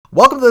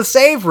Welcome to the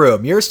Save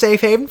Room, your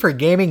safe haven for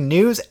gaming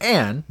news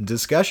and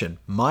discussion.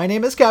 My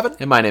name is Kevin.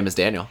 And my name is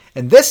Daniel.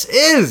 And this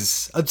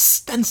is,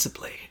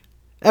 ostensibly,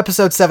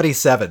 episode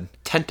 77.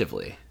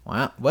 Tentatively.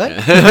 Wow, what?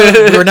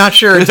 We're not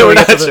sure until we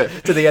get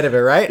to the end of it,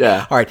 right?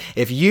 Yeah. All right,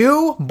 if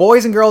you,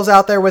 boys and girls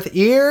out there with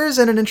ears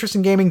and an interest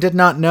in gaming, did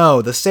not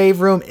know, the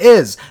Save Room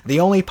is the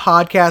only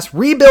podcast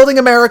rebuilding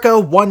America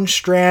one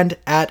strand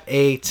at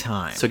a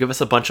time. So give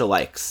us a bunch of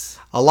likes.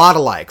 A lot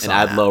of likes and on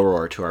add that. low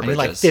roar to our I need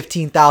bridges. like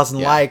 15,000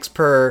 likes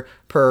per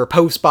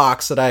post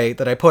box that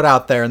I put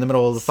out there in the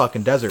middle of the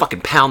fucking desert.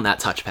 Fucking pound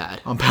that touchpad.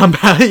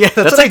 Yeah,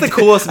 that's like the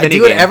coolest I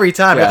do minigame. it every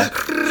time. Yeah.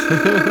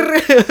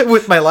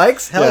 With my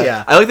likes? Hell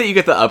yeah. I like that you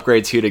get the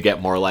upgrade too to get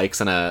more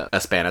likes in a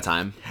span of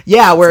time.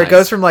 Yeah, where That's it goes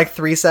nice. from like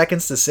 3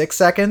 seconds to 6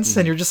 seconds,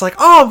 and you're just like,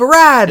 oh,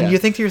 rad! And Yeah. you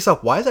think to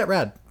yourself, why is that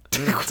rad?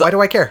 Why do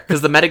I care?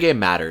 Because the metagame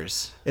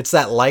matters. It's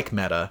that like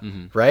meta,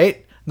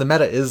 right? The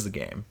meta is the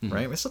game,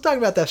 right? We're still talking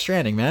about Death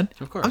Stranding, man.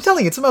 Of course. I'm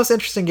telling you, it's the most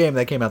interesting game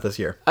that came out this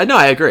year. No,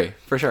 I agree.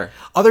 For sure.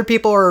 Other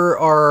people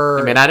are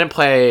I mean, I didn't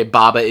play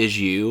Baba Is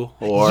You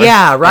or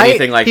yeah, right?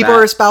 anything like people that.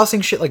 are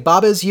espousing shit like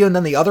Baba Is You, and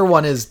then the other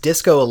one is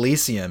Disco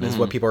Elysium is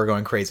what people are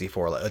going crazy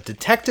for. Like a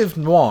detective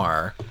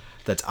noir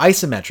that's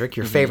isometric,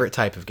 your favorite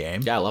type of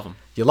game. Yeah, I love them.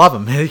 You love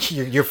them.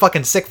 You're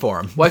fucking sick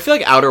for them. Well, I feel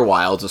like Outer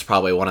Wilds was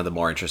probably one of the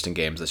more interesting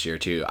games this year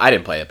too. I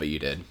didn't play it, but you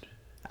did.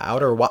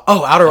 Outer Wilds.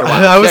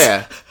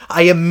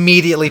 I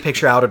immediately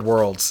picture Outer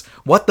Worlds.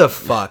 What the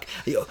fuck?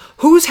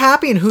 Who's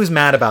happy and who's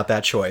mad about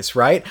that choice,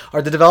 right?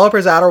 Are the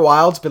developers Outer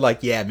Wilds be like,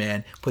 yeah,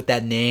 man, put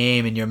that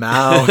name in your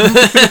mouth?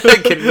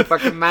 Get in your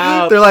fucking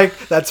mouth. They're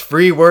like, that's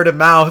free word of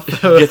mouth.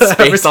 Get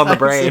space on the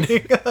brain.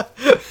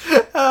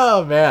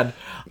 Oh, man.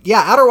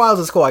 Yeah, Outer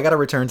Wilds is cool. I gotta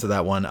return to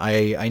that one.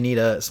 I need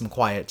some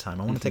quiet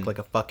time. I want to take like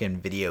a fucking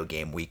video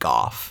game week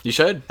off You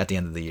should. at the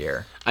end of the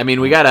year. I mean,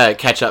 we gotta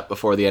catch up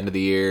before the end of the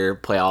year,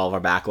 play all of our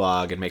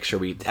backlog, and make sure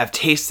we have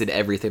tasted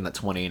everything that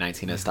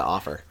 2019 has to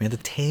offer. We have to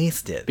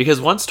taste it. Because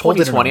once Hold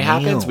it in 2020 our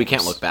happens, we nails.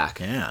 can't look back.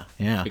 Yeah,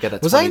 yeah. We got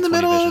that Was I in the 2020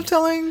 middle vision. of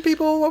telling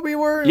people what we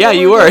were? Yeah, what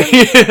you we're were.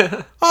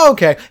 doing? Oh,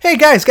 okay. Hey,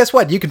 guys, guess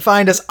what? You can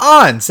find us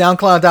on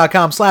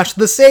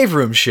SoundCloud.com/The Save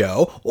Room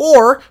Show,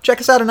 or check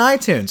us out on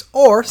iTunes,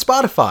 or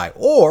Spotify,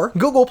 or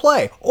Google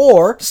Play,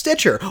 or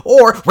Stitcher,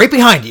 or right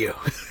behind you.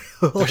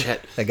 Oh,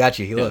 shit. I got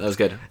you. Yeah, that was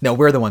good. No,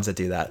 we're the ones that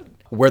do that.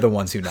 We're the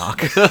ones who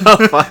knock.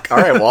 Oh, fuck. All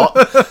right, Walt.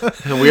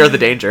 We are the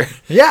danger.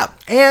 Yeah,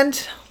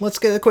 and let's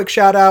get a quick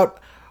shout out.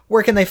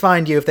 Where can they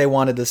find you if they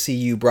wanted to see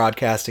you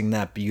broadcasting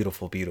that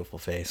beautiful, beautiful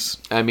face?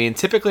 I mean,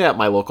 typically at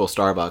my local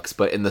Starbucks,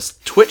 but in this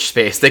Twitch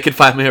space, they can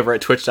find me over at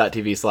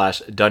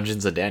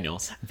twitch.tv/Dungeons and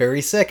Daniels.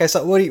 Very sick. I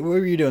saw. What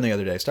were you doing the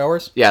other day? Star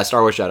Wars? Yeah,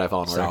 Star Wars Jedi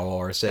Fallen Order. Star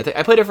Wars. Sick.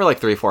 I played it for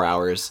like 3-4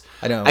 hours.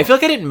 I know. I feel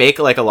like I didn't make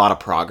like a lot of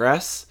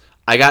progress.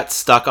 I got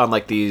stuck on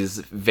like these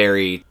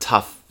very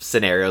tough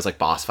scenarios like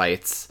boss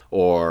fights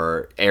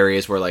or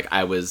areas where like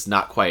I didn't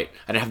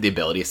have the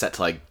ability set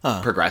to like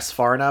progress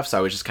far enough, so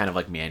I was just kind of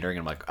like meandering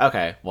and I'm like,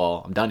 okay,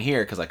 well, I'm done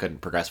here because I couldn't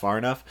progress far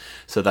enough.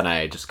 So then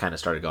I just kind of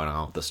started going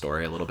on with the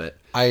story a little bit.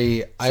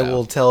 I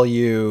will tell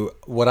you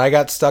what I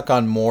got stuck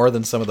on more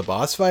than some of the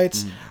boss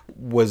fights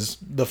was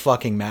the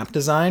fucking map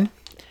design.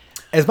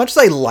 As much as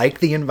I like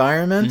the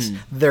environments,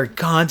 they're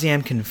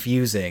goddamn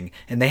confusing,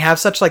 and they have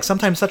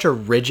sometimes such a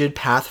rigid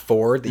path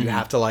forward that you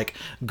have to like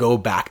go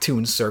back to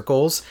in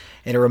circles.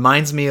 And it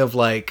reminds me of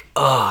like,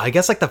 I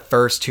guess like the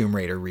first Tomb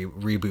Raider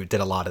reboot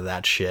did a lot of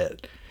that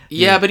shit.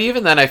 Yeah, but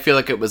even then, I feel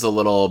like it was a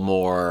little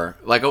more,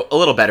 like, a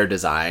little better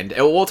designed.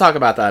 And we'll talk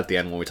about that at the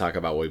end when we talk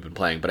about what we've been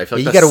playing. But I feel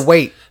like You gotta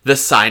wait. The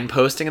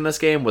signposting in this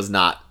game was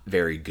not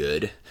very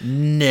good.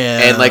 No.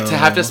 And, like, to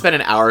have to spend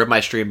an hour of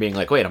my stream being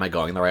like, wait, am I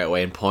going the right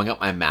way? And pulling up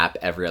my map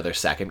every other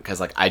second. Because,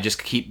 like, I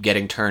just keep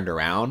getting turned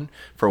around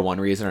for one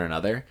reason or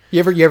another. You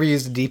ever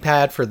use the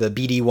D-pad for the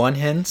BD1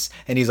 hints?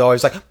 And he's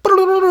always like,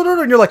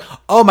 and you're like,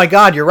 oh my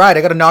god, you're right,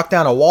 I gotta knock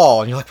down a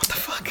wall. And you're like, what the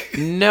fuck?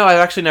 No, I've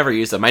actually never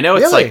used them. I know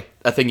it's, Really? like,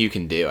 a thing you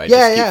can do. I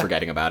just keep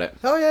forgetting about it.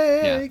 Oh,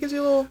 yeah. Yeah. He gives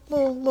you a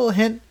little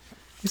hint.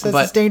 He says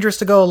But- it's dangerous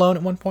to go alone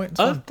at one point.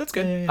 Oh, that's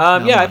good.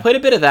 Yeah, I played a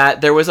bit of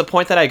that. There was a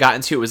point that I got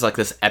into. It was like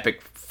this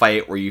epic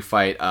fight where you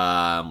fight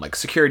like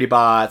security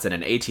bots and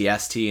an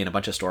ATST and a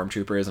bunch of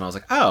stormtroopers, and I was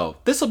like, oh,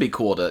 this will be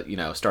cool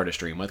to start a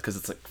stream with because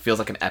it's like feels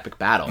like an epic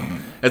battle.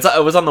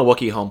 It was on the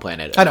Wookiee home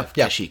planet. I know,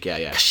 yeah. Kashyyyk,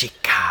 yeah.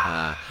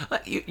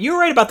 Kashyyyk. You're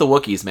right about the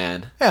Wookiees,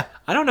 man. Yeah.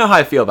 I don't know how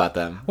I feel about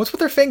them. What's with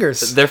their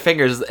fingers? Their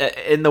fingers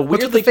in the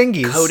What's with the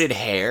weirdly fingies? coated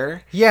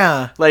hair.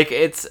 Yeah. Like,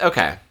 it's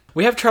okay.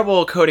 We have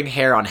trouble coating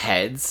hair on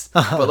heads,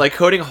 but like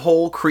coating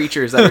whole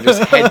creatures that are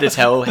just head to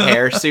toe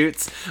hair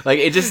suits, like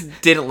it just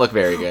didn't look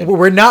very good.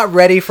 We're not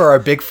ready for our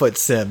Bigfoot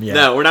sim yet.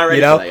 No, we're not ready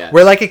for that yet.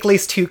 We're like at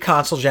least 2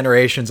 console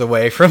generations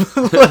away from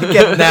like,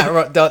 getting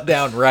that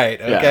down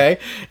right, okay?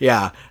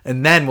 Yeah.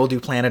 And then we'll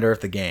do Planet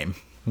Earth the game.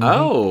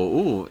 Oh,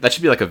 ooh, that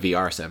should be like a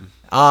VR sim.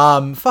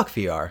 Fuck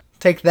VR.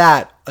 Take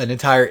that, an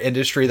entire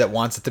industry that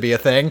wants it to be a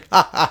thing.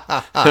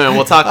 And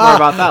we'll talk more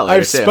about that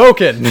later, I've too.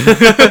 spoken.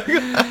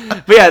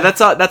 But yeah,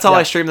 that's all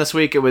I streamed this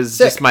week. It was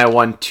just my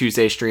one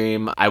Tuesday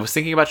stream. I was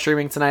thinking about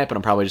streaming tonight, but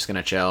I'm probably just going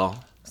to chill.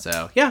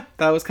 So yeah,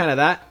 that was kind of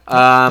that.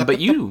 But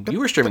you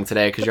were streaming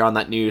today because you're on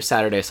that new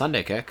Saturday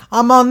Sunday kick.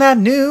 I'm on that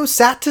new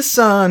Sat to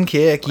Sun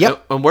kick.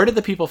 Yep. And where did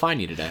the people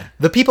find you today?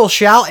 The people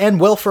shall and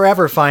will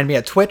forever find me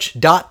at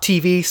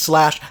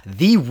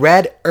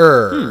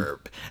twitch.tv/TheRedHerb.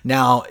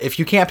 Now, if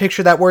you can't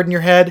picture that word in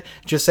your head,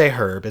 just say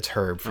herb. It's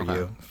herb for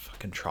you.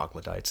 Fucking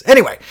troglodytes.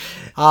 Anyway,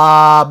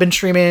 been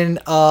streaming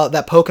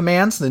that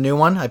Pokemans, the new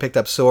one. I picked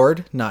up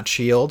Sword, not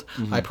Shield.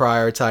 I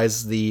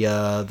prioritize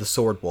the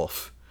Sword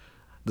Wolf.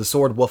 The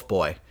Sword Wolf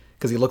boy.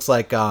 Because he looks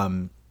like, I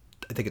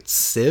think it's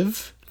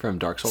Civ? From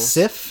Dark Souls?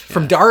 Sif?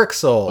 From Dark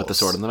Souls. With the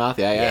sword in the mouth?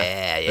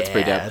 Yeah. That's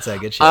pretty dope. That's a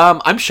good shit.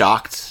 I'm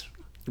shocked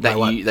that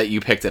what?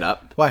 you picked it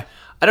up. Why?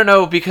 I don't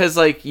know, because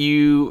like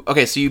you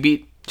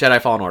beat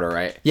Jedi Fallen Order,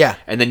 right? Yeah.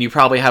 And then you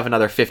probably have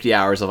another 50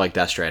 hours of like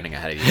Death Stranding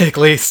ahead of you. At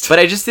least. But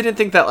I just didn't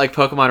think that like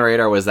Pokemon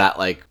Radar was that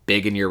like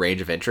big in your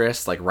range of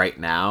interest, like right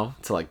now,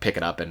 to like pick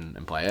it up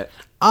and play it.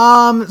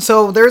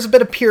 So there's a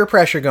bit of peer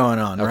pressure going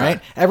on, right?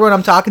 Everyone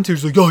I'm talking to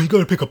is like, "Oh, you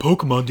gotta pick up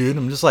Pokemon, dude."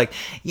 I'm just like,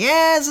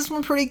 "Yeah, is this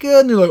one pretty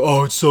good?" And they're like,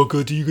 "Oh, it's so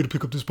good, dude. You gotta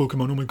pick up this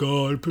Pokemon. Oh my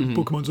god,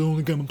 Pokemon's the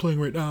only game I'm playing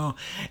right now."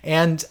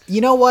 And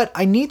you know what?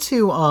 I need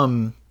to,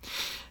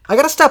 I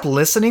gotta stop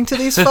listening to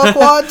these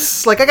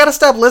fuckwads. Like, I gotta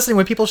stop listening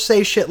when people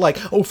say shit like,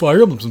 "Oh,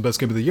 Fire Emblem's the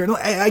best game of the year." No,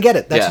 I get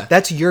it.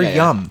 That's your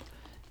yum.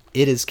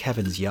 It is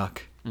Kevin's yuck.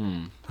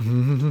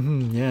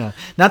 Yeah.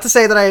 Not to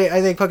say that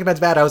I think Pokemon's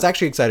bad. I was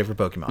actually excited for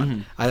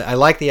Pokemon. I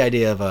like the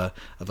idea of a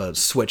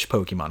Switch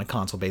Pokemon, a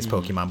console-based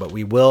Pokemon, but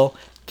we will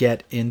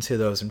get into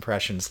those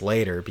impressions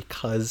later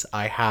because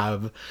I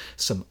have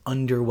some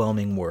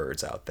underwhelming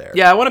words out there.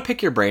 Yeah, I want to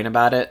pick your brain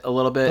about it a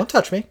little bit. Don't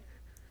touch me.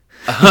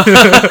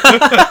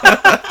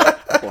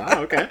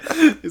 Wow, okay.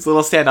 He's a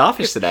little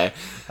standoffish today.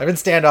 I've been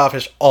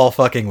standoffish all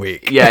fucking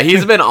week. Yeah,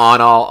 he's been on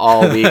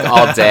all week,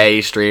 all day.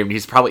 He streamed. He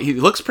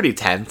looks pretty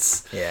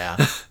tense. Yeah,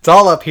 it's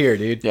all up here,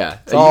 dude. Yeah,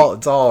 it's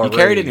all. You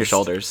carry it in your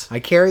shoulders. I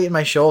carry it in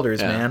my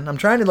shoulders, man. I'm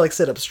trying to like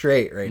sit up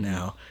straight right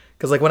now.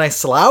 Because like when I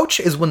slouch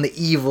is when the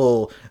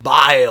evil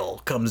bile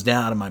comes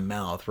down in my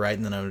mouth, right?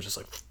 And then I was just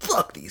like,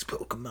 "Fuck these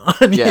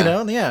Pokemon," you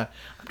know? Yeah,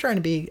 I'm trying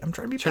to be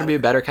trying to be a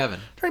better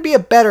Kevin. Trying to be a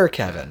better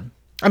Kevin.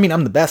 I mean,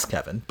 I'm the best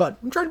Kevin, but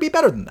I'm trying to be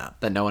better than that.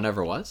 That no one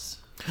ever was?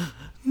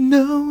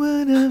 No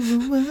one ever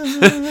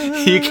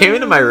was. You came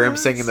into my room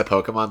singing the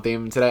Pokemon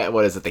theme today.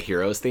 What is it, the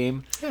Heroes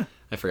theme? Yeah.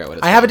 I forgot what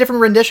it's I have a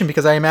different rendition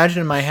because I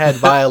imagine in my head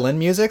violin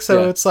music,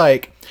 so it's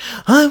like,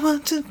 I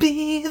want to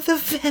be the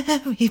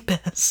very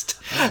best,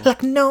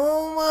 like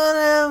no one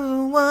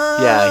ever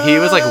was. Yeah, he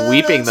was like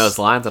weeping those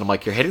lines, and I'm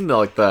like, you're hitting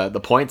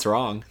the points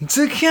wrong.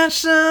 To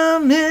catch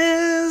them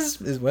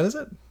is what is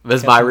it?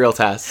 This is my real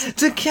test.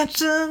 To catch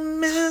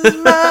them is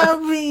my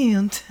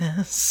real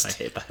test. I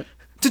hate that.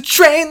 To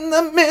train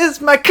them is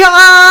my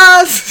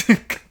cause.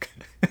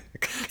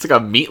 It's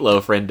like a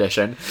Meatloaf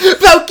rendition.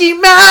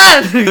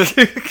 Pokemon!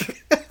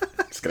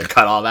 Just gonna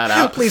cut all that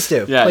out. Please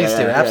do. Please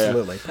do.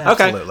 Absolutely.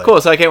 Okay,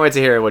 cool. So I can't wait to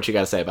hear what you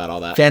got to say about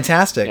all that.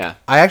 Fantastic. Yeah.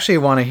 I actually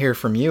want to hear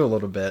from you a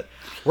little bit.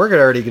 We're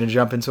already going to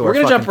jump into our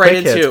gonna fucking jump right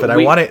quick into hits, it. but I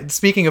want to.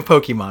 Speaking of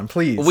Pokemon,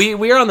 please.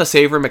 We are on the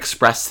Save Room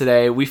Express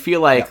today. We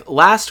feel like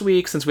last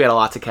week, since we had a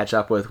lot to catch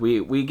up with,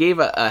 we gave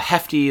a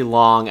hefty,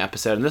 long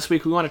episode, and this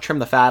week we want to trim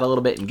the fat a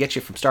little bit and get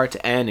you from start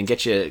to end and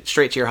get you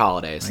straight to your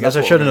holidays. I guess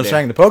I shouldn't have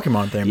sang the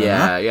Pokemon theme.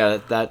 Yeah, then, yeah.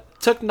 That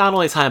took not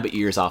only time but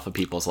years off of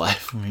people's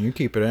life. You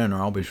keep it in,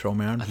 or I'll be so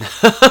mad.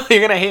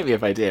 You're gonna hate me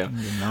if I do.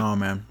 No,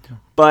 man.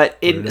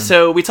 But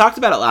so we talked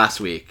about it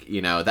last week.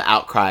 You know, the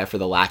outcry for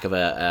the lack of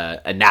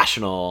a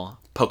national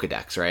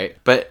Pokedex, right?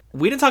 But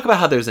we didn't talk about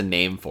how there's a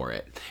name for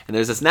it. And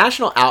there's this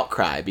national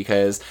outcry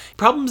because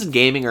problems in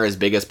gaming are as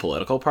big as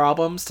political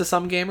problems to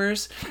some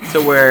gamers.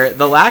 So where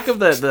the lack of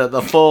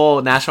the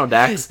full national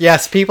dex...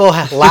 Yes, people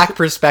lack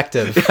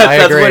perspective.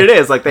 That's what it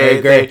is. Like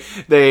they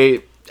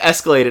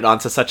escalate it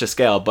onto such a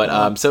scale.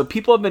 But so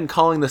people have been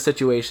calling the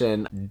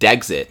situation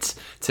Dexit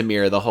to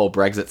mirror the whole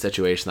Brexit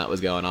situation that was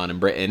going on in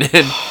Britain.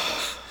 And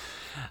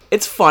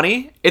it's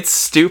funny, it's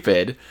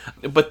stupid,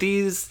 but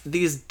these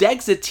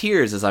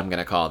Dexiteers, as I'm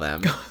gonna call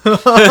them, they're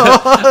like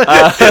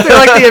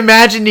the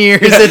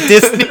Imagineers at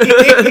Disney.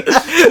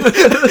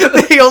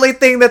 The only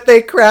thing that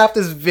they craft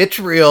is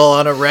vitriol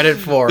on a Reddit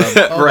forum.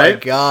 Oh right? My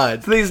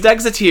god! So these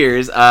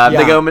Dexiteers,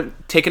 they go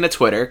taking to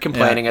Twitter,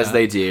 complaining as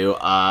they do.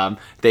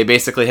 They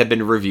basically have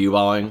been review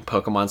bombing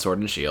Pokemon Sword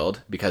and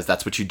Shield because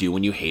that's what you do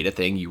when you hate a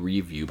thing. You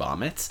review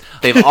bomb it.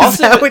 They've also Is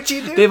that what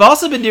you do? They've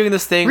also been doing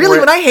this thing. Really,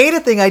 when I hate a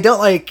thing, I don't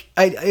like.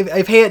 I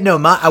hate it. No,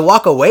 I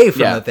walk away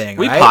from the thing.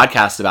 We right?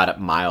 podcast about it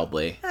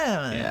mildly.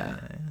 Yeah.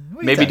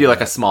 Maybe do like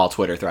a small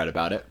Twitter thread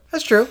about it.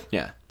 That's true.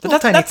 Yeah. But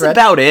that's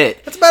about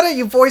it. That's about it.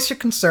 You voice your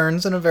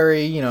concerns in a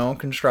very,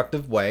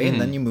 constructive way,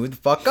 and then you move the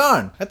fuck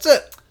on. That's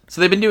it. So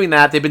they've been doing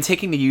that. They've been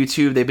taking to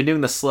YouTube. They've been doing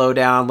the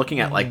slowdown,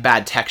 looking at like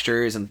bad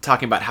textures and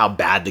talking about how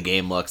bad the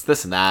game looks,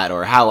 this and that,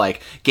 or how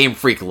like Game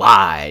Freak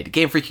lied.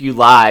 Game Freak, you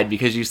lied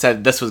because you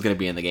said this was going to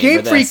be in the game.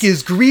 Game Freak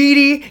is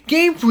greedy.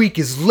 Game Freak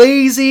is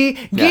lazy.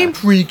 Game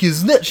Freak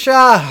is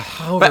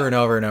over and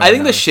over and over. I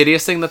think the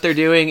shittiest thing that they're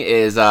doing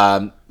is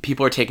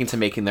people are taking to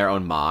making their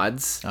own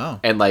mods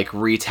and like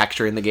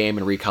retexturing the game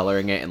and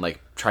recoloring it and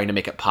like trying to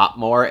make it pop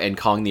more and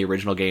calling the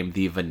original game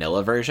the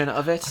vanilla version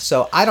of it.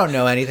 So I don't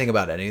know anything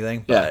about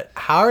anything, but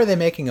how are they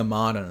making a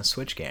mod on a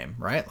Switch game,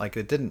 right? Like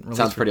it didn't release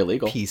sounds pretty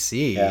illegal.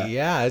 PC.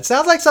 Yeah, it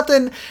sounds like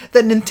something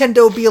that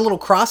Nintendo would be a little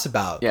cross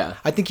about. Yeah.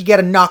 I think you get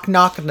a knock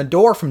on the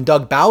door from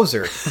Doug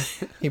Bowser.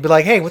 He'd be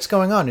like, "Hey, what's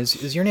going on?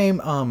 Is your name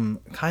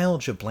Kyle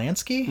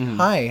Jablansky?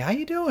 Hi, how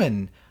you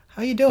doing?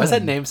 How you doing?" Why does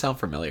that name sound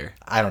familiar?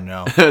 I don't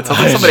know. It's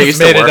like somebody I used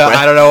to made work it up. with.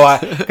 I don't know why,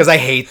 because I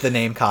hate the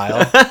name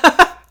Kyle.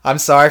 I'm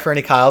sorry for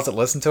any Kyles that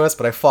listen to us,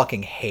 but I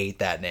fucking hate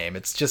that name.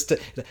 It's just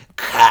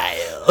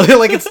Kyle.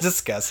 Like, it's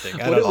disgusting.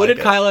 What did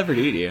Kyle ever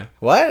do to you?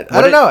 What?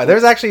 I don't know.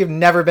 There's actually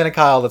never been a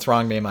Kyle that's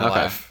wronged me in my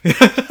life.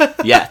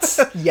 Yet.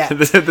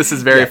 This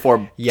is very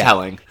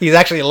foretelling. He's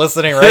actually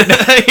listening right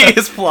now. He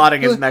is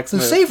plotting his next The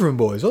move. Save Room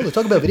Boys. Oh, they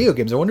talk about video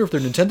games. I wonder if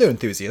they're Nintendo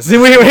enthusiasts. And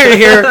we're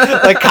here,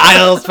 like,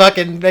 Kyle's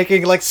fucking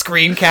making, like,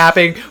 screen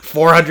capping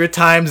 400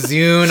 times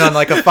Zune on,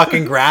 like, a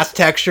fucking grass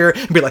texture.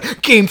 And be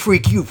like, Game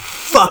Freak, you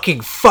fucking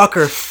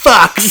fucker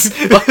fucks.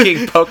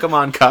 Fucking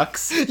Pokemon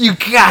cucks. You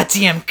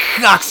goddamn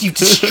cucks. You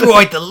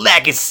destroyed the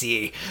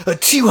legacy. A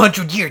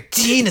 200-year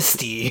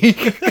dynasty.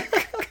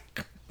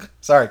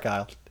 Sorry,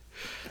 Kyle.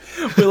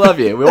 We love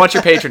you. We want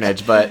your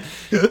patronage, but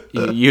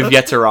you've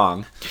yet to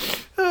wrong.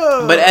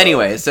 But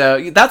anyway,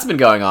 so that's been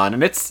going on,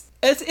 and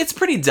it's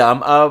pretty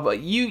dumb.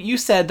 You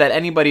said that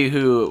anybody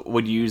who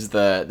would use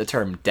the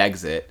term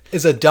Dexit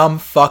is a dumb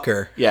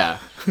fucker. Yeah.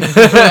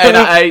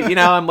 And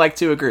I'm like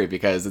to agree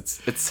because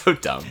it's so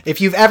dumb.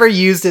 If you've ever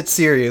used it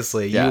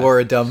seriously, you are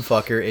a dumb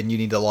fucker and you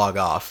need to log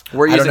off.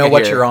 I don't know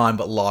what you're on,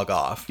 but log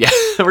off. Yeah,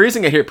 we're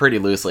using it here pretty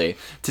loosely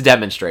to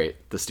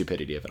demonstrate the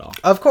stupidity of it all.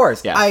 Of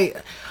course. Yeah.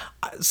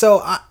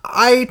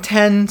 I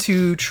tend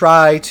to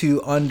try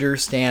to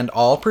understand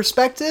all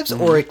perspectives,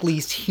 or at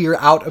least hear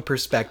out a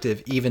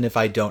perspective, even if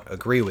I don't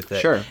agree with it.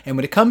 Sure. And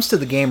when it comes to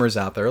the gamers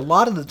out there, a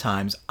lot of the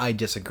times I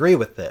disagree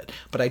with it,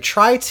 but I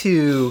try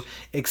to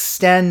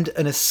extend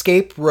an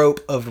escape rope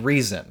of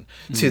reason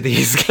to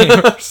these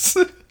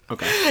gamers.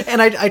 Okay.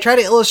 And I try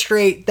to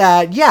illustrate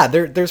that,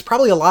 there's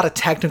probably a lot of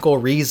technical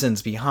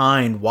reasons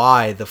behind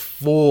why the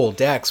full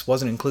Dex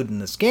wasn't included in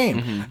this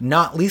game,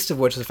 not least of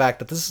which the fact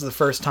that this is the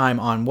first time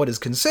on what is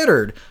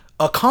considered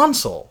a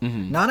console,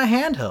 not a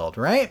handheld,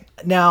 right?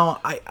 Now,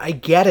 I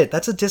get it.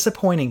 That's a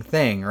disappointing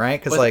thing, right?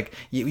 Because, like,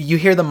 you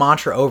hear the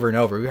mantra over and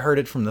over. We heard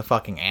it from the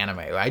fucking anime.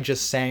 I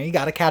just saying, you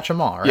gotta catch them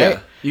all, right? Yeah,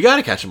 you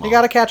gotta catch them all. You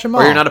gotta catch them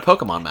all. Or you're not a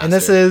Pokemon master. And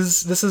this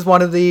is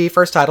one of the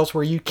first titles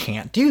where you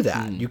can't do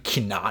that. You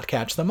cannot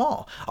catch them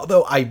all.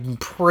 Although, I'm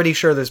pretty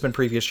sure there's been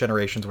previous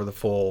generations where the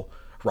full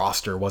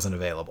roster wasn't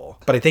available,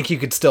 but I think you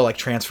could still like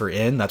transfer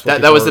in. That's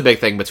what that was the big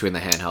thing between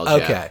the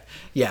handhelds. Okay,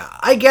 yeah,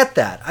 I get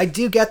that. I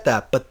do get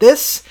that, but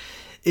this,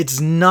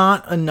 it's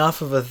not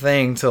enough of a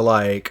thing to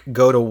like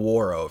go to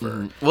war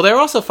over. Well, they're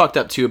also fucked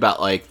up too about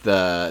like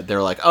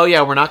they're like, oh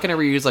yeah, we're not going to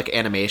reuse like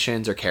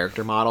animations or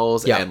character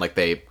models, and like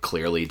they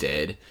clearly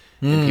did.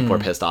 And people are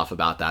pissed off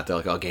about that. They're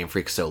like, oh, Game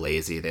Freak's so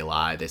lazy. They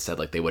lied. They said,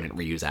 like, they wouldn't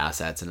reuse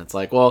assets. And it's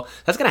like, well,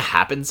 that's going to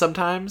happen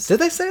sometimes. Did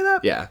they say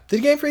that? Yeah.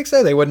 Did Game Freak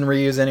say they wouldn't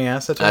reuse any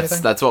assets or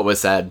anything? That's what was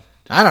said.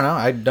 I don't know.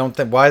 I don't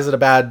think... Why is it a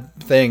bad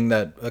thing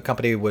that a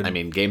company would... I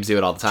mean, games do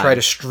it all the time. Try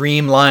to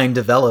streamline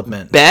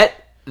development. Bet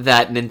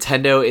that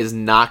Nintendo is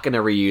not going to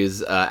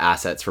reuse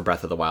assets for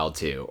Breath of the Wild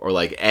 2. Or,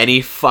 like,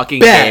 any fucking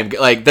game.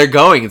 Like, they're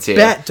going to.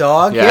 Bet,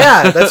 dog.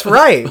 Yeah, that's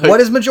right. Like,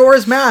 what is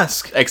Majora's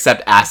Mask?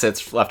 Except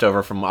assets left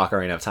over from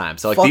Ocarina of Time.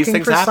 So, like, fucking these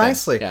things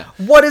precisely. happen.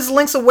 Yeah. What is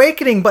Link's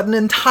Awakening but an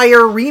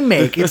entire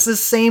remake? It's the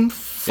same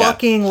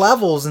fucking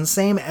levels and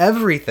same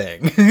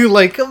everything.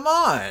 Like, come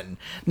on.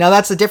 Now,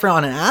 that's a different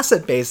on an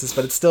asset basis,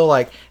 but it's still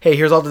like, hey,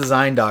 here's all the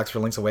design docs for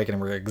Link's Awakening.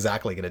 We're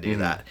exactly going to do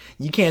that.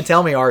 You can't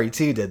tell me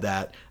RE2 did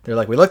that. They're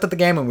like, we looked at the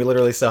game and we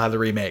literally still have the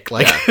remake.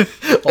 Like,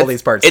 all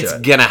these parts It's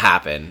gonna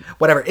happen.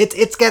 Whatever.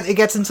 It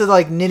gets into,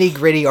 like,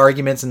 nitty-gritty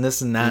arguments and this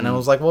and that, and I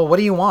was like, well, what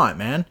do you want,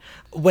 man?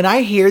 When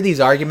I hear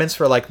these arguments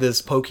for, like,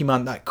 this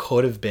Pokemon that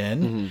could have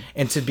been,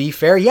 and to be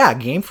fair,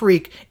 Game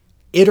Freak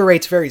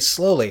iterates very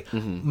slowly.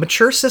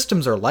 Mature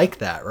systems are like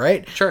that,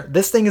 right? Sure.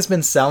 This thing has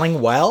been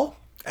selling well.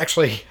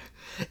 Actually,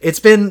 it's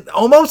been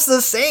almost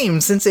the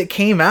same since it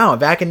came out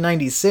back in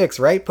 96,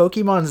 right?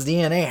 Pokemon's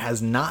DNA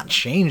has not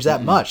changed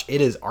that much.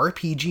 It is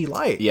RPG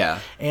light. Yeah.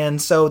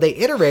 And so they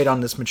iterate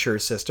on this mature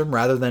system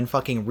rather than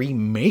fucking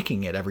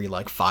remaking it every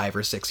like 5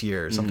 or 6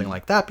 years, something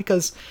like that,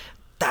 because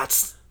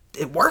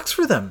it works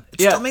for them.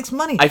 It still makes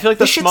money. I feel like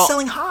this shit's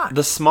selling hot.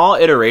 The small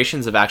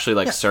iterations have actually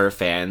like served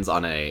fans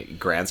on a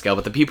grand scale,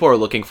 but the people who are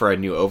looking for a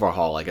new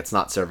overhaul, like it's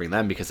not serving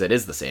them because it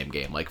is the same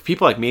game. Like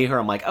people like me who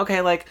are like,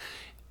 okay, like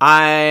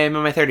I'm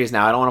in my 30s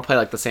now. I don't want to play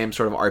like the same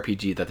sort of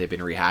RPG that they've been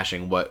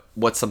rehashing.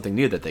 What's something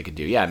new that they could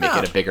do? Yeah, make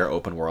it a bigger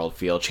open world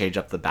feel, change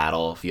up the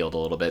battlefield a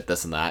little bit,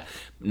 this and that.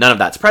 None of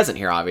that's present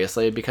here,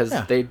 obviously, because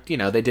they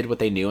did what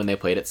they knew and they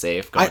played it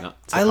safe.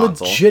 I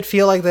legit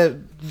feel like that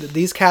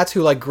these cats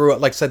who like grew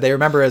up, like said, they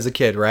remember as a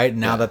kid, right?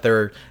 Now that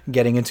they're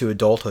getting into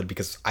adulthood,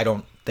 because I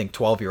don't think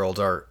 12-year-olds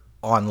are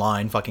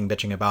online fucking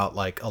bitching about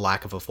like a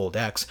lack of a full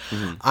dex.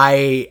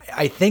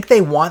 I think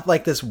they want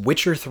like this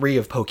Witcher 3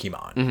 of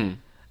Pokemon.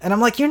 And I'm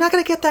like, you're not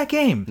going to get that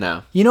game.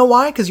 No. You know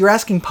why? Because you're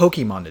asking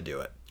Pokemon to do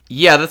it.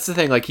 Yeah, that's the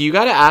thing. Like, you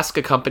got to ask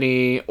a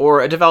company,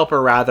 or a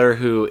developer rather,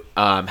 who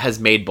has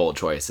made bold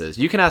choices.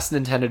 You can ask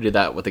Nintendo to do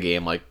that with a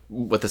game like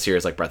with a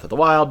series like Breath of the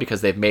Wild,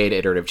 because they've made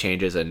iterative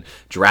changes and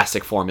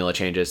drastic formula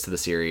changes to the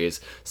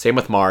series. Same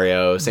with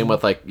Mario. Same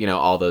with like, you know,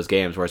 all those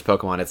games. Whereas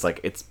Pokemon, it's like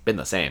it's been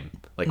the same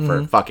like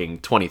for fucking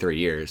 23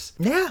 years.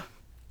 Yeah.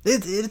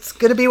 It's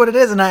gonna be what it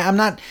is, and I'm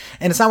not,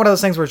 and it's not one of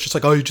those things where it's just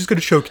like, oh, you're just gonna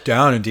choke it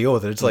down and deal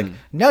with it. It's like,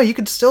 no, you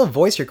can still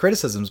voice your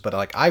criticisms, but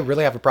like, I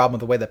really have a problem with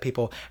the way that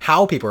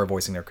how people are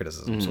voicing their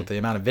criticisms, with the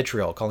amount of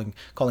vitriol,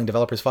 calling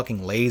developers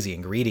fucking lazy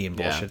and greedy and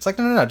bullshit. Yeah. It's like,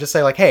 no, just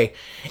say like, hey,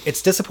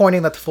 it's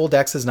disappointing that the full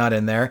dex is not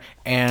in there,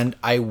 and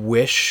I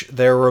wish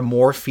there were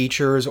more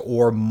features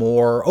or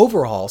more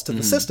overhauls to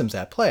the systems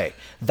at play.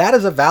 That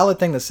is a valid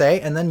thing to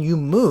say, and then you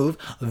move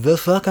the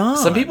fuck on.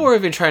 Some people were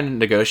even trying to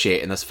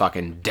negotiate in this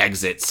fucking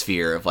Dexit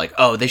sphere of like,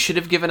 oh, they should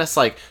have given us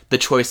like the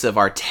choice of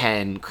our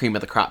 10 cream of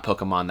the crop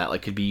Pokemon that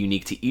like could be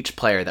unique to each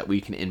player that we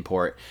can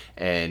import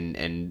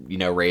and you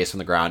know, raise from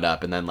the ground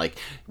up, and then like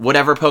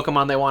whatever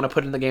Pokemon they want to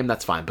put in the game,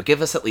 that's fine, but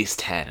give us at least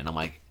 10. And I'm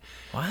like,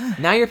 what?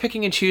 Now you're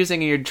picking and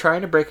choosing, and you're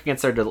trying to break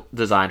against their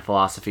design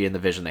philosophy and the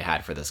vision they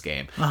had for this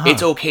game.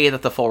 It's okay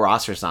that the full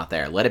roster's not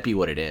there. Let it be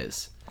what it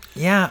is.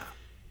 Yeah,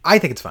 I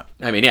think it's fun.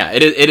 I mean, yeah,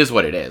 it is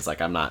what it is.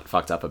 Like, I'm not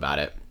fucked up about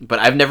it. But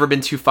I've never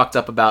been too fucked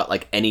up about,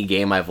 like, any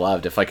game I've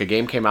loved. If, like, a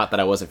game came out that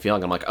I wasn't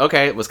feeling, I'm like,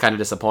 okay, it was kind of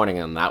disappointing,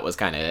 and that was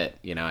kind of it.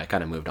 You know, I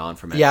kind of moved on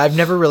from it. Yeah, I've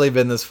never really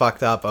been this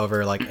fucked up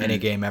over, like, any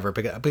game ever.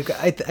 Because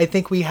I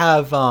think we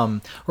have,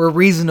 we're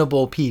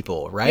reasonable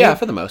people, right? Yeah,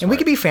 for the most part. And we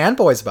could be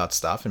fanboys about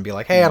stuff and be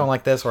like, hey, I don't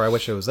like this, or I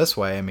wish it was this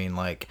way. I mean,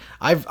 like,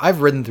 I've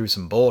ridden through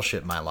some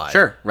bullshit in my life.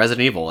 Sure,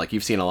 Resident Evil. Like,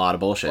 you've seen a lot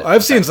of bullshit.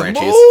 I've seen some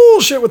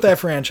bullshit with that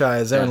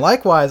franchise. And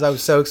likewise, I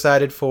was so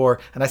excited for,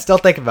 and I still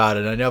think about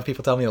it. I know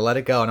people tell me to let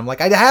it go, and I'm like,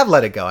 I have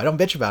let it go. I don't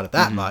bitch about it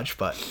that much,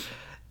 but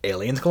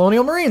Aliens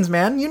Colonial Marines,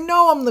 man. You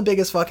know I'm the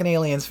biggest fucking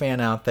Aliens fan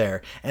out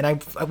there. And I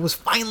was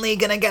finally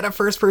gonna get a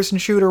first-person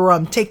shooter where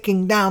I'm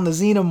taking down the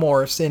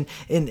Xenomorphs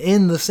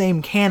in the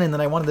same canon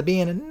that I wanted to be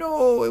in, and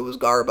no, it was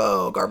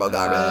Garbo garbage.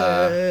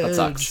 That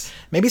sucks.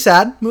 Maybe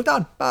sad. Moved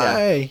on.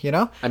 Bye. You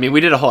know? I mean, we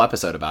did a whole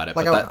episode about it,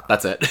 but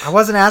that's it. I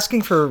wasn't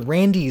asking for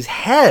Randy's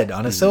head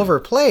on a silver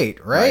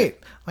plate, right?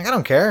 Like, I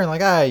don't care.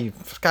 Like, I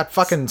got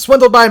fucking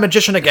swindled by a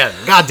magician again.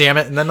 God damn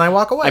it. And then I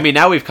walk away. I mean,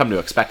 now we've come to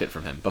expect it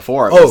from him.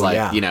 Before, it was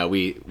like, you know,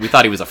 we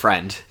thought he was a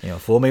friend. You know,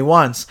 fool me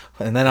once.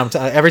 And then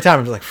every time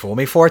I'm like, fool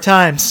me 4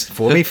 times.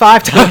 Fool me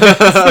 5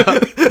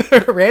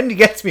 times. Randy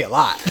gets me a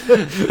lot.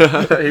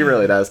 He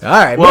really does. All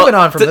right, moving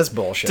on from this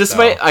bullshit.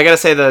 I gotta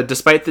say,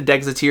 despite the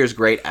Dexiteer's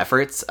great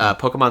efforts,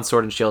 Pokemon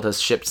Sword and Shield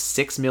has shipped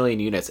 6 million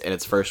units in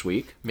its first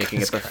week,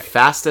 making it the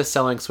fastest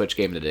selling Switch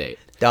game to date.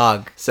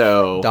 Dog,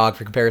 for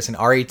comparison,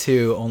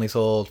 RE2 only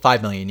sold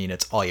 5 million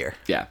units all year.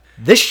 Yeah.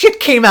 This shit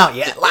came out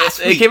last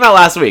week. It came out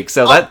last week,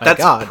 so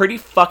that's pretty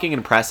fucking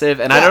impressive.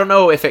 And I don't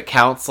know if it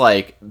counts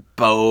like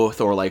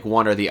both or like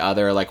one or the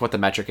other, like what the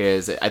metric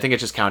is. I think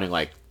it's just counting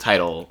like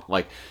title,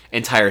 like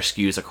entire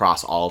SKUs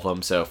across all of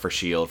them. So for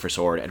Shield, for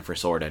Sword, and for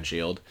Sword and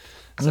Shield.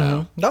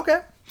 So okay.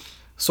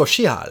 So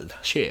Shield.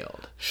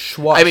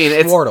 I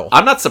mean,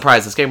 I'm not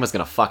surprised this game was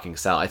gonna fucking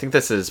sell. I think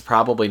this is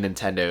probably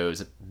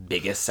Nintendo's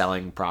biggest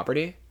selling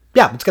property.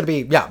 Yeah, it's gonna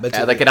be. Yeah,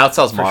 like it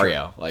outsells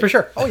Mario. Sure. For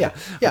sure. Oh yeah,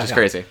 which is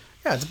crazy.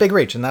 Yeah, it's a big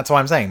reach, and that's why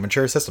I'm saying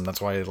mature system.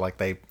 That's why like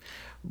they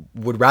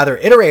would rather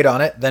iterate on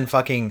it than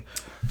fucking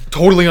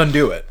totally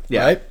undo it.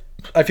 Yeah. Right?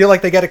 I feel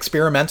like they get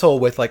experimental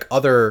with like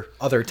other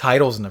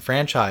titles in the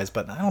franchise,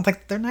 but I don't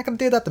think they're not going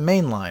to do that the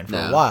main line for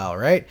a while,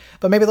 right?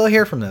 But maybe they'll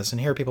hear from this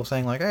and hear people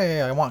saying like, "Hey,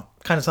 I want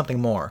kind of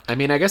something more." I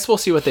mean, I guess we'll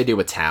see what they do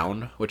with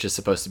Town, which is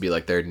supposed to be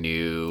like their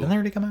new. Didn't they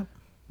already come out?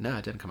 No,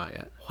 it didn't come out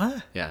yet.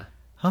 What? Yeah.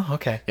 Oh,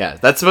 okay. Yeah,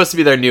 that's supposed to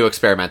be their new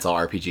experimental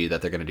RPG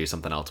that they're going to do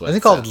something else with. Is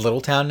it called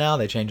Little Town now?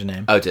 They changed the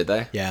name. Oh, did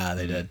they? Yeah,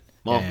 they did.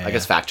 Well, I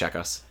guess fact check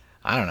us.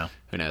 I don't know.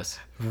 Who knows?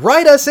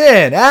 Write us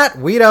in at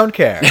We Don't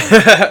Care.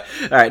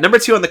 All right, number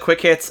 2 on the quick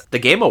hits, the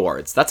Game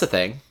Awards. That's a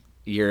thing,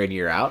 year in,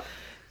 year out.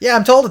 Yeah,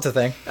 I'm told it's a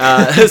thing.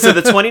 So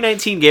the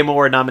 2019 Game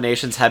Award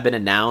nominations have been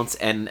announced,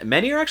 and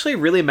many are actually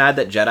really mad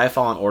that Jedi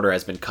Fallen Order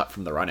has been cut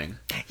from the running.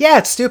 Yeah,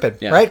 it's stupid,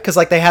 right? Because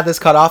like they had this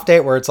cutoff date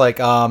where it's like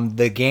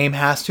the game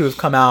has to have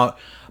come out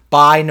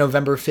by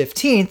November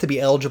 15th to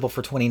be eligible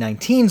for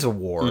 2019's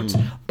awards.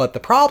 But the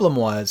problem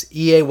was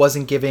EA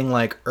wasn't giving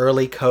like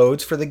early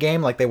codes for the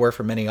game like they were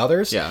for many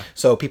others. Yeah.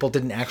 So people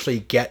didn't actually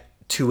get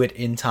to it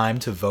in time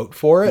to vote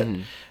for it.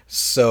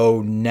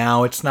 So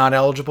now it's not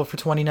eligible for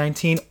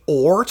 2019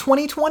 or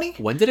 2020.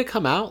 When did it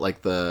come out?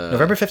 Like the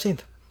November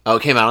 15th. Oh,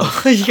 it came out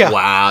on yeah.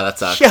 Wow, that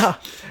sucks.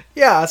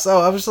 Yeah. So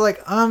I was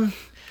like,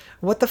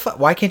 what the fuck?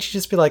 Why can't you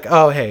just be like,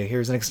 oh, hey,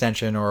 here's an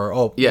extension, or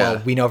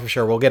well, we know for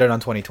sure we'll get it on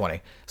 2020.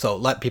 So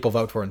let people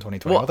vote for it in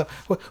 2020.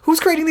 Well,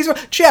 who's creating these?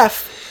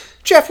 Jeff,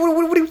 what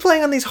are you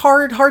playing on these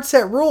hard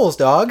set rules,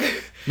 dog?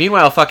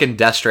 Meanwhile, fucking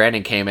Death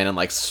Stranding came in and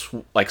like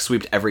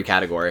swept every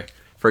category.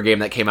 for a game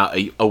that came out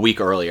a week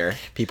earlier.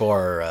 People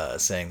are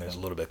saying there's a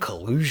little bit of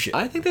collusion.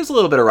 I think there's a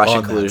little bit of Russian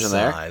on that collusion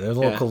there. side. There's a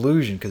little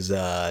collusion because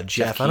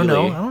Jeff, I don't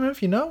Keighley. know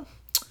if you know.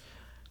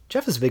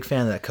 Jeff is a big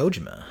fan of that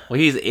Kojima. Well,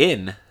 he's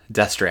in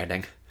Death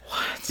Stranding.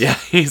 What? Yeah,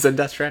 he's in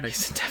Death Stranding.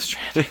 He's in Death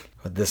Stranding.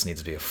 But this needs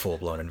to be a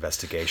full-blown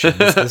investigation.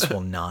 This will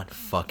not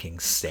fucking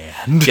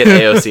stand. Get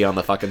AOC on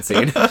the fucking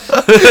scene. Get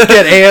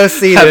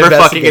AOC Have to her fucking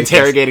investigate this.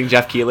 interrogating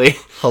Jeff Keighley.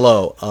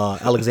 Hello,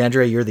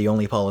 Alexandria, you're the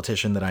only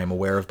politician that I'm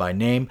aware of by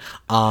name.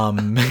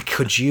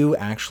 Could you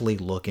actually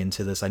look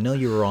into this? I know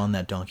you were on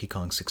that Donkey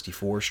Kong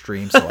 64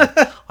 stream, so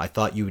I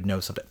thought you would know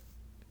something.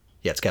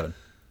 Yeah, it's Kevin.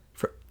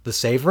 For the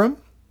save room?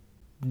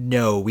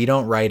 No, we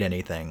don't write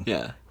anything.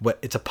 Yeah. What?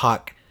 It's a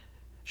POC.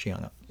 She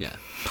hung up. Yeah.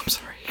 I'm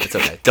sorry. It's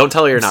okay. Don't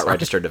tell her you're not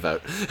registered to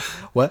vote.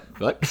 What?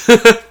 What?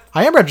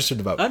 I am registered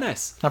to vote. Oh,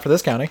 nice. Not for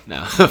this county.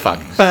 No, fuck.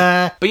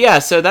 But yeah,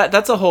 so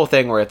that's a whole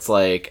thing where it's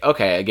like,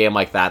 okay, a game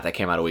like that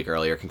came out a week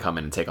earlier can come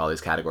in and take all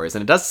these categories,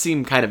 and it does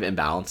seem kind of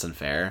imbalanced and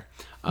fair.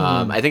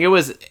 I think it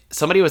was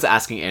somebody was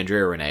asking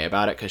Andrea Renee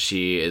about it because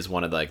she is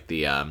one of like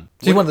the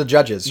She's one of the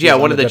judges. She's yeah,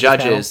 on one of the panel.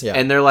 judges, Yeah.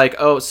 and they're like,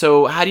 oh,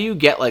 so how do you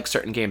get like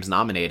certain games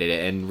nominated?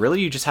 And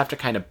really, you just have to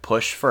kind of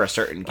push for a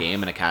certain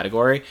game in a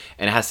category,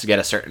 and it has to get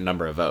a certain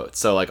number of votes.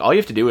 So like, all you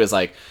have to do is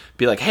like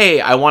be like,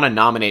 hey, I want to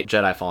nominate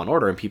Jedi Fallen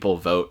Order, and people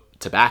vote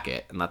to back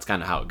it, and that's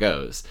kind of how it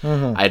goes.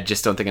 I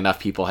just don't think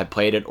enough people had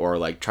played it or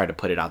like tried to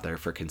put it out there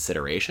for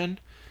consideration,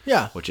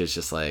 Yeah. which is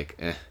just like,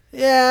 eh.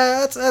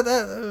 Yeah, that's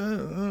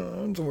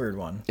a weird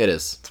one. It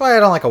is. That's why I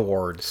don't like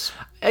awards.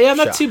 Yeah, I'm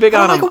not show. too big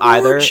I on don't them like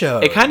award either.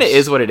 shows. It kind of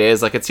is what it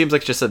is. Like, it seems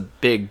like just a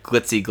big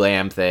glitzy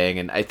glam thing,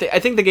 and I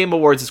think the Game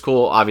Awards is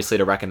cool, obviously,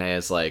 to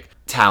recognize like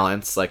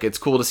talents. Like, it's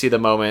cool to see the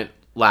moment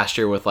last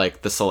year with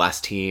like the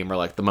Celeste team, or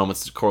like the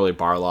moments of Corley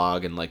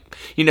Barlog, and like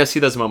see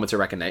those moments of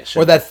recognition.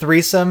 Or that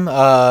threesome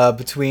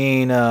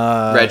between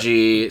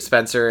Reggie,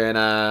 Spencer, and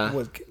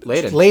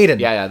Layden. Layden.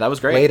 Yeah, that was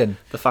great. Layden.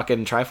 The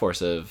fucking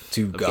Triforce of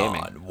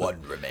gaming.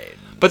 one remains.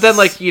 But then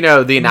like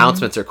the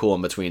announcements are cool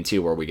in between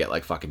too, where we get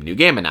like fucking new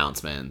game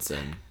announcements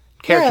and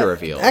character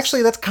reveals.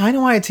 Actually, that's kind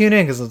of why I tune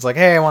in, because it's like,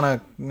 hey, I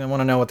want to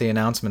know what the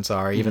announcements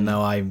are, even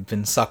though I've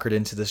been suckered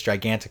into this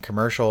gigantic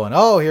commercial, and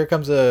here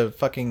comes a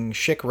fucking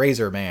Schick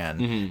Razor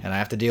Man, and I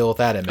have to deal with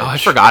that image. Oh, I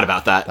forgot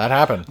about that. That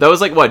happened. That was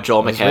like what,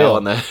 Joel real. McHale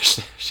and the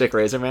Schick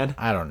Razor Man?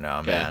 I don't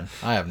know, man.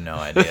 I have no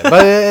idea.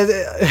 But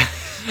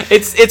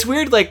It's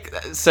weird, like,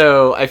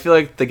 so I feel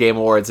like the Game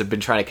Awards have been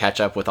trying to catch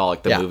up with all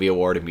like the Yeah. movie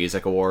award and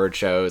music award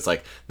shows,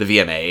 like the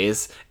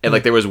VMAs, and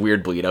like there was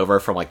weird bleed over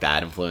from like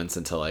that influence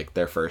into like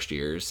their first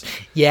years.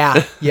 yeah,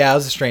 it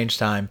was a strange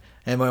time.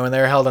 And when they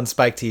were held on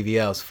Spike TV,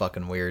 that was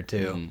fucking weird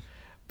too.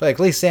 But like, at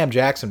least Sam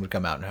Jackson would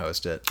come out and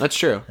host it. That's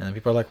true. And then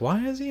people are like,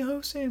 why is he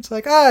hosting? It's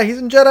like, he's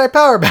in Jedi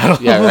Power Battle.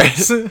 Yeah,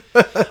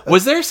 right.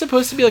 Was there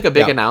supposed to be like a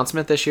big Yeah.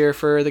 announcement this year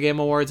for the Game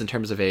Awards in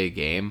terms of a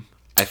game?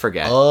 I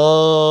forget.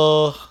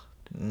 Oh,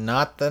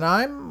 not that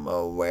I'm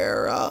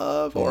aware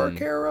of or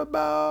care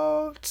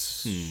about.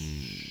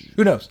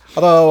 Who knows?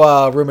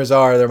 Although rumors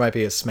are there might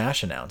be a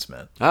Smash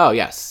announcement. Oh,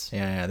 yes.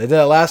 Yeah, they did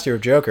that last year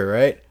with Joker,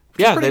 right?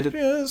 Yeah, Pretty- they did.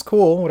 Yeah, it's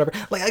cool, whatever.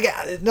 Like,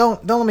 again,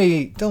 don't let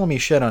me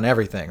shit on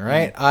everything,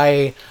 right?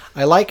 I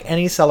like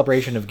any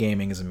celebration of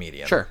gaming as a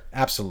medium. Sure.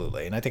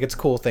 Absolutely, and I think it's a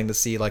cool thing to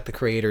see like the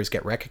creators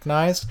get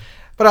recognized.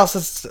 But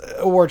also,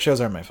 award shows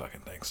aren't my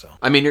fucking thing. So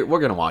I mean, we're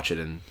gonna watch it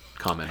and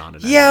comment on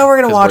it. yeah, anyway, we're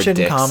gonna 'cause watch we're it and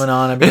dicks. comment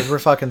on it because we're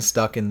fucking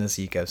stuck in this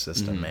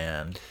ecosystem,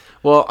 man.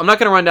 Well, I'm not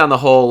going to run down the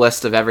whole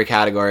list of every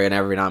category and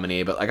every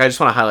nominee, but like I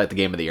just want to highlight the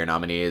Game of the Year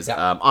nominees.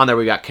 Yeah. On there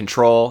we got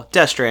Control,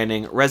 Death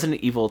Stranding,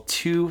 Resident Evil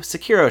 2,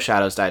 Sekiro: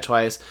 Shadows Die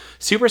Twice,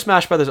 Super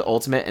Smash Bros.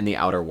 Ultimate, and The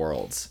Outer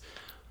Worlds.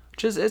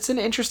 It's an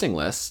interesting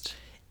list.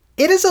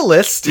 It is a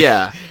list.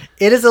 Yeah.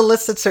 It is a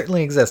list that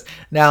certainly exists.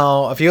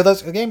 Now, a few of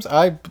those games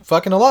I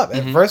fucking love.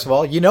 And first of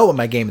all, you know what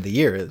my game of the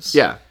year is.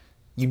 Yeah.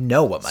 You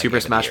know what my Super game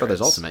of the Smash year Bros.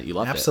 is. Ultimate. You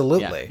loved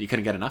Absolutely. it. Yeah, you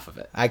couldn't get enough of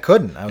it. I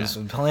couldn't. I was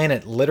playing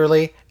it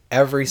literally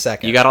every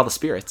second. You got all the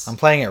spirits. I'm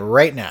playing it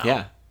right now.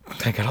 Yeah.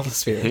 I got all the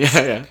spirits.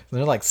 Yeah.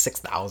 They're like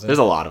 6,000. There's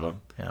a lot of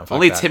them. Yeah, fuck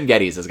Only that. Tim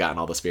Geddes has gotten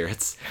all the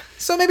spirits.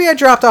 So maybe I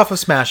dropped off of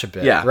Smash a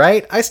bit, Yeah.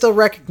 right? I still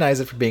recognize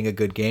it for being a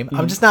good game.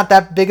 I'm just not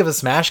that big of a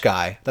Smash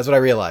guy. That's what I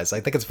realized. I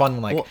think it's fun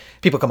when like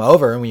people come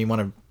over and when you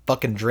want to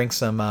fucking drink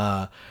some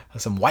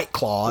White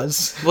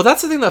Claws. Well,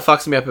 that's the thing that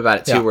fucks me up about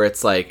it too, Yeah. where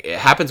it's like it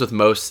happens with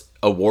most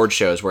award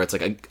shows where it's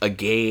like a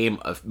game,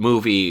 a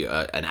movie,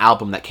 an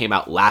album that came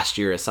out last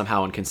year is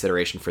somehow in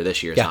consideration for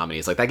this year's Yeah.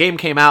 nominees. Like that game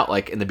came out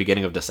like in the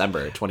beginning of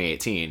December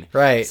 2018,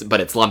 Right.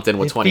 But it's lumped in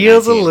with It 2019.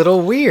 feels a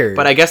little weird.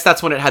 But I guess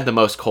that's when it had the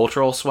most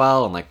cultural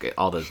swell and like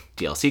all the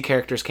DLC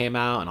characters came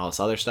out and all this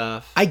other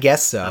stuff. I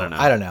guess so.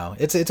 I don't know.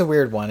 It's a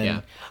weird one. And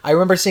Yeah. I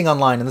remember seeing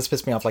online, and this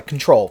pissed me off, like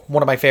Control,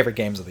 one of my favorite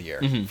games of the year,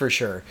 Mm-hmm. for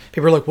sure.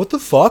 People are like, what the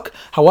fuck?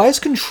 Why is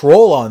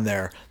Control on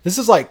there? This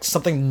is like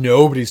something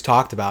nobody's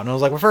talked about. And I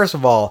was like, well, first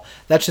of all,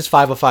 that's just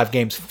 505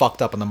 Games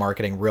fucked up in the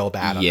marketing real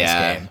bad on this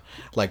game.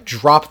 Like,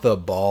 drop the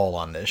ball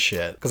on this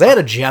shit. Because they had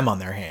a gem on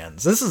their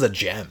hands. This is a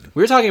gem.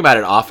 We were talking about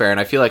it off air, and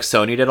I feel like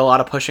Sony did a lot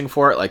of pushing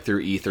for it, like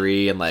through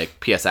E3 and like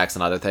PSX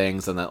and other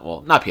things. And then,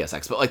 well, not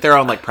PSX, but like their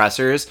own like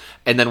pressers.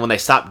 And then when they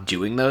stopped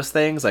doing those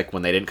things, like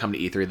when they didn't come to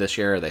E3 this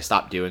year, or they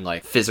stopped doing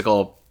like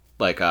physical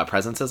like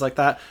presences like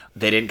that,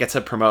 they didn't get to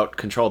promote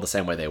Control the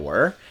same way they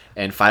were.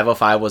 And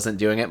 505 wasn't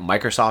doing it.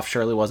 Microsoft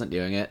surely wasn't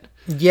doing it.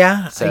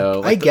 Yeah,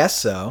 so I guess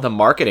so. The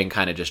marketing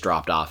kind of just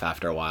dropped off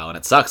after a while, and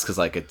it sucks because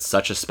like it's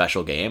such a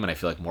special game, and I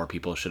feel like more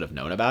people should have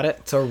known about it.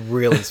 It's a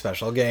really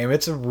special game.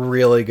 It's a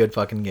really good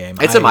fucking game.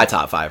 It's in my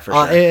top 5 for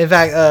sure. In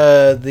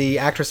fact, the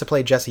actress that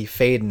played Jessie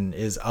Faden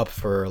is up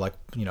for like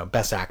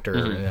best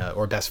actor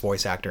or best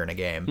voice actor in a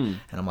game,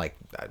 and I'm like,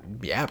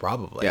 yeah,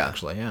 probably. Yeah.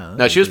 Actually, yeah.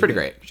 No, she was pretty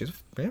great. She's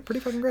pretty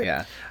fucking great.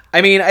 Yeah,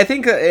 I mean, I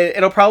think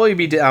it'll probably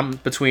be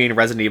between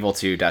Resident Evil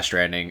 2, Death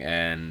Stranding,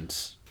 and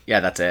yeah,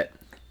 that's it.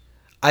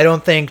 I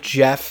don't think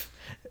Jeff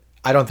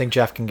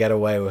can get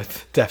away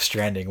with Death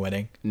Stranding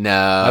winning. No.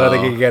 I don't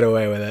think he can get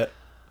away with it.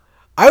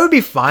 I would be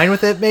fine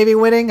with it maybe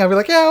winning. I'd be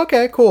like, yeah,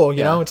 okay, cool.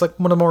 You know, it's like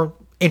one of the more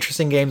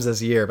interesting games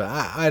this year, but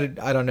I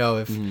don't know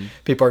if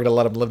people are going to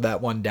let him live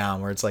that one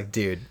down where it's like,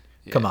 dude,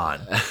 come on.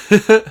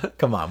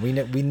 Come on. We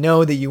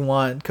know that you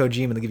want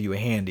Kojima to give you a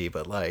handy,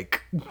 but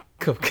like,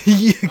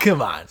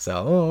 come on.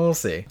 So we'll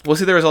see. We'll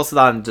see the results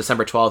on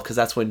December 12th because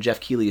that's when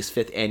Jeff Keighley's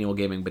 5th annual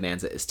Gaming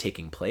Bonanza is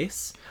taking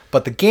place.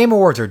 But the Game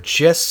Awards are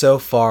just so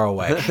far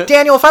away.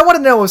 Daniel, if I wanted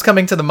to know what was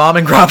coming to the mom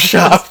and grop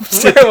shop,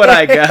 where would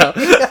I go?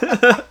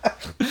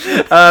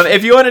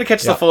 If you wanted to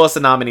catch the full list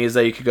of nominees,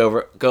 though, you could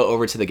go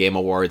over to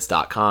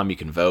thegameawards.com. You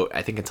can vote,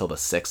 I think, until the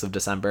 6th of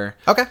December.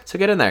 Okay. So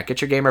get in there.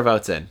 Get your gamer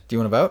votes in. Do you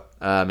want to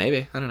vote?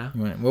 Maybe. I don't know.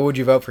 What would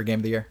you vote for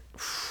Game of the Year?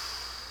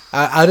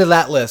 Out of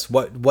that list,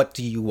 what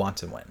do you want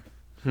to win?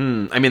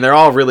 I mean, they're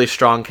all really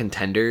strong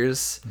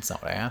contenders. That's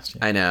not what I asked you.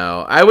 I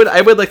know. I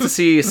would like to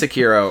see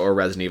Sekiro or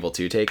Resident Evil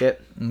 2 take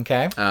it.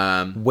 Okay.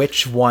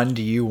 Which one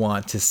do you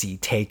want to see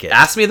take it?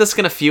 Ask me this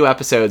in a few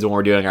episodes when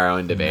we're doing our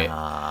own debate.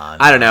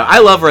 I don't know. I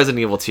love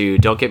Resident Evil 2.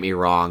 Don't get me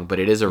wrong, but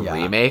it is a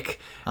remake.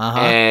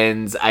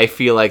 And I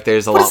feel like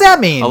there's a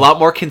lot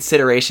more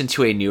consideration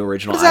to a new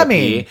original IP.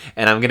 Mean?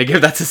 And I'm going to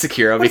give that to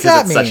Sekiro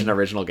because it's such an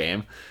original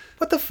game.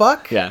 What the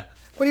fuck? Yeah.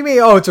 What do you mean?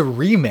 Oh, it's a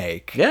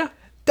remake. Yeah.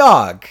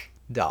 Dog.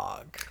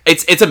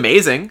 It's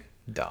amazing.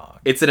 Dog.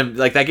 It's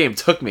like that game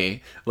took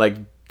me like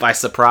by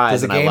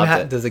surprise, and I loved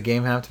it. Does a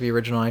game have to be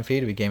original IP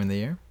to be Game of the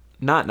Year?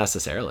 Not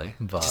necessarily.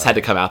 But just had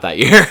to come out that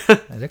year.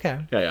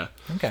 Okay. Yeah.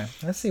 Okay.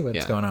 Let's see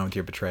what's going on with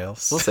your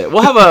betrayals. We'll see.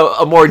 We'll have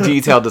a more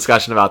detailed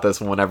discussion about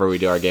this whenever we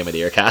do our Game of the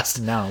Year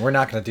cast. No, we're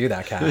not going to do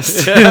that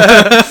cast.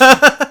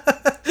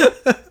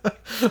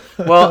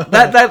 Well,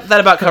 that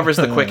about covers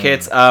the quick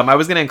hits. I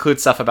was going to include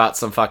stuff about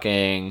some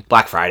fucking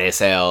Black Friday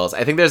sales.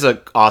 I think there's an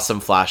awesome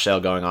flash sale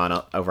going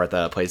on over at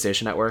the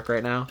PlayStation Network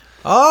right now.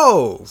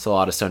 Oh, so a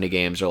lot of Sony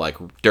games are like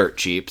dirt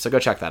cheap. So go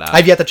check that out.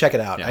 I've yet to check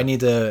it out. Yeah. I need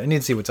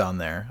to see what's on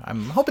there.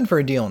 I'm hoping for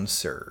a deal on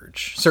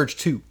Surge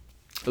 2.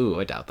 Ooh,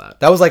 I doubt that.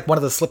 That was like one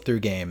of the slip through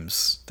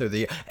games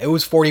it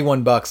was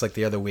 $41 like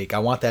the other week. I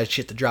want that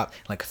shit to drop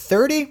like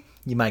 30.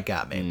 You might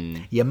got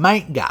me. You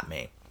might got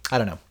me. I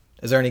don't know.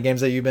 Is there any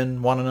games that you've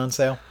been wanting on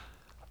sale?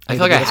 I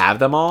feel like I have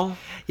them all.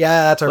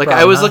 Yeah, that's our problem.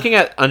 I was looking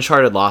at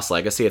Uncharted Lost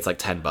Legacy. It's like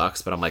 $10,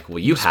 but I'm like, well,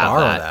 you have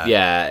that.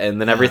 Yeah, and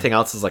then everything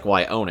else is like, well,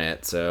 I own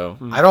it, so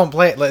I don't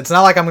play it. It's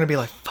not like I'm gonna be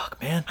like, fuck,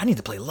 man, I need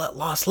to play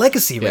Lost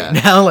Legacy right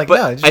now. Like,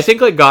 but no, I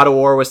think like God of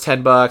War was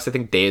 $10. I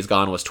think Days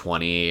Gone was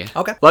 $20.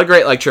 Okay, a lot of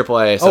great like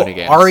AAA Sony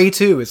games.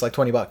 RE2 is like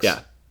 $20. Yeah,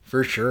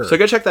 for sure. So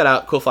go check that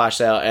out. Cool flash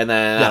sale, and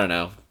then I don't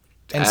know.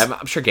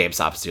 I'm sure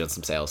GameStop's doing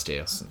some sales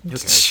too.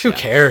 Who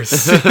cares?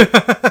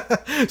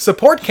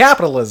 Support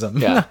capitalism.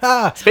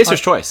 Yeah. Spacer's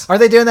Choice. Are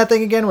they doing that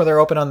thing again where they're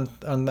open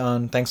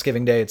on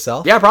Thanksgiving Day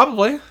itself? Yeah,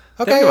 probably.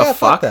 Okay, yeah,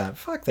 fuck that.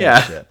 Fuck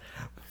that shit.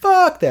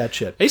 Fuck that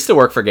shit. I used to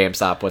work for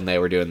GameStop when they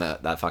were doing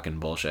that fucking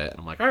bullshit. And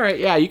I'm like, all right,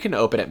 yeah, you can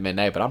open at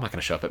midnight, but I'm not going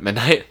to show up at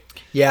midnight.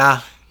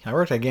 Yeah. I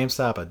worked at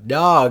GameStop a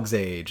dog's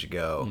age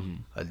ago.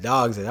 A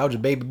dog's age. I was a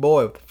baby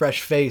boy with a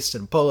fresh face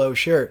and a polo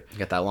shirt. You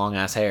got that long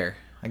ass hair.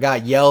 I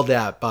got yelled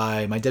at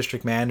by my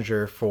district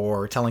manager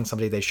for telling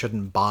somebody they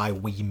shouldn't buy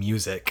Wii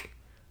Music.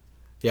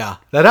 Yeah,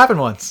 that happened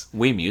once.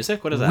 Wii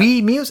Music? What is that?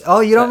 Wii Music? Oh,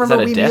 you don't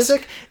remember Wii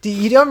Music?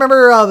 You don't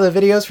remember the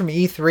videos from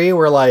E3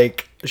 where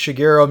like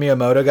Shigeru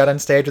Miyamoto got on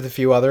stage with a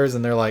few others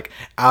and they're like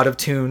out of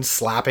tune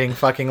slapping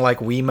fucking like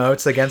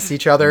Wiimotes against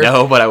each other?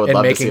 No, but I would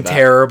love to see that. And making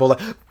terrible like,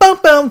 bum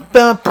bum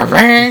bum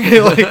bang.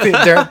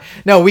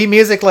 No, Wii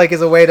Music like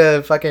is a way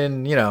to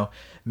fucking,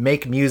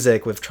 make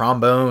music with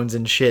trombones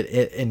and shit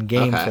in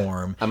game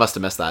form. I must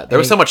have missed that. There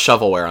was so much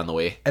shovelware on the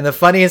Wii. And the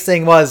funniest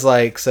thing was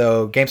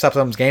so GameStop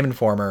owns Game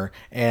Informer,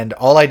 and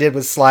all I did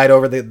was slide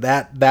over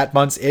that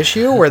month's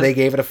issue where they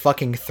gave it a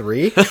fucking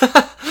 3.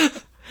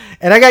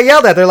 And I got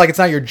yelled at. They're like, it's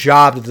not your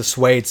job to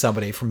dissuade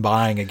somebody from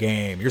buying a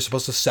game. You're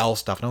supposed to sell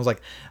stuff. And I was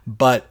like,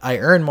 but I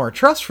earn more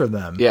trust from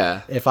them.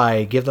 Yeah. If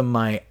I give them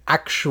my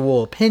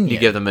actual opinion. You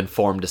give them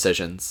informed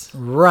decisions.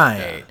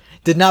 Right. Yeah.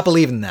 Did not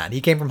believe in that.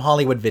 He came from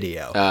Hollywood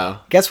Video.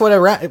 Oh. Guess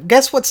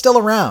what's still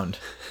around?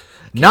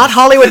 Not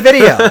Hollywood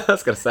Video. I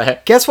was going to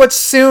say. Guess what's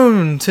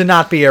soon to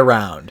not be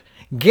around?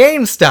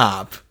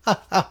 GameStop.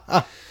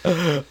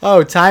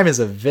 Oh, time is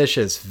a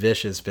vicious,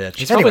 vicious bitch.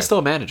 He's probably still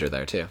a manager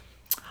there, too.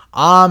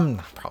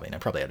 Probably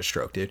not. Probably had a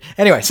stroke, dude.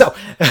 Anyway, so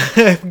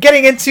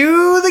getting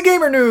into the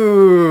gamer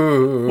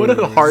news. What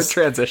a hard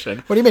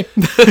transition. What do you mean?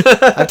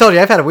 I told you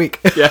I've had a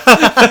week.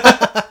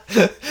 Yeah.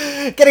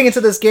 Getting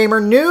into this gamer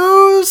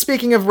news,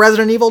 speaking of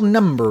Resident Evil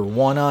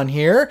 #1 on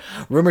here,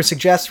 rumors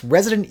suggest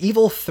Resident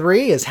Evil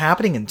 3 is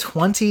happening in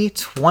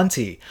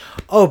 2020.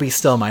 Oh, be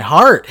still my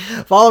heart.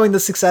 Following the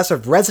success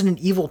of Resident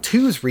Evil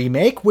 2's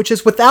remake, which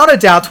is without a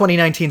doubt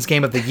 2019's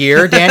Game of the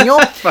Year, Daniel.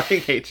 I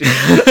fucking hate you.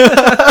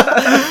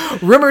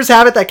 Rumors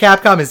have it that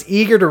Capcom is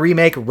eager to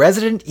remake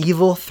Resident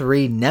Evil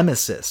 3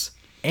 Nemesis.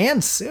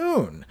 And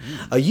soon,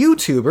 a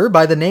YouTuber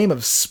by the name of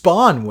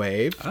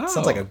Spawnwave,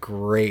 sounds like a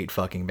great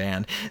fucking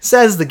band,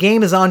 says the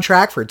game is on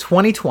track for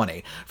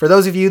 2020. For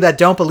those of you that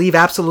don't believe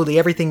absolutely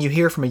everything you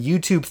hear from a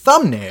YouTube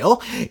thumbnail,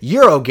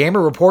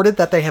 Eurogamer reported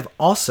that they have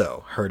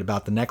also heard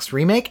about the next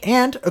remake,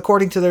 and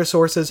according to their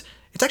sources,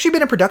 it's actually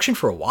been in production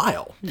for a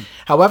while.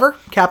 However,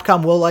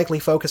 Capcom will likely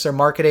focus their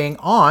marketing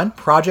on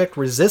Project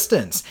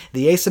Resistance,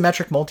 the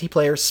asymmetric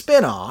multiplayer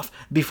spin-off,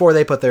 before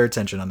they put their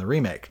attention on the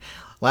remake.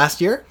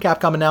 Last year,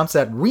 Capcom announced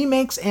that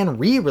remakes and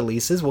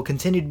re-releases will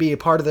continue to be a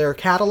part of their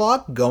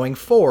catalog going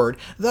forward,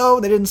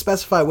 though they didn't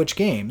specify which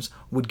games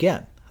would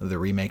get the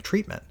remake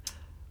treatment.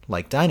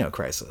 Like Dino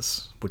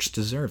Crisis, which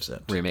deserves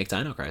it. Remake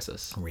Dino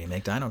Crisis.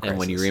 Remake Dino Crisis. And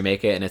when you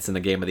remake it and it's in the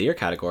Game of the Year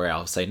category,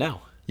 I'll say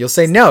no. You'll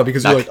say no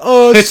because you're like,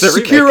 oh, it's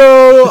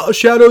Sekiro,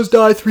 Shadows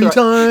Die 3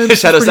 times.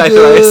 Shadows Die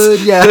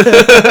thrice. Yeah.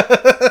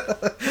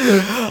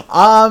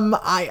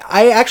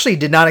 I actually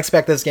did not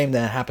expect this game to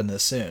happen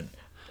this soon.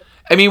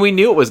 I mean, we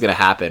knew it was going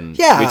to happen.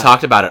 Yeah. We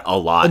talked about it a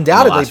lot.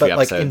 Undoubtedly, in the last but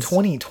like few in episodes.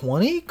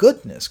 2020?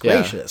 Goodness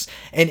gracious.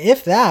 Yeah. And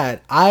if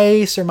that,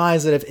 I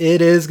surmise that if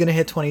it is going to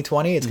hit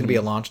 2020, it's going to be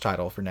a launch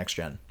title for next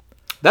gen.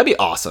 That'd be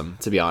awesome,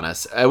 to be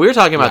honest. We were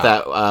talking about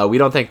that. We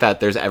don't think that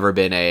there's ever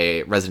been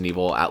a Resident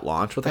Evil at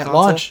launch with a console.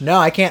 At launch? No,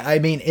 I can't. I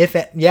mean,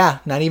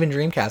 not even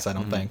Dreamcast, I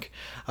don't think.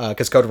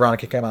 Because Code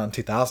Veronica came out in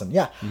 2000.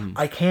 Yeah,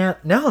 I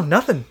can't. No,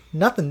 nothing.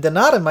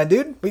 Denada, my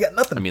dude. We got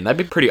nothing. I mean, that'd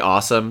be pretty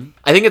awesome.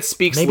 I think it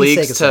speaks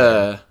leagues to...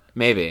 Saturn.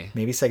 Maybe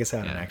Sega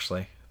Saturn,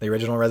 actually. The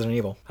original Resident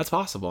Evil. That's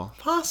possible.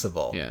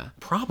 Yeah.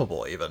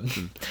 Probable,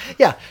 even.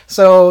 Yeah,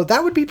 so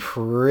that would be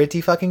pretty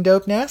fucking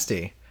dope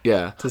nasty.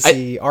 Yeah. To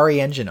see RE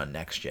Engine on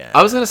next gen.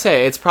 I was going to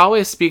say, it's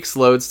probably speaks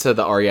loads to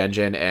the RE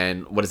Engine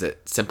and, what is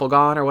it,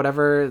 Simplegon or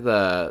whatever?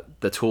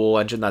 The tool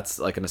engine that's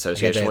like an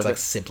association with like it.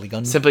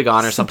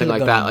 Simplegon or something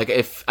like that. Like,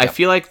 I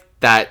feel like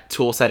that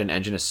tool set and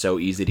engine is so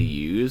easy to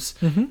use,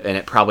 and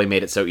it probably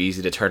made it so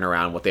easy to turn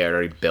around what they had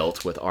already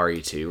built with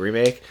RE2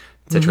 Remake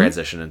to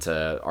transition into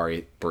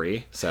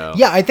RE3. So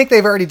yeah, I think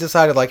they've already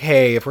decided like,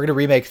 hey, if we're gonna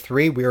remake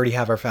 3, we already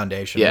have our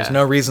foundation. Yeah. There's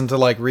no reason to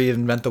like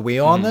reinvent the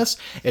wheel on this.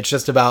 It's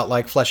just about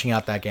like fleshing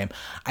out that game.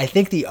 I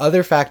think the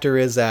other factor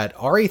is that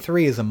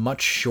RE3 is a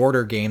much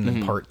shorter game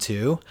than Part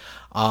 2.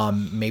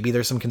 Maybe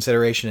there's some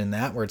consideration in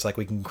that where it's like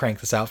we can crank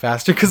this out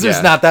faster because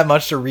there's not that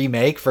much to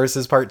remake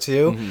versus Part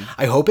 2.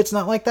 I hope it's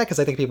not like that because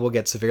I think people will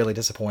get severely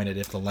disappointed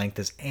if the length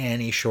is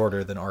any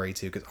shorter than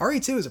RE2 because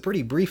RE2 is a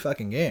pretty brief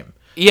fucking game.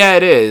 Yeah,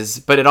 it is,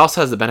 but it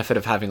also has the benefit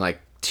of having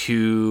like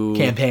 4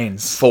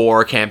 campaigns.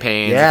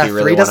 Yeah, if you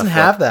really 3 doesn't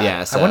have that.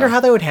 Yeah, so. I wonder how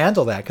they would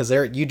handle that because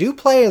you do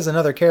play as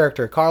another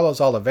character,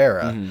 Carlos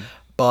Oliveira,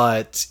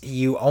 but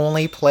you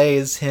only play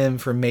as him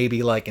for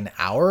maybe like an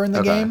hour in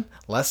the game,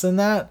 less than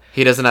that.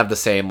 He doesn't have the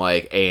same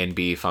like A and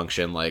B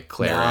function like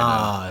Claire.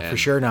 Nah, for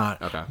sure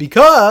not. Okay.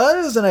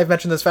 Because, and I've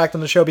mentioned this fact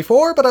on the show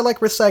before, but I like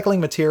recycling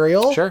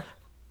material. Sure.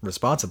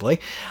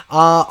 Responsibly.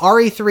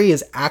 RE3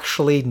 is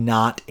actually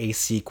not a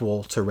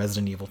sequel to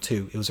Resident Evil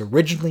 2. It was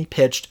originally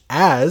pitched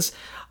as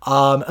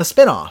a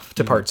spin-off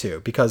to Part 2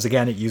 because,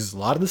 again, it uses a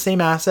lot of the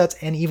same assets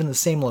and even the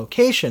same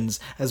locations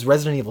as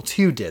Resident Evil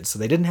 2 did, so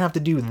they didn't have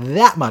to do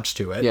that much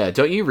to it. Yeah,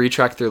 don't you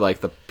retrack through,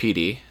 like, the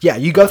PD? Yeah,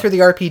 you go through the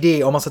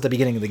RPD almost at the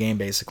beginning of the game,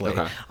 basically.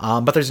 Okay.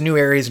 But there's new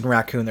areas in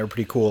Raccoon that are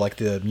pretty cool, like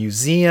the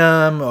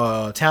museum,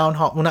 town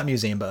hall. Well, not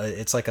museum, but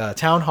it's like a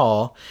town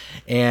hall,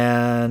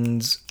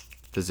 and...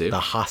 The zoo? The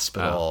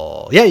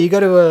hospital. Yeah, you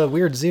go to a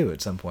weird zoo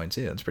at some point,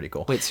 too. That's pretty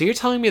cool. Wait, so you're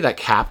telling me that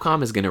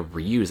Capcom is going to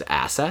reuse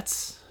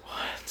assets?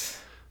 What?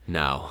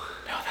 No.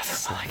 No, that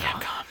doesn't like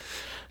Capcom.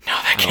 No,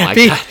 that can't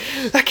be.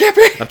 That can't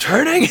be. I'm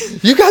turning.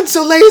 You got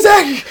so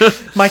lazy.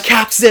 My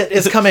Capsit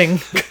is coming.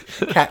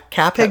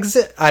 Cap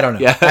exit? I don't know.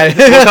 Yeah,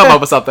 we'll come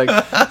up with something.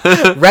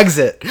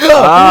 Rexit.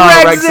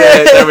 Oh,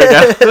 Rexit. There we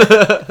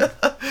go.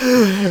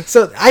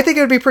 So I think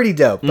it would be pretty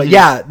dope. But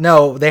yeah,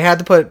 no, they had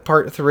to put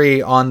Part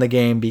 3 on the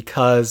game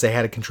because they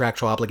had a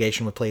contractual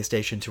obligation with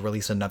PlayStation to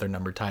release another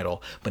numbered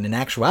title. But in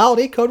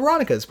actuality, Code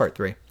Veronica is Part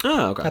 3.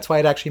 Oh, okay. That's why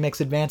it actually makes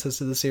advances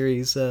to the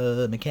series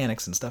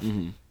mechanics and stuff.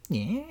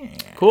 Yeah.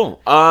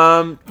 Cool.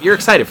 You're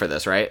excited for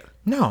this, right?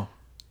 No.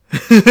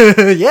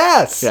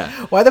 Yes. Yeah.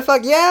 Why the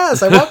fuck?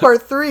 Yes. I want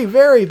Part 3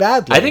 very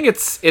badly. I think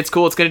it's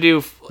cool. It's going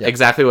to do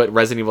exactly what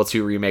Resident Evil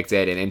 2 Remake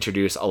did and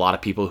introduce a lot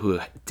of people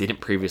who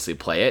didn't previously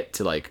play it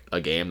to like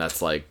a game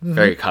that's like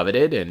very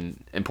coveted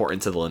and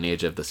important to the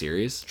lineage of the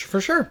series.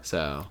 For sure.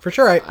 So For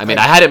sure. I mean,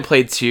 I hadn't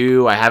played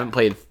 2. I haven't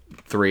played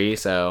 3,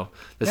 so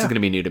this is going to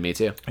be new to me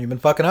too. You've been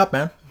fucking up,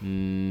 man.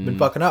 Been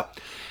fucking up.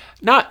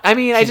 I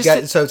mean,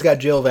 So it's got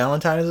Jill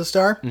Valentine as a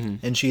star,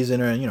 and she's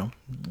in a,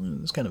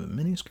 it's kind of a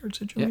mini skirt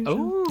situation. Yeah.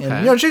 Oh,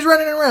 okay. And, she's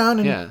running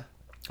around and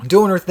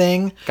doing her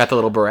thing. Got the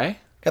little beret?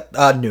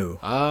 No.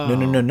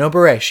 No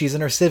beret. She's in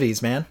her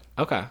civvies, man.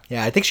 Okay.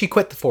 Yeah, I think she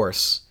quit the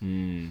Force.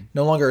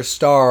 No longer a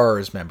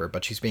STARS member,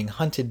 but she's being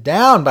hunted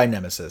down by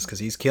Nemesis because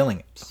he's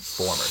killing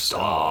former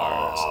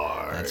stars.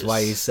 That's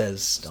why he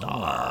says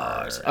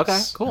stars. Okay,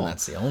 cool. And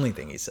that's the only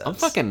thing he says. I'm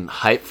fucking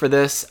hyped for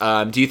this.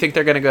 Do you think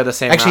they're going to go the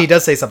same Actually, he route?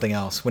 does say something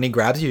else. When he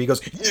grabs you, he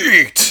goes,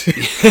 yeet!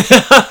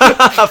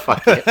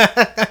 Fuck it.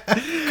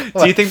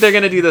 Do you think they're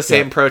going to do the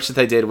same approach that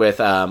they did with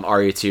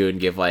RE2 and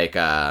give like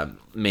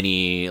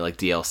mini like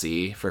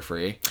DLC for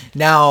free?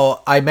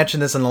 Now, I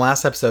mentioned this in the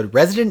last episode.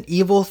 Resident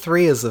Evil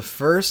 3 is the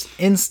first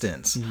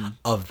instance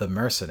of the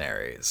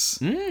mercenaries.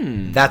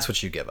 That's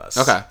what you give us.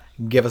 Okay.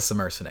 Give us the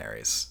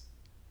mercenaries.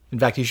 In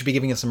fact, you should be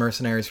giving us the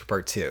mercenaries for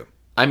part 2.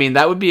 I mean,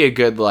 that would be a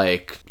good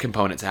like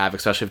component to have,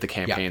 especially if the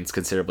campaign's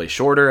considerably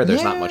shorter.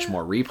 There's not much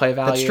more replay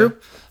value. That's true.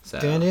 So,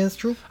 That is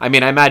true. I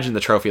mean, I imagine the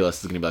trophy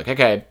list is going to be like,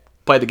 okay,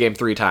 play the game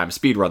 3 times,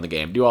 speed run the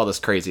game, do all this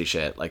crazy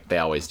shit like they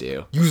always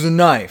do. Use a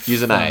knife.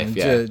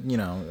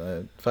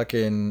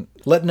 Fucking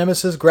let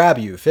Nemesis grab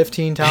you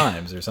 15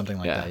 times or something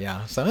like that.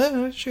 Yeah. So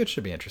it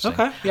should be interesting.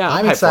 Okay. Yeah.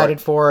 I'm excited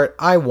for it.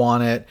 I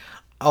want it.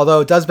 Although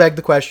it does beg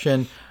the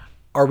question,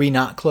 are we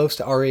not close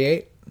to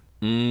RE8?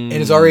 And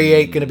is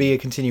RE8 going to be a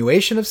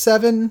continuation of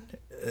 7?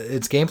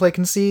 Its gameplay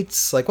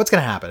conceits? Like, what's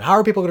going to happen? How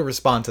are people going to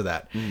respond to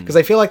that? Because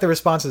I feel like the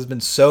response has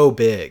been so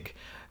big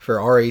for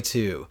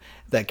RE2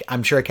 that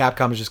I'm sure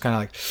Capcom is just kind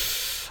of like,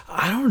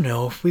 I don't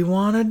know if we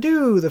want to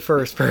do the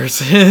first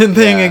person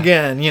thing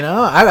again.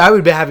 I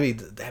would be having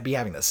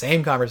the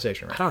same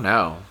conversation. Right? I don't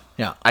know.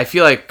 Yeah. I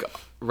feel like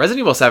Resident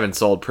Evil 7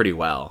 sold pretty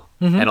well.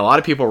 And a lot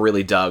of people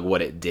really dug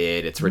what it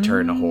did. Its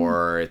return to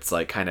horror. Its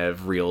like kind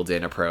of reeled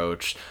in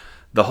approach.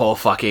 The whole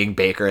fucking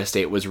Baker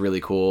estate was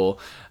really cool.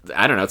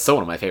 I don't know. It's still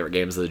one of my favorite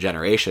games of the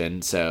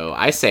generation. So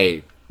I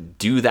say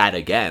do that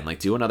again. Like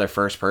do another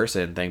first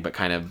person thing, but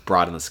kind of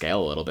broaden the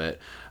scale a little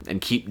bit and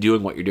keep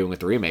doing what you're doing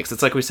with the remakes.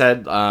 It's like we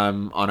said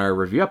on our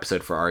review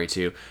episode for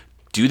RE2.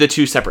 Do the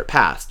 2 separate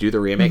paths. Do the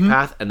remake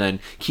path and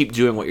then keep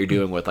doing what you're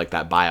doing with like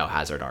that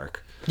Biohazard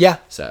arc. Yeah.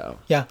 So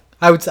yeah.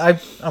 I want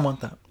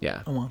that.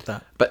 Yeah. I want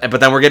that. But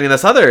then we're getting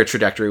this other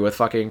trajectory with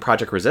fucking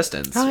Project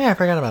Resistance. Oh yeah, I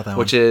forgot about that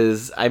which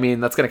is, I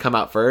mean, that's going to come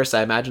out first.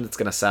 I imagine it's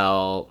going to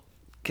sell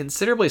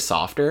considerably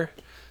softer.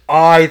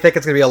 I think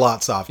it's going to be a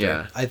lot softer.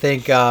 Yeah. I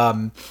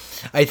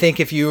think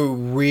if you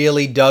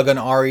really dug on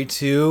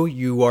RE2,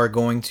 you are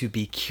going to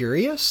be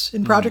curious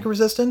in Project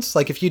Resistance.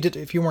 Like if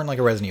you weren't like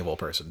a Resident Evil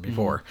person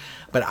before.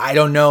 But I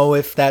don't know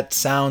if that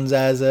sounds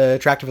as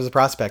attractive as a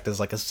prospect as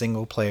like a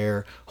single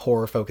player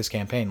horror focused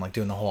campaign, like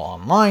doing the whole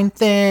online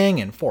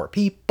thing and 4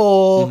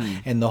 people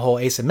and the whole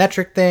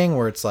asymmetric thing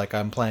where it's like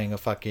I'm playing a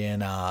fucking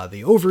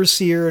the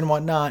Overseer and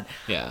whatnot.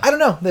 Yeah. I don't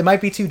know. They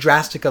might be too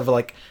drastic of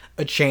like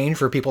a change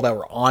for people that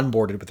were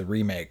onboarded with the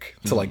remake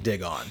to like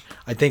dig on.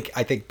 I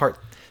think part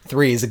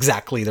 3 is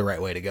exactly the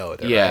right way to go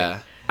with it. Yeah.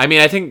 Right? I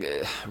mean, I think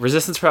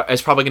Resistance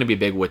is probably going to be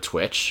big with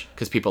Twitch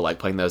because people like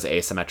playing those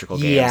asymmetrical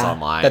games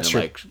online that's and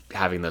true. like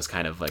having those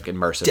kind of like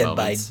immersive Dead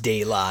moments. by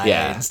Daylight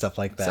and stuff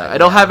like that. So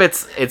it'll have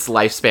its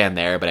lifespan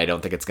there, but I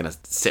don't think it's going to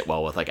sit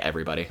well with like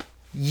everybody.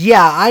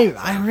 Yeah,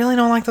 I really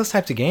don't like those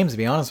types of games, to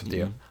be honest with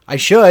you. I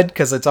should,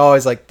 because it's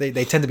always like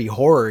they tend to be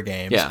horror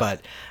games,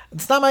 but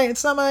it's not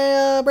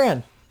my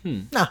brand.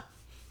 Nah.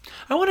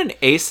 I want an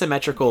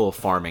asymmetrical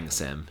farming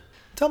sim.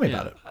 Tell me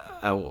about it.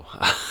 Oh.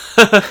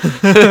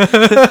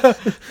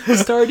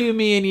 Stardew,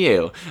 me and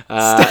you.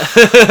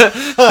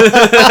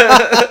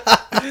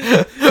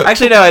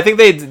 Actually, no. I think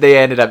they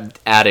ended up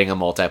adding a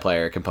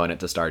multiplayer component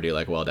to Stardew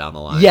like well down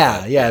the line.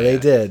 Yeah, they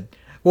did.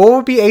 What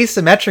would be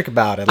asymmetric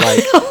about it?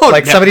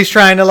 Like, somebody's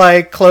trying to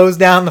like close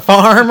down the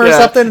farm or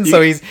something, and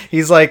so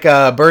he's like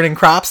burning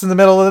crops in the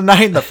middle of the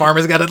night, and the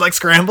farmer's got to like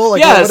scramble.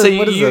 Like, yeah, what so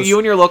is this? you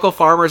and your local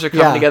farmers are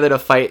coming together to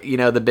fight,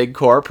 the big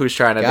corp who's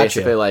trying to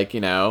basically like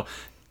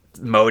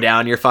mow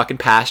down your fucking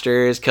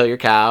pastures, kill your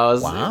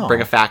cows,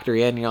 bring a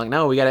factory in. And you're like,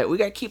 no, we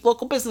gotta keep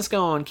local business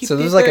going. So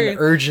there's like an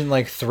urgent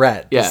like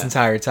threat this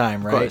entire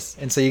time, right?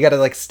 And so you gotta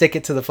like stick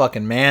it to the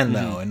fucking man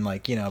though, and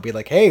like be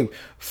like, hey,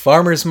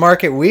 farmers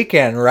market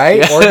weekend,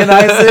 right?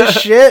 Organize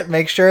this shit.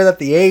 Make sure that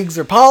the eggs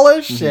are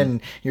polished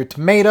and your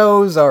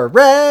tomatoes are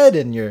red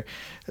and your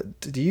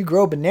Do you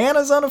grow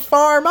bananas on a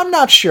farm? I'm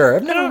not sure.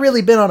 I've never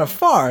really been on a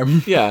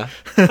farm. Yeah.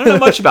 I don't know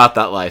much about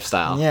that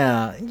lifestyle.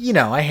 Yeah.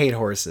 I hate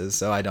horses,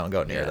 so I don't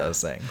go near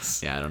those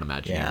things. Yeah, I don't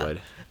imagine you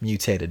would.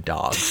 Mutated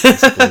dogs,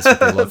 basically, is what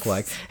they look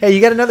like. Hey,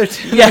 you got another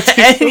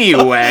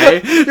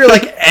anyway. You're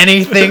like,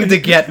 anything to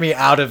get me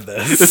out of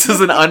this. This is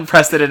an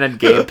unprecedented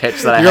game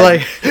pitch that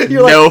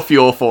you're no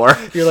fuel for.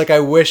 You're like, I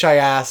wish I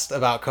asked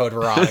about Code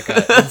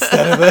Veronica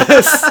instead of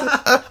this.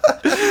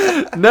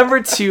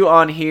 Number 2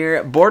 on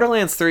here,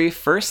 Borderlands 3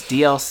 first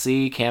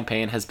DLC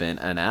campaign has been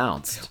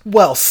announced.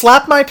 Well,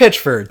 slap my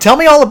Pitchford. Tell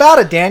me all about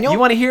it, Daniel. You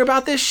want to hear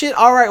about this shit?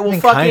 All right, well,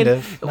 kind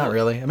of. Not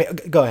really. I mean,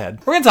 go ahead.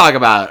 We're going to talk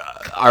about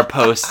our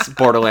post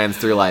Borderlands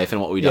 3 life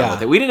and what we done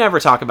with it. We didn't ever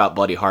talk about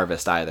Bloody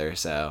Harvest either,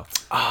 so.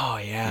 Oh,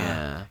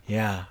 yeah.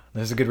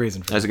 There's a good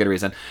reason for that. There's a good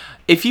reason.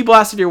 If you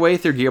blasted your way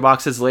through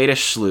Gearbox's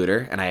latest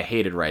Schluter, and I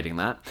hated writing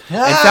that,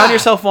 and found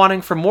yourself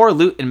wanting for more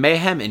loot and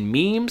mayhem and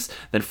memes,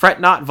 then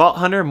fret not, Vault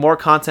Hunter, more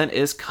content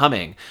is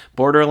coming.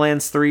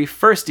 Borderlands 3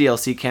 first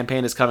DLC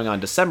campaign is coming on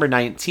December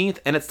 19th,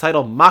 and it's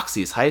titled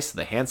Moxie's Heist of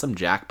the Handsome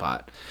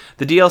Jackpot.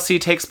 The DLC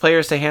takes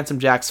players to Handsome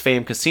Jack's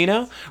famed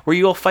casino, where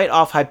you will fight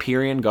off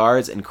Hyperion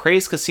guards and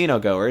crazed casino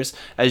goers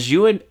as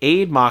you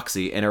aid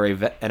Moxie in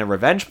a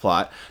revenge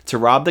plot to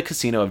rob the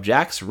casino of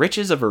Jack's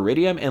riches of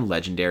iridium and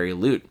legendary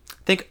loot.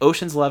 Think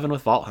Ocean's 11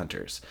 with Vault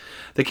Hunters.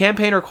 The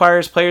campaign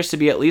requires players to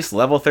be at least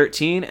level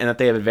 13 and that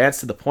they have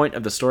advanced to the point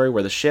of the story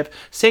where the ship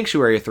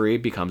Sanctuary 3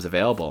 becomes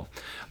available.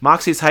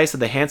 Moxie's Heist of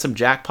the Handsome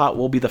Jackpot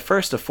will be the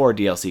first of 4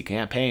 DLC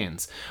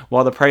campaigns.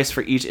 While the price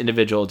for each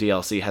individual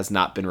DLC has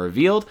not been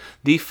revealed,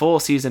 the full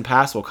season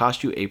pass will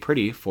cost you a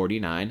pretty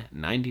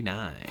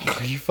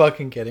 $49.99. Are you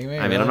fucking kidding me?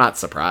 I mean, I'm not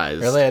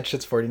surprised. Really? That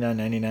shit's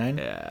 $49.99?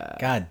 Yeah.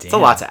 God damn. It's a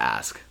lot to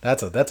ask.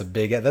 That's a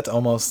big... That's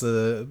almost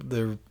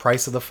the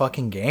price of the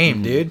fucking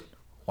game, dude.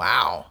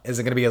 Wow. Is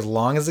it going to be as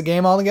long as the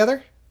game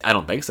altogether? I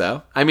don't think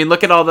so. I mean,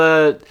 look at all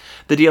the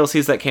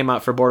DLCs that came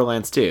out for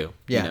Borderlands 2.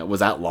 Yeah. Was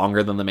that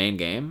longer than the main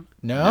game?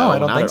 No, I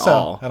don't think so.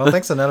 All. I don't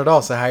think so, not at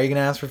all. So how are you going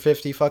to ask for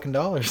 $50 fucking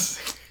dollars?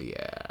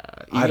 Yeah.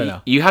 I don't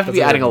know. You have to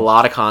be adding a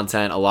lot of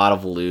content, a lot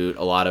of loot,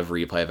 a lot of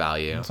replay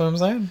value. That's what I'm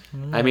saying.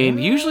 I mean,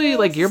 usually,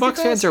 like, Gearbox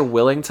fans are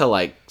willing to,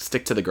 like,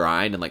 stick to the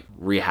grind and, like,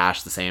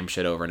 rehash the same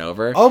shit over and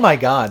over. Oh my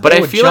god. But they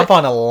I would feel jump like,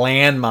 on a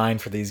landmine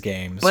for these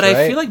games. But right?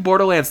 I feel like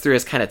Borderlands 3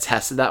 has kind of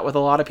tested that with a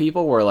lot of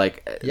people, where,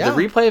 like, the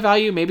replay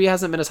value maybe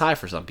hasn't been as high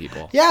for some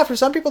people. Yeah, for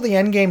some people, the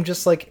end game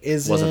just, like,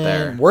 wasn't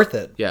there. Worth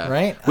it. Yeah.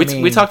 Right?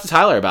 We talked to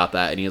Tyler about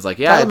that, and he was like,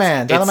 yeah,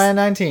 Tyler Man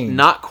 19.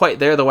 Not quite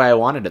there the way I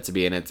wanted it to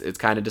be, and it's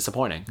kind of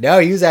disappointing. No,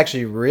 he was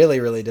actually really,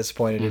 really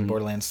disappointed in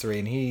Borderlands 3,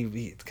 and he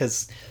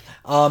because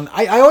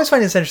I always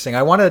find this interesting.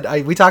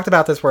 We talked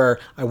about this where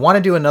I want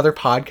to do another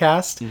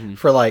podcast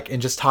for like and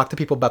just talk to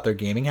people about their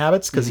gaming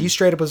habits, because he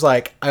straight up was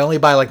like, I only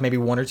buy like maybe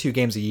 1 or 2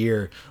 games a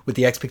year with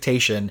the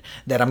expectation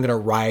that I'm gonna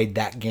ride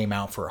that game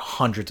out for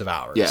hundreds of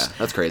hours. Yeah,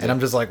 that's crazy. And I'm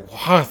just like,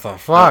 what the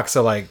fuck?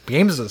 So like,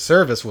 games as a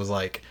service was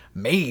like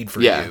made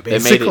for you,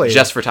 basically. They made it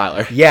just for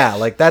Tyler. Yeah,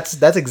 like that's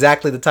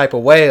exactly the type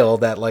of whale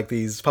that like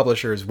these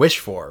publishers wish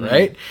for,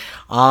 right?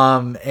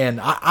 And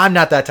I'm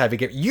not that type of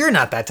gamer. You're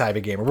not that type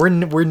of gamer.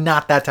 We're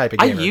not that type of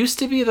gamer. I used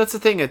to be. That's the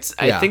thing.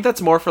 I think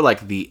that's more for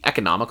like the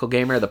economical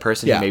gamer, the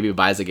person who maybe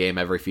buys a game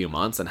every few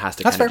months and has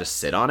to kind of just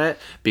sit on it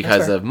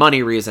because of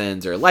money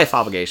reasons or life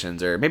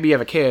obligations, or maybe you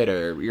have a kid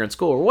or you're in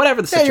school or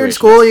whatever the situation. You're in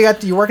school.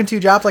 You're working 2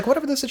 jobs. Like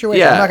whatever the situation.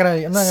 Yeah. I'm not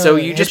gonna so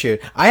you hit just you.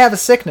 I have a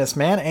sickness,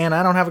 man, and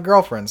I don't have a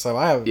girlfriend, so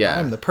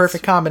I'm the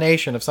perfect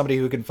combination of somebody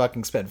who can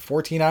fucking spend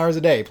 14 hours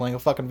a day playing a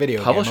fucking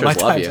video Publishers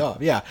game. love Time's you.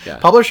 Off. Yeah.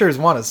 Publishers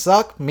want to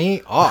suck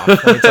me off.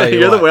 Let me tell you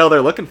You're what. the whale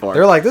they're looking for.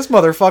 They're like, this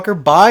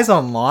motherfucker buys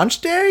on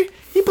launch day?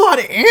 He bought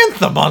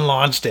Anthem on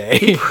launch day.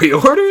 He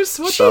pre-orders?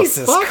 What Jesus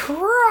the fuck?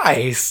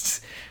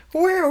 Christ.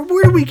 Where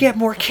do we get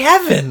more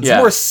Kevins? Yeah.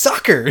 More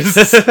suckers?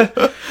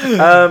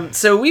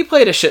 So we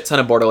played a shit ton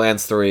of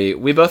Borderlands 3.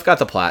 We both got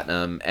the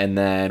platinum, and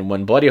then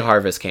when Bloody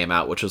Harvest came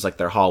out, which was like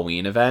their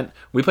Halloween event,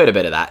 we played a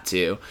bit of that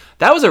too.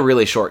 That was a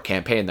really short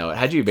campaign though. It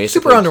had you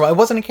basically super underwhelming. It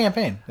wasn't a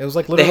campaign. It was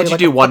like literally they had you like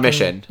do one fucking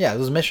mission. Yeah, it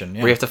was a mission.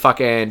 Yeah. Where you have to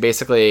fucking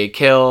basically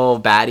kill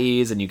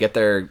baddies, and you get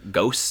their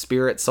ghost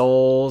spirit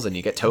souls, and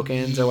you get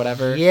tokens or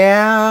whatever.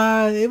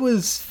 Yeah, it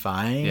was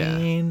fine.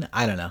 Yeah.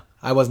 I don't know.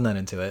 I wasn't that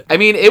into it. I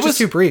mean, it was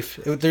too brief.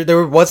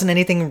 There wasn't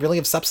anything really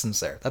of substance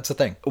there. That's the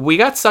thing. We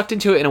got sucked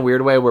into it in a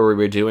weird way where we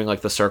were doing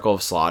like the Circle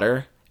of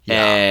Slaughter.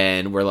 Yeah.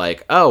 And we're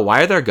like, oh,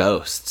 why are there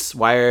ghosts?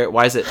 Why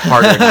is it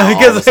harder now?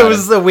 Because it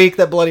was the week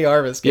that Bloody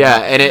Harvest came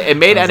out. And it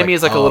made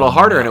enemies like a little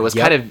harder, and it was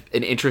kind of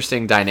an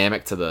interesting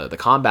dynamic to the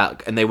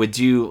combat. And they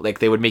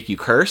would make you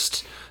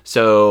cursed.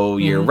 So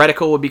your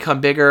reticle would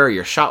become bigger,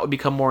 your shot would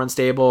become more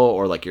unstable,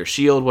 or like your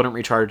shield wouldn't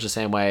recharge the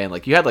same way, and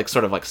like you had like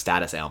sort of like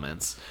status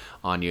ailments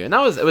on you. And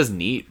it was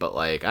neat, but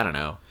like, I don't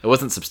know. It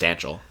wasn't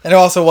substantial. And it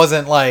also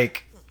wasn't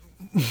like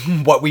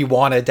what we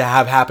wanted to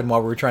have happen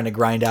while we were trying to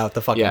grind out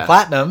the fucking Yeah.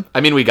 platinum.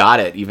 I mean, we got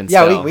it even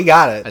Yeah, still. we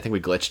got it. I think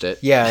we glitched it.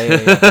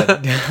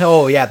 Yeah.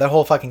 Oh, yeah, that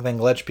whole fucking thing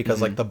glitched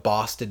because, like, the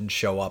boss didn't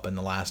show up in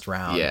the last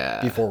round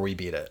Yeah. before we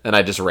beat it. And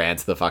I just ran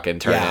to the fucking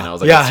turn in. Yeah. I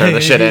was like, let's turn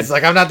the shit in. He's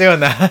like, I'm not doing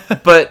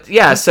that. But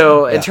yeah,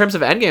 so in terms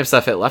of endgame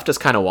stuff, it left us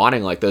kind of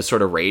wanting like those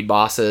sort of raid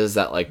bosses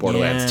that like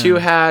Borderlands Yeah. 2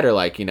 had, or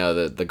like, you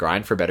know, the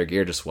grind for better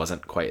gear just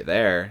wasn't quite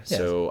there.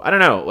 So I don't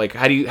know. Like,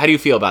 how do you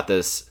feel about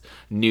this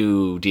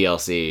new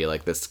DLC,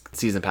 like this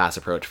season pass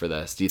approach for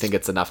this? Do you think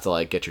it's enough to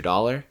like get your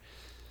dollar?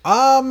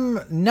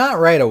 Not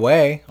right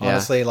away, Yeah.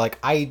 honestly. Like,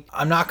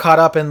 I'm not caught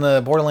up in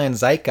the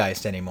Borderlands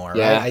zeitgeist anymore.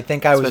 Yeah, Right? I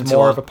think I it's was been too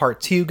more long. of a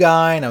part 2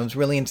 guy, and I was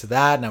really into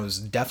that, and I was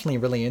definitely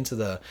really into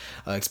the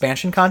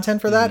expansion content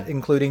for that,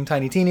 including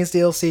Tiny Tina's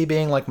DLC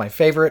being like my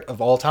favorite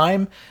of all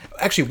time.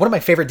 Actually, one of my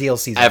favorite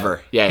DLCs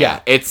Ever. Yeah.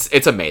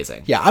 It's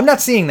amazing. Yeah, I'm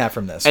not seeing that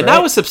from this. And right?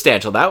 that was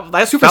substantial.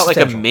 That Super felt like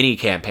a substantial. mini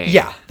campaign.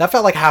 Yeah, that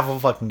felt like half of a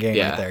fucking game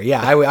Yeah. right there.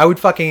 Yeah, I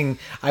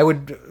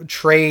would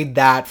trade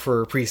that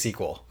for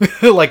pre-sequel,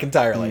 like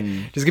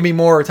entirely. Just give me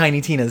more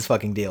Tiny Tina's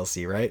fucking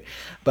DLC, right?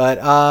 But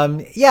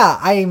yeah,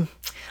 I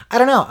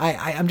don't know.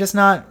 I'm just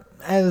not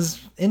as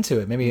into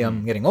it. Maybe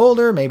I'm getting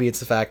older. Maybe it's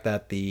the fact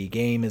that the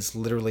game is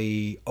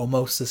literally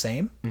almost the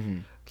same.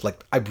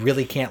 Like, I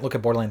really can't look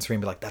at Borderlands 3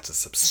 and be like, that's a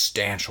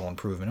substantial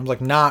improvement. I'm like,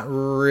 not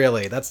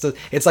really.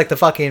 It's like the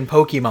fucking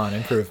Pokemon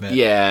improvement.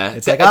 Yeah.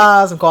 It's like,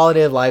 some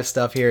quality of life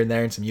stuff here and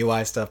there and some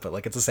UI stuff, but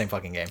like, it's the same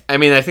fucking game. I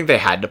mean, I think they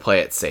had to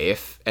play it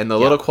safe, and the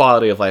little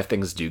quality of life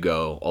things do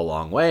go a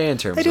long way in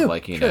terms They do, of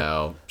like, you sure.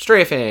 know,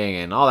 strafing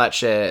and all that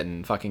shit,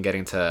 and fucking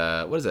getting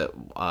to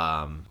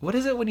what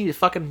is it when you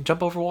fucking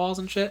jump over walls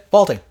and shit?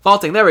 Vaulting.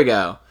 Vaulting. There we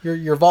go.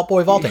 Your Vault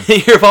Boy vaulting.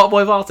 Your Vault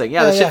Boy vaulting.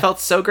 Yeah, the shit yeah. felt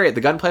so great.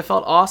 The gunplay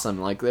felt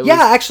awesome. Like, it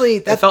was, Actually,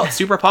 it felt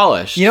super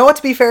polished. You know what?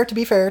 To be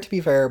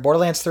fair,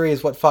 Borderlands 3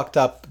 is what fucked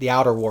up the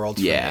Outer Worlds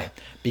for Yeah. me.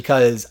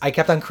 Because I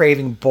kept on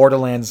craving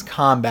Borderlands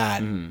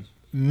combat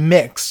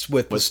mixed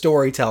with the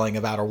storytelling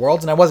of Outer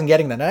Worlds, and I wasn't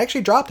getting that. I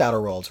actually dropped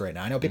Outer Worlds right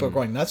now. I know people are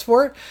going nuts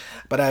for it,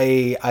 but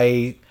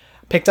I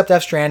picked up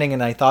Death Stranding,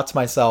 and I thought to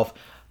myself,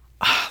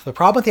 the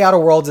problem with the Outer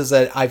Worlds is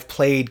that I've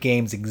played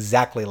games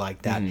exactly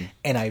like that,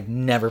 and I've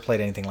never played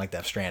anything like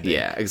Death Stranding.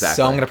 Yeah, exactly.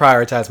 So I'm going to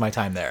prioritize my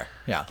time there.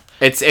 Yeah.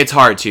 It's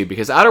hard too,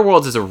 because Outer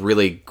Worlds is a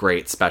really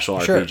great special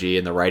Sure. RPG,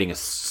 and the writing is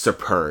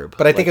superb.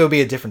 But I think it would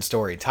be a different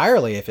story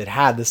entirely if it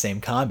had the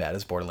same combat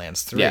as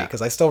Borderlands 3. Yeah.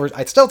 Because I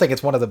still think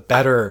it's one of the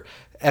better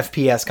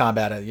FPS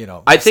combat, I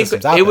think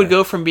systems out it would there.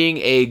 go from being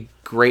a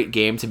great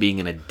game to being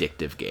an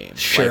addictive game.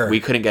 Sure. Like, we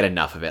couldn't get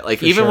enough of it.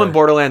 Like, even when sure.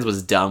 Borderlands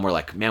was done, we're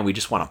like, man, we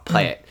just want to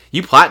play it.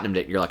 You platinumed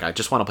it. You're like, I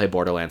just want to play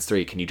Borderlands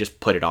 3. Can you just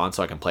put it on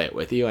so I can play it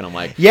with you? And I'm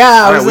like, Yeah, I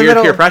all was right, in the weird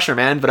middle- peer pressure,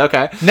 man, but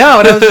okay. No,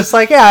 and I was just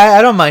like, yeah,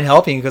 I don't mind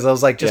helping because I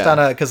was like, just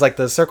Yeah. because like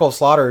the Circle of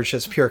Slaughter is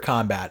just pure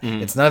combat.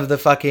 Mm-hmm. It's none of the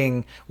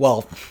fucking,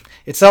 well,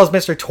 it sells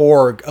Mr.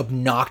 Torg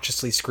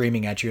obnoxiously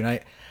screaming at you.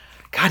 And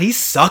God, he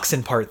sucks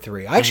in part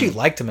 3. I actually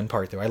liked him in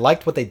part 3. I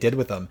liked what they did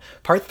with him.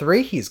 Part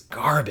 3, he's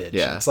garbage.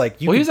 Yeah. It's like,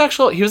 he was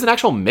an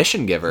actual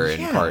mission giver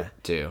in Yeah. part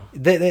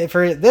 2.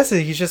 for this,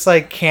 he's just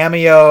like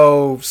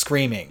cameo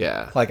screaming.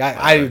 Yeah. Like,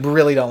 I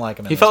really don't like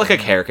him. He felt like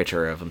a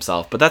caricature of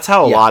himself, but that's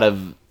how a lot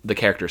of the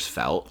characters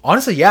felt.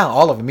 Honestly, yeah,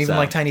 all of them. Even So.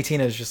 like Tiny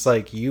Tina is just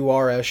like, you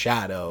are a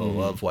shadow Mm-hmm.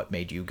 of what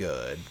made you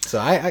good. So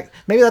I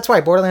maybe that's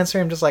why Borderlands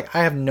 3, I'm just like,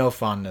 I have no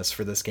fondness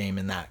for this game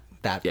in that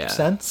Yeah.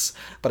 sense,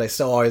 but I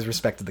still always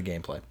respected the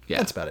gameplay. Yeah.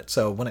 That's about it.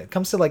 So when it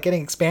comes to like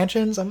getting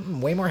expansions, I'm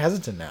way more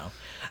hesitant now.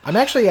 I'm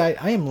actually,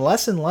 I am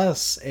less and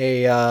less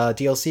a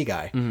DLC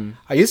guy.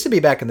 I used to be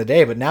back in the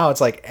day, but now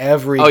it's like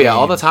every Mm-hmm. Oh, yeah, game-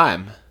 all the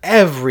time.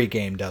 Every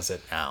game does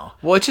it now.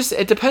 Well,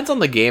 it depends on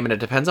the game, and it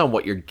depends on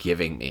what you're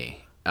giving me.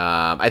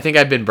 I think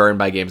I've been burned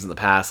by games in the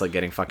past, like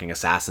getting fucking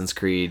Assassin's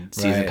Creed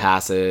season Right.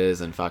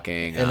 passes and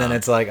fucking. And then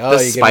it's like, oh,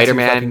 the you get 2 fucking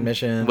Spider-Man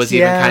missions. was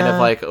even kind of Yeah.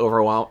 like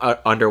underwhelming.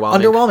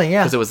 Underwhelming,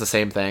 yeah. because it was the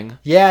same thing.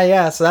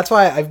 Yeah. So that's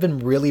why I've been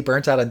really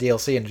burnt out on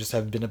DLC and just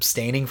have been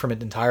abstaining from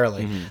it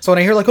entirely. Mm-hmm. So when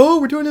I hear like, oh,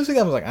 we're doing this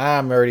again, I'm like,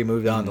 I'm already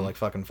moved on to like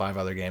fucking 5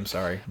 other games.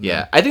 Sorry.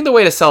 Yeah, I think the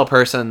way to sell a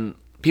person,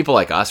 people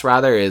like us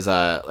rather, is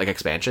like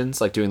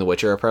expansions, like doing the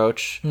Witcher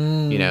approach.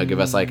 You know, give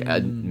us like a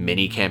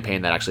mini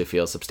campaign that actually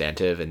feels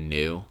substantive and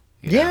new.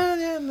 You know?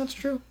 Yeah, that's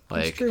true.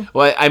 That's Like, true.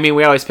 well, I mean,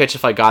 we always pitch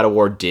if like God of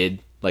War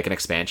did like an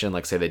expansion,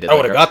 like say they did I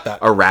like would've got that.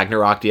 a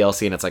Ragnarok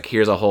DLC, and it's like,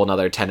 here's a whole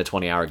another 10 to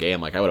 20 hour game.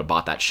 Like, I would have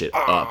bought that shit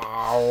up.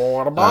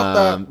 What about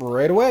that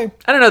right away?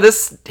 I don't know.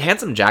 This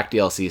Handsome Jack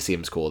DLC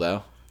seems cool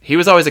though. He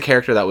was always a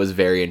character that was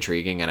very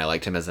intriguing, and I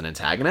liked him as an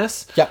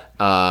antagonist. Yeah.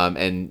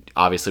 And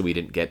obviously, we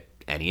didn't get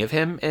any of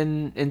him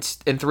in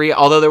 3.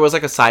 Although there was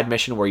like a side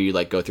mission where you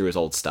like go through his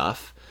old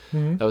stuff.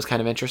 That was kind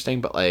of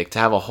interesting. But like to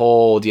have a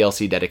whole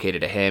DLC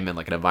dedicated to him and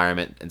like an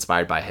environment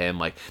inspired by him,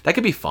 like that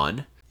could be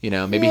fun. You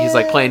know, maybe he's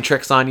like playing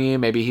tricks on you.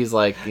 Maybe he's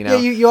like, you know.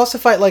 Yeah, you also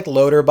fight like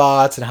loader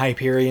bots and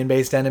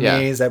Hyperion-based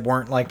enemies that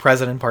weren't like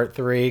present in Part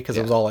 3 because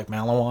it was all like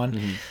Malawan.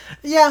 Mm-hmm.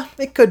 Yeah,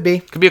 it could be.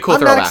 Could be a cool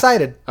I'm throwback. not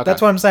excited. Okay.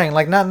 That's what I'm saying.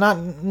 Like,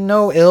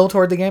 no ill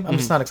toward the game. I'm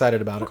just not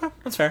excited about it. Okay,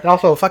 that's fair. And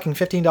also, a fucking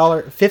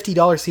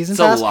 $50 season a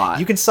pass. lot.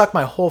 You can suck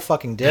my whole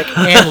fucking dick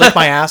and lick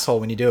my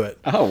asshole when you do it.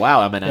 Oh,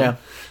 wow, Eminem. Yeah,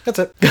 that's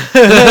it.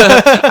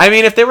 I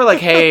mean, if they were like,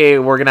 hey,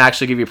 we're going to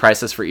actually give you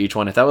prices for each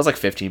one, if that was like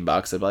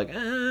 $15, I'd be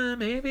like,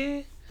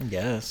 maybe.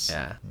 Yes.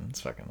 Yeah.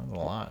 That's a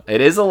lot.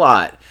 It is a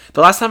lot.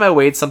 The last time I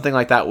weighed something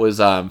like that was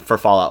for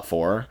Fallout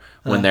 4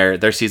 when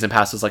their season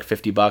pass was like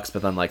 $50,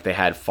 but then like they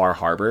had Far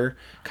Harbor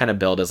kind of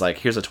billed as like,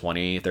 here's a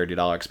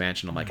 $20-$30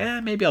 expansion. I'm like,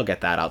 maybe I'll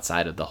get that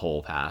outside of the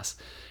whole pass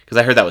because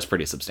I heard that was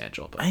pretty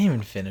substantial. But I didn't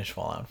even finish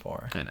Fallout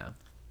 4. I know.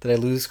 Did I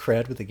lose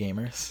cred with the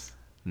gamers?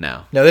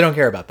 No, they don't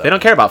care about that. They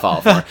don't care about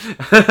Fallout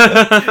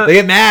 4. They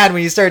get mad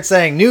when you start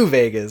saying New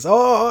Vegas.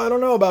 Oh, I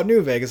don't know about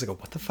New Vegas. I go,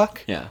 what the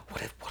fuck? Yeah.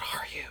 What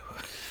are you?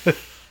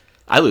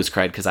 I lose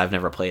cred because I've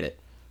never played it.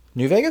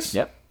 New Vegas?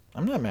 Yep.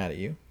 I'm not mad at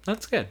you.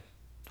 That's good.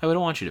 I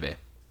wouldn't want you to be.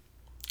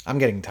 I'm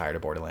getting tired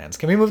of Borderlands.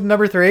 Can we move to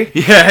number 3?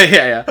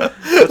 Yeah.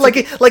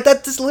 like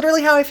that's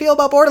literally how I feel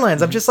about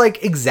Borderlands. I'm just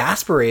like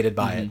exasperated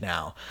by it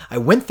now. I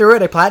went through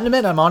it. I platinumed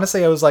it.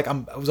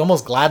 I was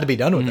almost glad to be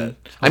done with it.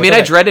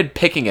 I dreaded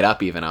picking it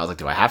up even. I was like,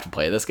 do I have to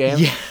play this game?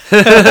 Yeah.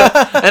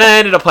 And I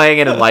ended up playing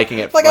it and liking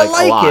it. I a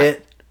lot. like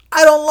it.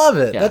 I don't love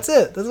it. Yeah. That's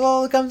it. That's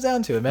all it comes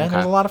down to, man. Okay.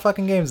 There's a lot of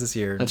fucking games this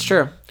year. That's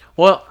true.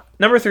 Well,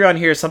 number 3 on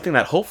here is something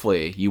that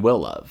hopefully you will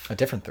love. A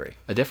different 3.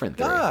 A different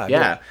 3. Ah,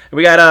 yeah. And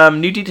we got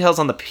new details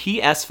on the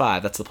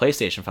PS5. That's the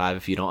PlayStation 5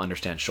 if you don't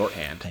understand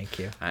shorthand. Thank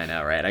you. I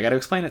know, right? I got to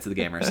explain it to the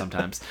gamers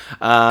sometimes. Could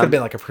have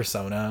been like a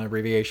Persona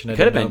abbreviation.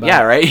 Could have been.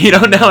 Yeah, right? You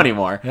don't know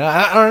anymore. Yeah,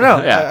 I don't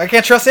know. Yeah. I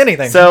can't trust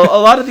anything. So a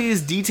lot of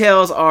these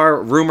details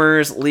are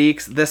rumors,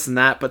 leaks, this and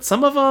that, but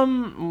some of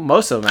them,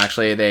 most of them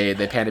actually,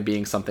 they pan to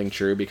being something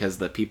true because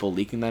the people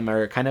leaking them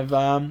are kind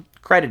of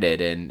credited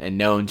and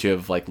known to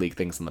have like leaked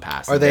things in the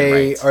past. Are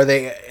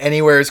they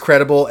anywhere as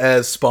credible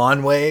as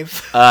Spawn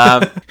Wave?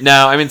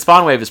 No, I mean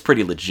Spawn Wave is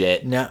pretty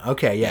legit. No,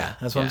 okay, yeah,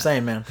 that's what I'm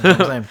saying, man. That's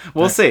what I'm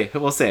saying.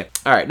 We'll see.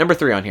 All right, number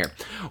 3 on here.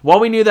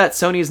 While we knew that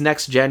Sony's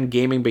next-gen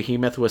gaming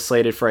behemoth was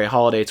slated for a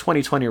holiday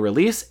 2020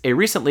 release, a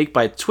recent leak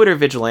by Twitter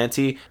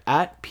vigilante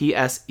at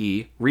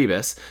PSE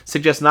Rebus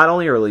suggests not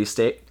only a release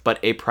date but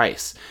a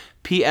price.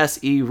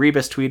 PSE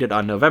Rebus tweeted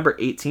on November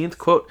 18th,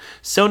 quote,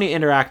 Sony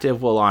Interactive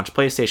will launch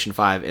PlayStation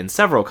 5 in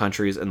several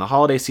countries in the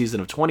holiday season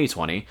of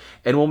 2020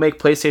 and will make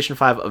PlayStation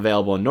 5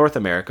 available in North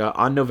America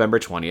on November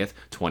 20th,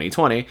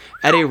 2020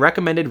 at a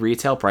recommended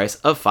retail price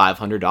of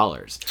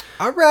 $500.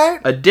 All right.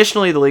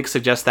 Additionally, the leak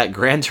suggests that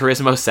Gran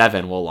Turismo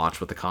 7 will launch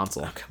with the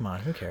console. Oh, come on,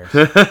 who cares?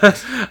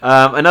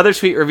 Another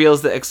tweet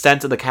reveals the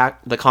extent of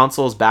the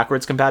console's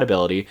backwards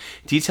compatibility,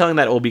 detailing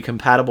that it will be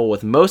compatible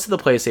with most of the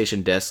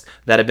PlayStation discs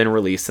that have been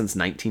released since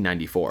 1994.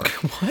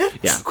 What?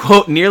 Yeah.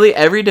 Quote, nearly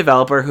every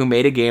developer who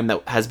made a game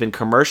that has been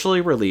commercially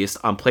released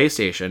on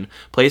PlayStation,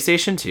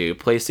 PlayStation 2,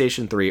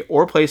 PlayStation 3,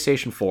 or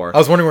PlayStation 4 I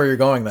was wondering where you're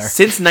going there.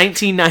 since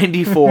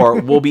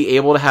 1994 will be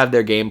able to have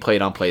their game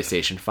played on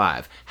PlayStation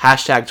 5.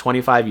 Hashtag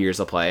 25 years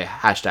of play.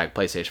 Hashtag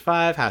PlayStation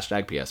 5.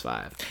 Hashtag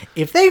PS5.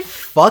 If they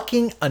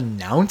fucking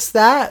announce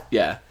that,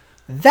 Yeah.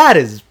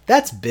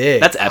 that's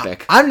big. That's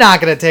epic. I'm not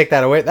gonna take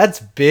that away.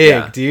 That's big,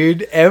 Yeah.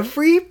 dude.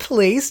 Every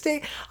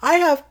PlayStation I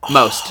have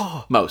Most.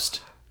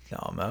 almost.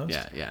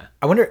 Yeah.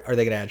 I wonder, are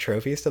they gonna add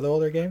trophies to the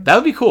older games? That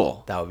would be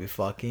cool. That would be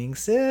fucking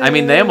sick. I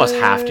mean, they almost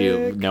have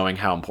to, knowing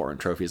how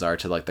important trophies are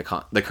to like the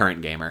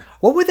current gamer.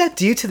 What would that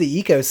do to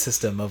the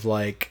ecosystem of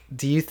like?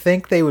 Do you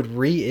think they would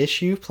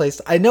reissue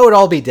PlayStation? I know it'd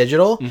all be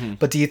digital,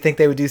 but do you think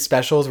they would do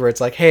specials where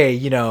it's like, hey,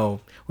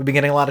 we've been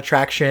getting a lot of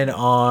traction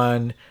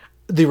on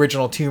the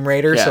original Tomb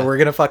Raider, so we're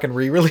gonna fucking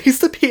re-release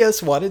the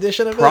PS1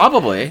 edition of it?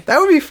 Probably. That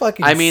would be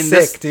fucking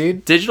sick,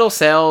 dude. Digital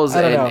sales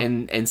I don't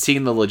know. and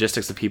seeing the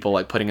logistics of people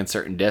like putting in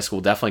certain discs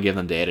will definitely give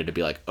them data to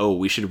be like, oh,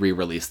 we should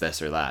re-release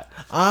this or that.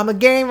 I'm a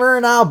gamer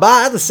and I'll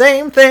buy the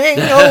same thing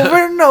over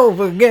and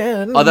over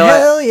again. Although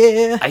Hell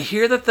yeah. I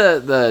hear that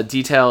the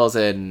details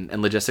and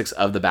logistics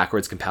of the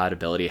backwards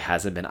compatibility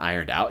hasn't been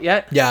ironed out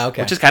yet. Yeah,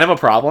 okay. Which is kind of a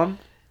problem.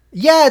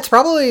 Yeah, it's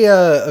probably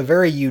a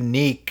very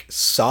unique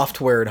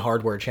software and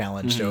hardware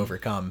challenge to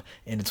overcome,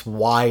 and it's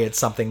why it's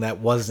something that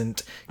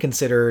wasn't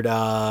considered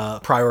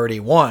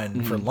priority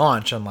one for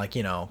launch on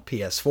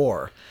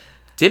PS4.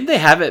 Didn't they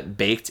have it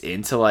baked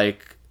into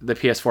like the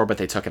PS4, but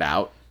they took it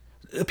out?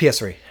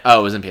 PS3.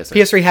 Oh, it was in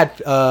PS3. PS3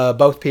 had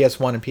both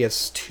PS1 and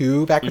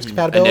PS2 backwards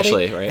compatibility.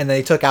 Initially, right? And then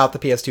they took out the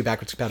PS2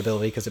 backwards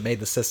compatibility because it made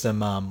the system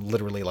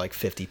literally like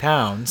 50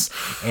 pounds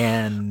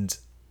and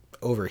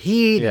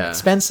overheat and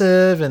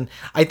expensive. And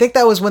I think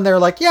that was when they're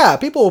like, yeah,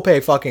 people will pay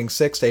fucking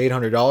 $600 to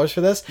 $800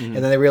 for this. And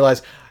then they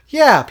realized,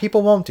 yeah,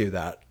 people won't do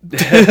that.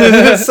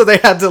 So they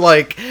had to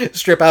like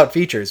strip out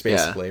features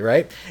basically,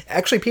 right?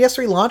 Actually,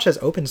 PS3 launched as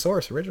open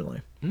source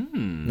originally.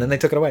 And then they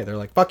took it away. They're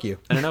like, fuck you.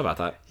 I don't know about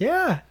that.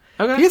 Yeah.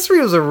 Okay.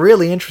 PS3 was a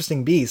really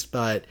interesting beast,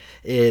 but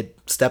it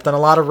stepped on a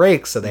lot of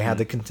rakes, so they had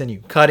to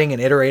continue cutting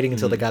and iterating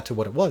until they got to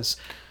what it was.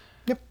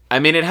 Yep. I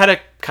mean, it had a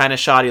kind of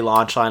shoddy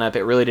launch lineup.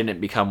 It really didn't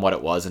become what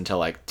it was until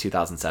like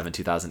 2007,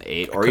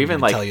 2008, or even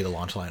like tell you the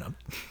launch lineup.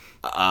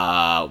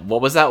 What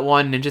was that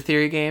one Ninja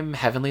Theory game?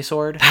 Heavenly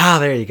Sword. Ah,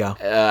 there you go.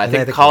 I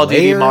think Call of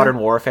Duty Modern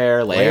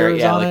Warfare, Lair,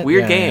 yeah, like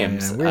weird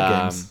games. Weird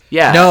games.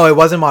 Yeah. No, it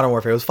wasn't Modern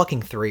Warfare. It was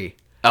fucking 3.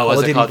 Oh,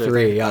 was it Call of Duty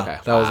Duty 3? 3? Yeah, Okay.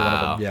 that was one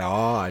of them. Yeah,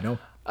 I know.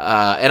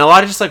 And a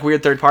lot of just like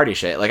weird third-party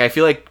shit. Like I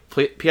feel like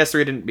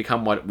PS3 didn't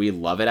become what we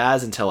love it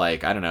as until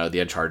like I don't know, the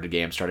Uncharted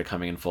games started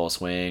coming in full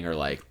swing, or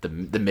like the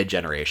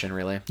mid-generation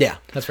really. Yeah,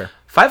 that's fair.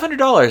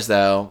 $500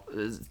 though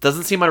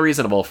doesn't seem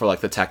unreasonable for like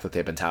the tech that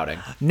they've been touting.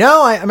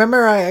 No, I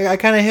remember I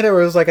kind of hit it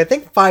where it was like I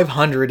think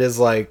 500 is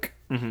like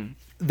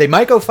they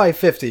might go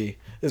 550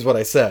 is what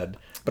I said,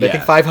 but I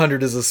think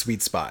 500 is a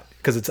sweet spot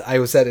because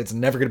I said it's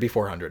never going to be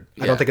 400.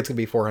 I don't think it's going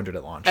to be 400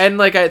 at launch. And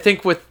like I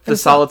think with the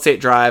solid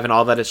state drive and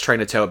all that it's trying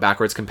to tote,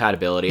 backwards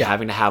compatibility,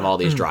 having to have all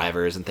these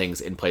drivers and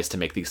things in place to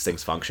make these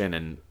things function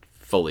and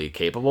fully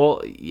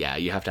capable, yeah,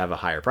 you have to have a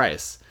higher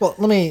price. Well,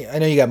 I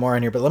know you got more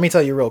on here, but let me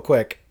tell you real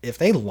quick. If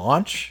they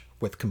launch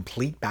with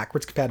complete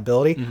backwards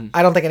compatibility,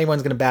 I don't think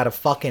anyone's going to bat a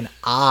fucking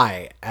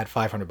eye at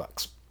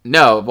 $500.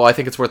 No, well, I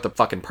think it's worth the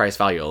fucking price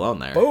value alone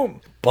there.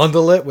 Boom.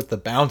 Bundle it with the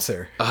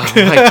bouncer. Oh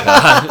my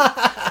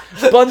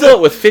god. Bundle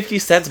it with 50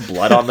 cents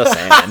blood on the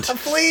sand.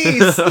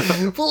 Please.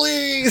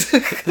 Please.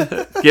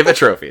 Give it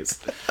trophies.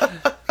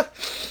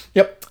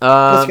 Yep.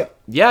 Let's go.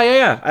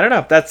 Yeah. I don't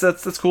know.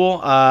 That's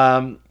cool.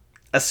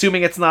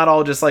 Assuming it's not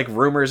all just like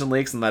rumors and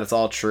leaks and that it's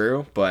all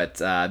true, but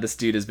this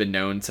dude has been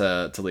known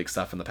to leak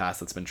stuff in the past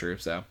that's been true.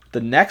 So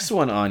the next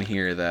one on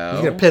here, though,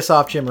 He's gonna piss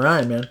off Jim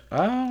Ryan, man.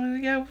 Oh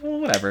yeah, well,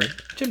 whatever.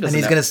 Jim doesn't. And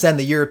he's know. gonna send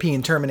the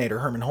European Terminator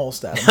Herman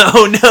Holst at him.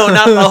 Oh no,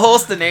 not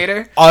the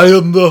Holstinator. I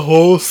am the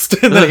host,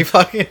 and then he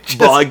fucking just...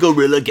 By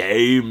Guerrilla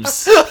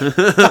Games.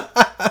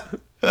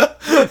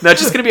 No,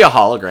 it's just gonna be a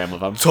hologram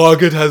of him.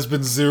 Target has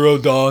been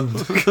zeroed on.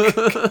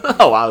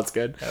 Oh wow, that's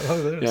good.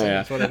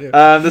 Yeah. That's what I do.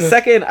 The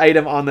second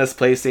item on this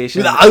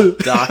PlayStation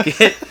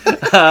docket,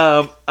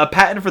 a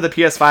patent for the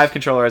PS5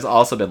 controller has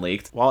also been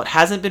leaked. While it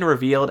hasn't been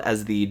revealed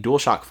as the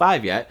DualShock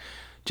 5 yet,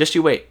 just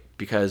you wait,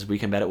 because we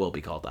can bet it will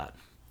be called that.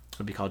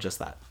 It'll be called just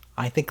that.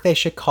 I think they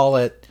should call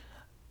it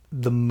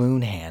the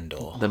moon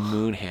handle. The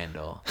moon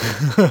handle.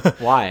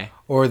 Why?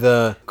 Or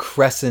the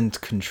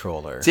crescent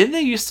controller. Didn't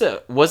they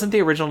wasn't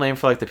the original name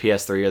for like the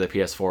PS3 or the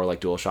PS4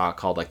 like DualShock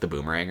called like the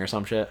boomerang or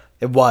some shit?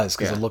 It was,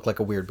 because it looked like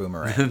a weird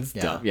boomerang. It's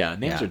dumb. Yeah,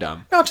 names are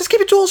dumb. No, just keep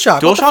it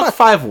DualShock. DualShock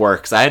 5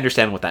 works. I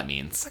understand what that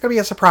means. It's not gonna be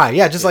a surprise.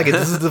 Yeah, just like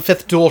this is the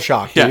 5th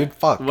DualShock, dude.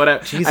 Fuck.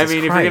 Whatever. Jesus I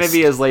mean, if Christ. you're gonna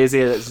be as lazy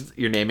as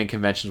your naming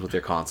conventions with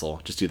your console,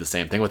 just do the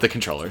same thing with the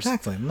controllers.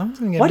 Exactly. No one's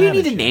gonna get Why do you mad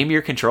need at to name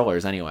your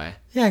controllers anyway?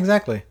 Yeah,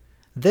 exactly.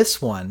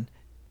 This one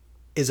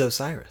is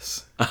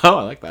Osiris. Oh,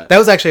 I like that. That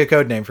was actually a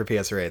code name for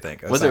PS3, I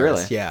think. Was it really?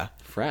 Osiris. Yeah.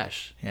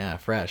 Fresh. Yeah,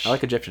 fresh. I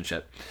like Egyptian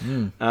shit.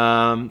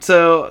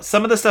 So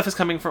some of the stuff is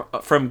coming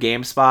from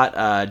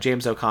GameSpot.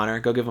 James O'Connor,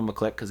 go give him a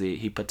click because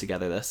he put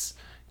together this.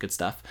 Good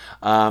stuff.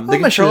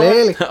 my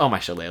shillelagh. Oh, my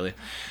shillelagh.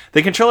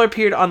 The controller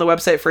appeared on the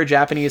website for a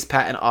Japanese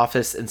patent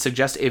office and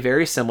suggests a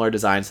very similar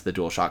design to the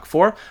DualShock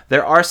 4.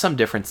 There are some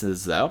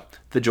differences, though.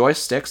 The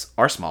joysticks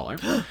are smaller.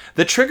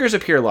 The triggers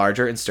appear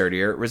larger and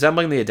sturdier,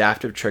 resembling the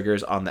adaptive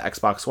triggers on the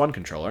Xbox One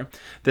controller.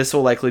 This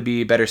will likely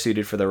be better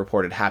suited for the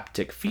reported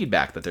haptic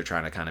feedback that they're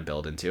trying to kind of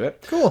build into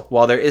it. Cool.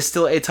 While there is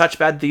still a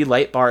touchpad, the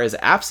light bar is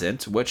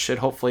absent, which should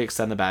hopefully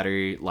extend the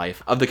battery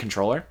life of the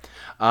controller.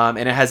 And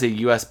it has a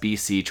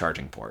USB-C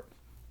charging port.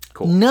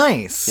 Cool.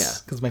 Nice. Yeah.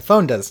 Because my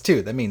phone does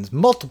too. That means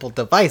multiple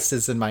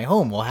devices in my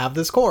home will have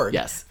this cord.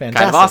 Yes. Fantastic.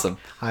 Kind of awesome.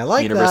 I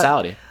like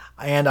Universality.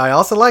 that. And I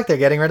also like they're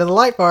getting rid of the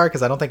light bar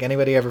because I don't think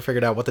anybody ever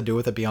figured out what to do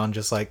with it beyond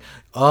just like,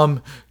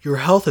 your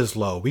health is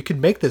low. We could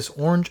make this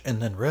orange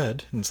and then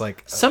red. And it's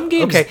like, Some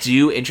games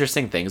do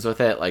interesting things with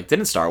it. Like,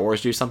 didn't Star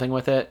Wars do something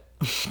with it?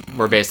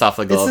 We're based off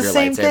the glow of it's your the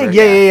same lightsaber.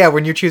 thing. Yeah.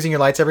 When you're choosing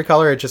your lightsaber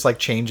color, it just like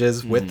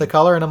changes with the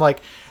color. And I'm like,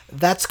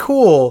 that's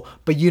cool.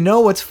 But you know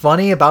what's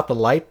funny about the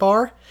light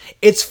bar?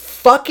 It's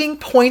fucking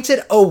pointed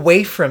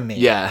away from me.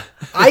 Yeah.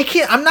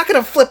 I'm not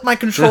gonna flip my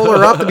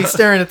controller up to be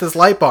staring at this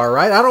light bar,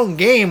 right? I don't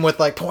game with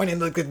like pointing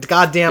the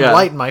goddamn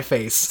light in my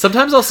face.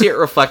 Sometimes I'll see it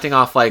reflecting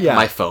off like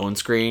my phone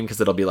screen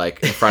because it'll be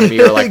like in front of me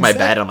or like my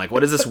bed. I'm like,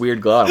 what is this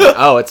weird glow? I'm like,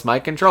 oh, it's my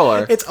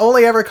controller. It's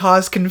only ever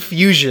caused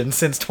confusion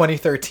since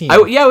 2013.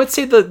 I would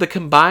say the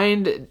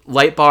combined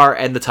light bar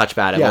and the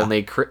touchpad have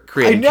only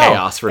created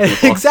chaos for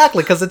people.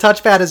 Exactly, because the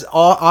touchpad is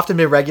often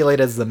been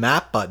regulated as the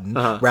map button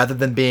rather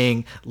than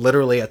being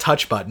literally a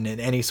touch button in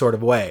any sort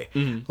of way.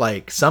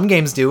 Like some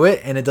games do it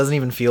and it doesn't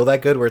even feel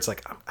that good where it's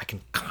like I can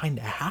kind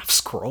of half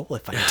scroll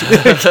if I do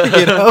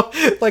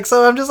it, like,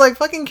 so I'm just like,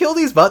 fucking kill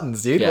these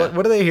buttons, dude.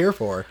 What are they here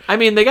for? I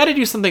mean, they got to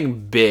do something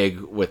big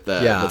with the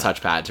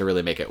touchpad to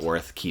really make it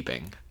worth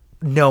keeping.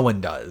 No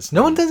one does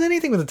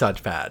anything with the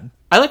touchpad.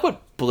 I like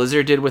what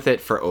Blizzard did with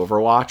it for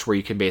Overwatch, where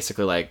you can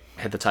basically like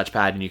hit the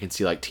touchpad and you can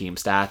see like team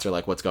stats or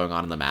like what's going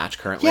on in the match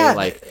currently. Yeah,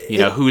 like, you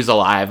know, who's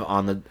alive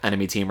on the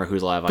enemy team or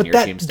who's alive on your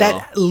team still.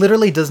 That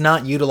literally does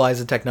not utilize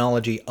the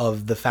technology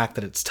of the fact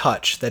that it's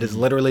touch. That is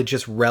literally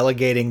just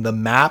relegating the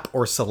map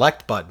or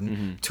select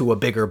button to a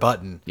bigger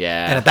button.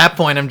 Yeah. And at that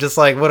point, I'm just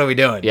like, what are we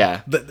doing?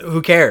 Yeah.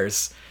 Who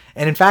cares?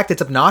 And in fact,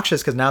 it's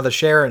obnoxious because now the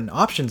share and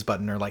options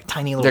button are like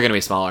tiny little... They're going to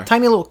be smaller.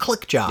 Tiny little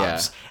click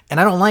jobs. Yeah. And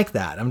I don't like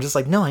that. I'm just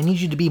like, no, I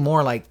need you to be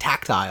more like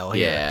tactile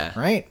here. Yeah.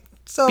 Right?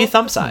 So Be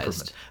thumb that's an sized.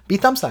 improvement. Be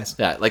thumb sized.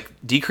 Yeah, like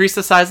decrease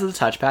the size of the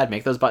touchpad,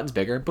 make those buttons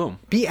bigger, boom.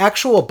 Be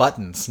actual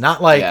buttons,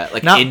 not like... Yeah,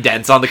 like not,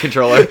 indents on the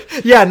controller.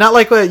 Yeah, not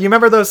like what you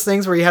remember those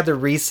things where you had to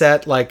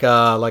reset like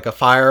a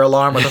fire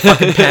alarm with a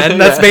fucking pen.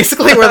 That's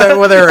basically where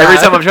they're Every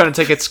at. time I'm trying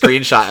to take a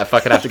screenshot, I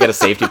fucking have to get a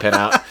safety pin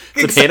out.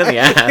 It's a pain in the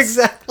ass.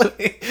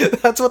 Exactly.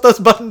 That's what those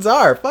buttons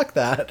are. Fuck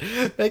that.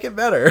 Make it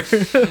better.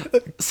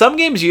 Some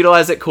games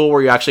utilize it cool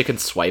where you actually can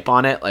swipe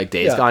on it. Like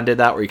Days Yeah. Gone did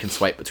that, where you can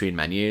swipe between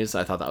menus.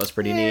 I thought that was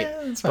pretty neat.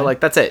 that's But fine. like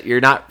that's it.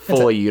 You're not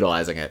fully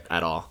utilizing it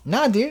at all.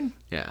 Nah, dude.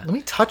 Yeah. Let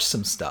me touch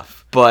some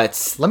stuff.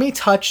 But Let me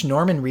touch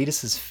Norman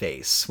Reedus's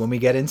face when we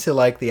get into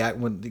like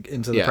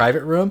into the Yeah.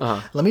 private room.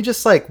 Let me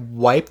just like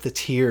wipe the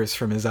tears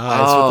from his eyes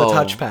with the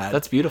touchpad.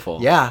 That's beautiful.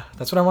 Yeah,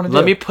 that's what I want to do.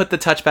 Let me put the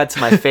touchpad to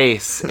my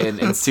face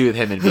and soothe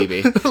him and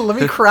BB. Let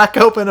me crack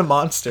open a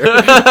monster. Put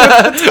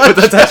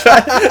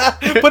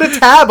a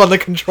tab on the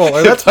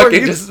controller. That's where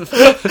Fucking you just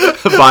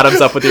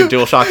bottoms up with your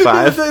DualShock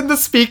 5. in the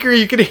speaker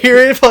you can hear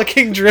it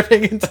fucking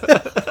dripping into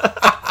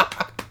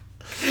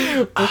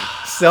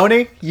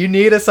Sony, you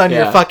need us on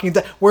your Yeah. fucking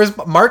where's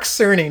Mark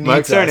Cerny needs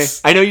Mark Cerny.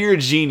 us. I know you're a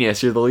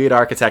genius. You're the lead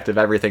architect of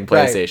everything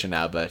Right. PlayStation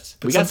now, but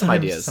we got some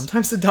ideas.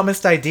 Sometimes the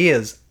dumbest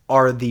ideas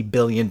are the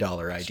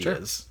billion-dollar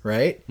ideas,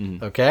 right?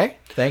 Mm-hmm. Okay?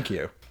 Thank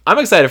you. I'm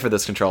excited for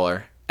this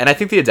controller, and I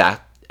think the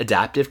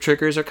adaptive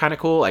triggers are kind of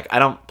cool. Like, I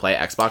don't play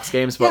Xbox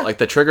games, but Yeah. like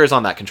the triggers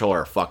on that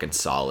controller are fucking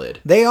solid.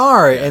 They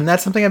are, and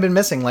that's something I've been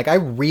missing. Like, I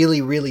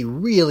really, really,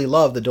 really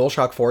love the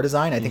DualShock 4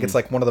 design. I think it's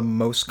like one of the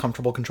most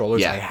comfortable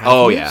controllers Yeah. I have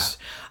Oh, used. yeah.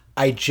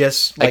 I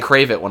just I like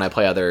crave it when I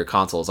play other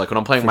consoles. Like when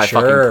I'm playing my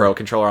sure. fucking Pro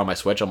controller on my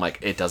Switch, I'm like,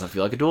 it doesn't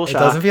feel like a DualShock. it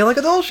doesn't feel like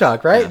a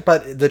DualShock, right?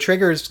 But the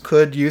triggers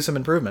could use some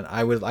improvement.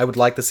 I would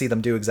like to see them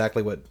do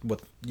exactly what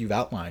you've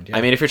outlined. Yeah.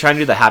 I mean, if you're trying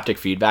to do the haptic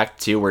feedback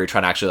too, where you're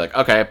trying to actually like,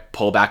 okay,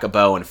 pull back a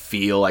bow and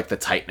feel like the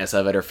tightness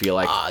of it or feel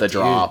like the dude.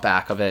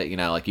 drawback of it, you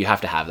know, like you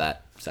have to have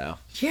that. So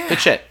yeah,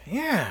 good shit.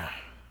 Yeah.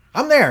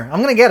 I'm there.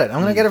 I'm gonna get it.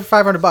 I'm gonna get it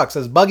for $500.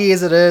 As buggy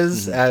as it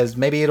is, as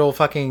maybe it'll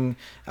fucking.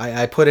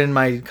 I put in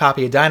my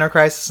copy of Dino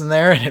Crisis in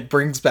there, and it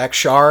brings back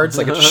shards.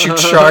 Like it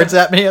shoots shards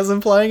at me as I'm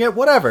playing it.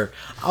 Whatever.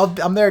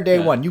 I'm there day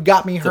one. You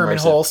got me, Herman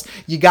immersive. Holst.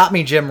 You got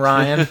me, Jim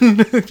Ryan.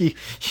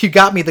 you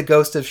got me, the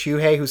ghost of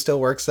Shuhei, who still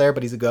works there,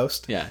 but he's a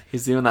ghost. Yeah,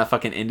 he's doing that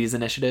fucking Indies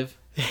initiative.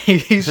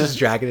 He's just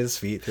dragging his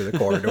feet through the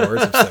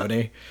corridors of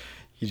Sony.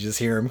 You just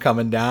hear him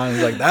coming down.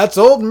 He's like, "That's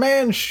old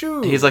man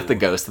Shoe." He's like the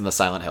ghost in the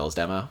Silent Hills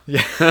demo.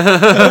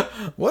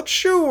 What's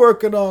Shoe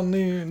working on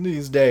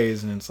these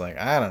days? And it's like,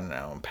 I don't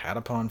know,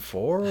 Patapon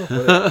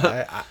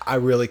 4? I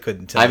really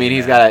couldn't tell. I mean, you,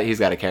 he's man.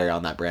 got to carry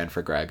on that brand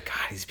for Greg.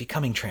 God, he's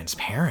becoming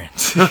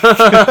transparent.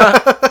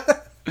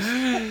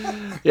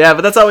 Yeah,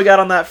 but that's all we got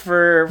on that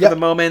for Yep. the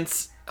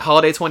moment.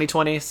 Holiday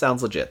 2020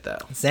 sounds legit though.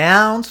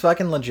 Sounds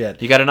fucking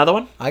legit. You got another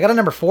one? I got a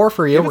number 4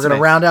 for you. Give it We're to going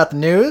to me. round out the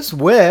news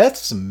with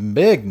some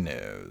big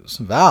news.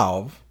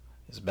 Valve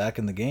is back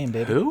in the game,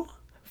 baby. Who?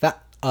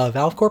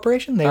 Valve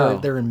Corporation.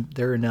 They're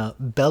in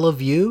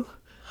Bellevue.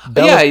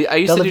 Yeah, I used to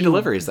do Bellevue,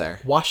 deliveries there.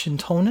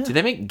 Washington. Do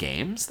they make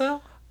games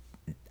though?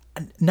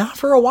 Not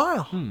for a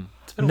while.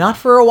 It's been a Not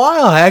for a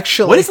while,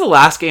 actually. What is the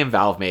last game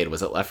Valve made?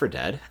 Was it Left 4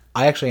 Dead?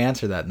 I actually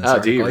answered that in this Oh,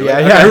 article. do you really? Yeah,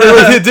 Okay. I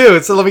really do.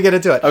 So let me get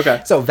into it.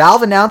 Okay. So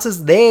Valve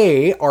announces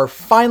they are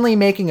finally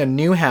making a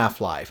new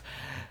Half-Life.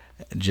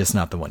 Just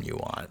not the one you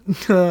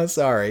want.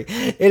 Sorry.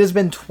 It has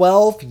been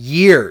 12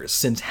 years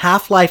since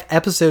Half-Life 2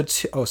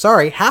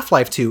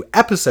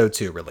 Episode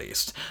 2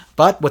 released.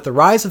 But with the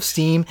rise of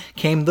Steam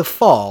came the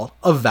fall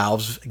of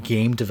Valve's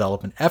game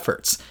development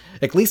efforts,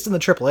 at least in the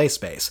AAA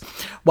space.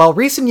 While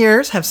recent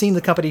years have seen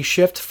the company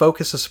shift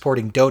focus to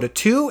supporting Dota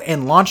 2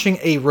 and launching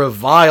a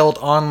reviled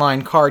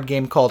online card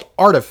game called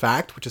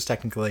Artifact, which is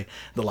technically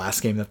the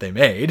last game that they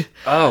made.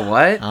 Oh,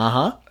 what?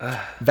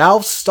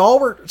 Valve's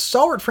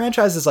stalwart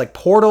franchises like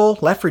Portal,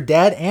 Left 4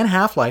 Dead, and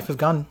Half-Life have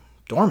gone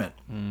dormant.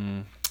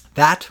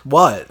 That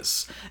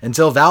was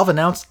until Valve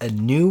announced a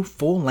new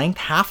full-length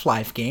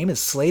Half-Life game is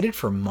slated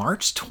for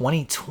March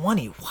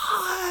 2020.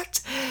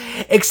 What?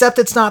 Except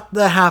it's not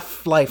the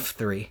Half-Life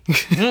 3.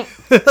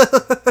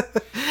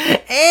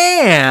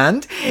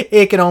 And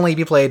it can only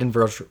be played in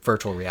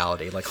virtual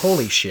reality. Like,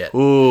 holy shit.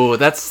 Ooh,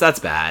 that's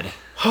bad.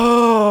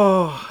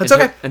 Oh, it's In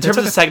okay. terms It's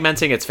of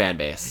segmenting its fan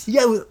base.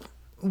 Yeah,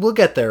 We'll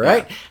get there,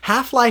 right? Yeah.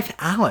 Half-Life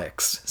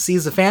Alyx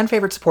sees the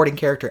fan-favorite supporting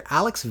character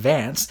Alex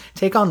Vance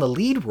take on the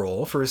lead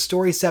role for a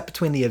story set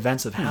between the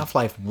events of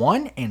Half-Life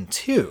 1 and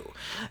 2.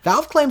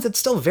 Valve claims it's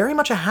still very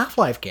much a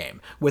Half-Life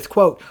game, with,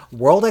 quote,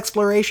 world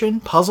exploration,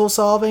 puzzle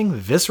solving,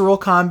 visceral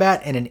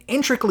combat, and an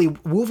intricately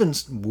woven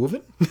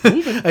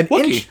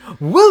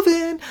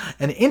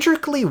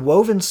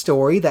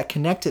story that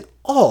connected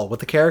all with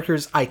the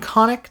characters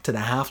iconic to the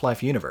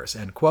Half-Life universe,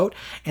 end quote,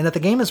 and that the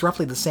game is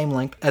roughly the same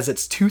length as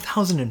its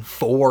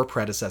 2004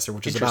 predecessor,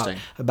 which is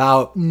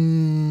about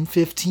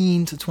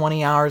 15 to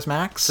 20 hours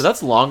max. So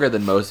that's longer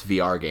than most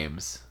VR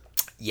games.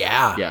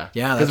 Yeah.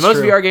 Because most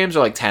VR games are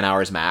like 10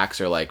 hours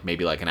max, or like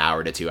maybe like an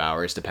hour to 2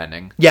 hours,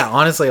 depending. Yeah,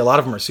 honestly, a lot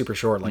of them are super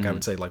short. Like I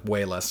would say, like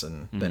way less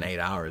than 8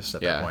 hours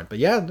at that point. But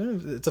yeah,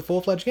 it's a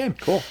full-fledged game.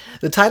 Cool.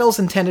 The title's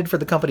intended for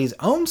the company's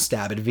own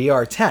stab at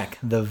VR tech,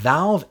 the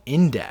Valve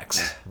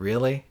Index.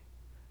 Really?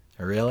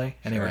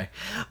 Anyway.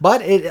 Sure.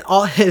 But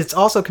it's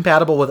also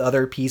compatible with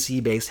other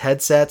PC-based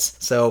headsets,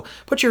 so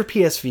put your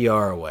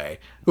PSVR away.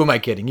 Who am I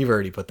kidding? You've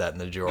already put that in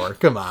the drawer.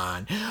 Come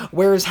on.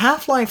 Whereas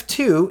Half-Life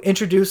 2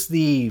 introduced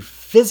the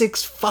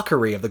physics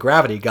fuckery of the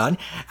gravity gun,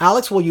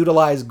 Alyx will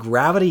utilize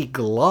gravity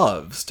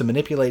gloves to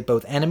manipulate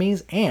both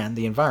enemies and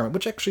the environment,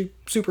 which actually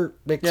super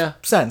makes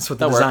sense with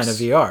the design of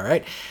VR,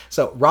 right?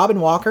 So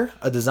Robin Walker,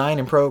 a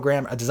designer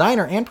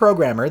and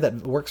programmer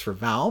that works for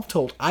Valve,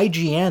 told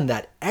IGN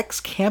that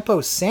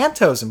ex-Campo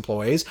Santos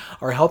employees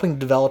are helping to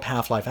develop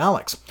Half-Life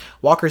Alyx.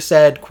 Walker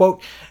said,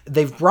 quote,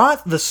 they've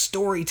brought the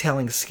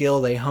storytelling skill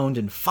they honed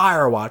in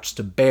Firewatch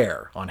to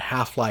bear on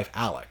Half-Life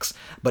Alyx.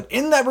 But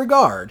in that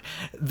regard,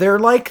 they're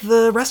like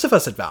the rest of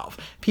us at Valve.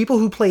 People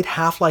who played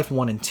Half-Life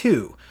 1 and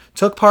 2,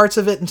 took parts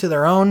of it into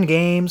their own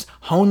games,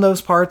 honed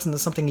those parts into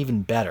something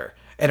even better,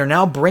 and are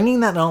now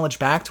bringing that knowledge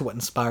back to what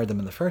inspired them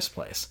in the first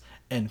place.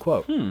 End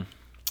quote.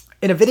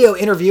 In a video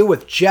interview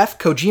with Jeff,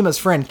 Kojima's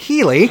friend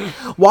Keighley,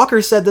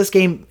 Walker said this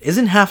game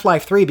isn't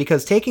Half-Life 3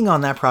 because taking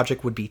on that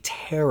project would be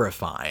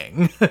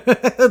terrifying.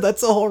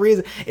 That's the whole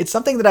reason. It's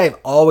something that I've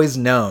always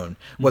known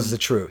was the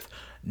truth.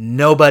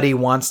 Nobody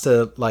wants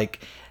to,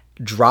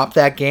 drop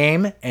that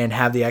game and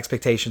have the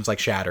expectations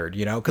shattered,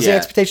 because the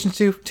expectations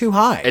too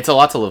high. It's a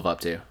lot to live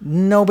up to.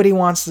 Nobody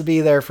wants to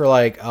be there for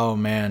oh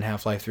man,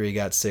 Half-Life 3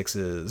 got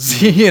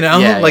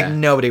 6s,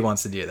 nobody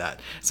wants to do that.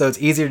 So it's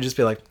easier to just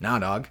be nah,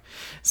 dog.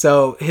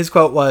 So his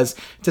quote was,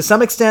 to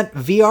some extent,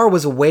 VR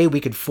was a way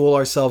we could fool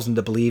ourselves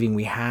into believing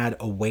we had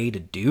a way to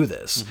do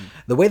this.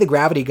 The way the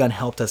gravity gun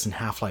helped us in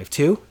Half-Life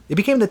 2, it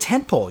became the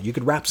tentpole you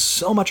could wrap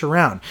so much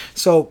around.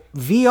 So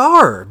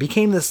VR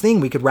became this thing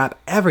we could wrap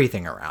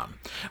everything around.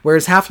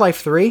 Whereas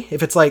Half-Life 3,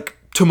 if it's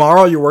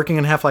tomorrow you're working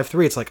on Half-Life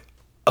 3, it's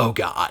oh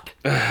God.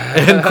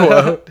 End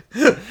quote.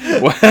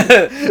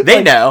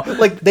 They know.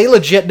 They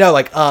legit know,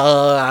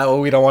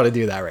 we don't want to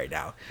do that right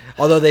now.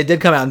 Although they did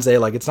come out and say,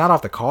 it's not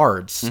off the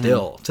cards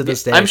still. To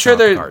this day, I'm sure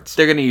they're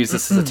going to use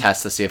this as a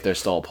test to see if there's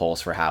still a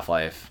pulse for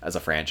Half-Life as a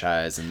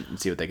franchise and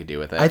see what they could do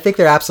with it. I think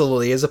there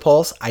absolutely is a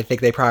pulse. I think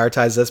they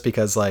prioritize this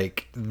because,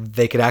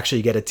 they could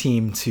actually get a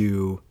team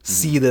to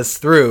see this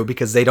through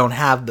because they don't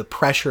have the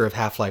pressure of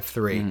Half-Life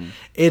 3.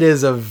 It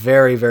is a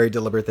very, very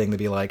deliberate thing to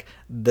be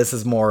this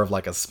is more of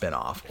a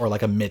spin-off or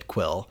a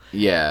mid-quill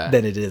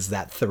than it is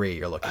that 3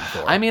 you're looking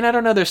for. I mean, I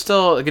don't know. There's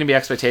still going to be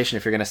expectation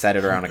if you're going to set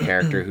it around a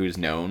character who's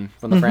known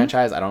from the franchise.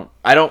 I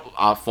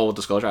don't full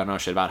disclosure, I don't know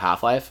shit about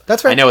Half-Life.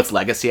 That's right. I know its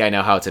legacy. I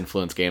know how it's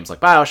influenced games like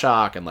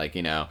BioShock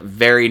and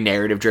very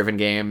narrative-driven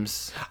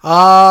games.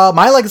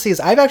 My legacy is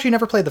I've actually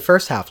never played the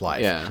first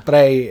Half-Life. Yeah.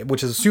 But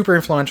which is super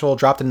influential,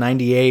 dropped in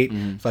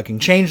 98, fucking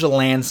changed the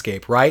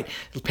landscape, right?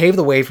 It paved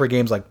the way for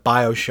games like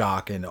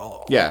BioShock and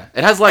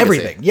it has legacy.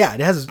 Everything. Yeah,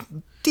 it has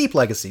deep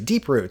legacy,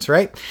 deep roots,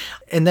 right?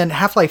 And then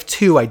Half-Life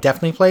 2 I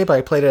definitely played, but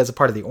I played it as a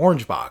part of the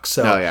Orange Box.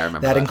 So I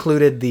remember that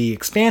included the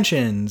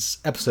expansions,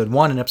 Episode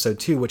 1 and Episode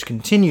 2, which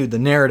continued the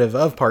narrative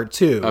of Part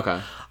 2.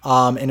 Okay.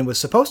 And it was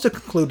supposed to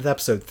conclude with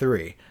Episode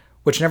 3,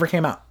 which never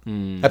came out.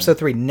 Episode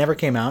 3 never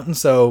came out, and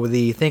so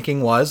the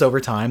thinking was over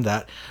time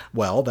that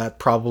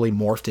probably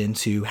morphed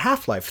into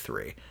Half-Life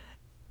 3.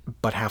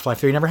 But Half-Life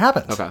 3 never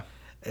happened. Okay.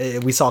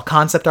 We saw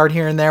concept art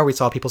here and there. We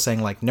saw people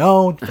saying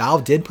no,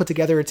 Valve did put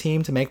together a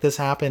team to make this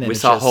happen. And we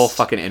saw whole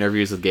fucking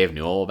interviews with Gabe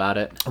Newell about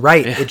it.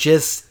 Right.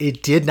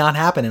 It did not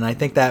happen. And I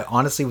think that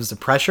honestly was the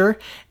pressure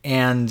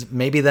and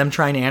maybe them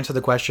trying to answer the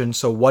question,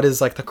 so what is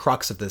the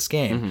crux of this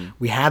game?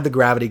 We had the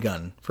gravity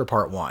gun for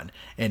Part 1.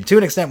 And to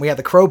an extent, we had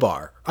the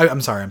crowbar.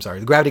 I'm sorry.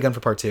 The gravity gun for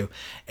Part 2.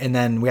 And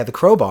then we had the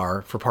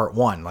crowbar for Part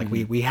 1.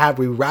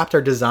 We wrapped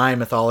our design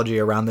mythology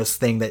around this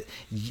thing that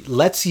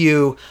lets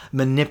you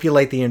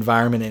manipulate the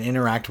environment and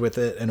interact with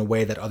it in a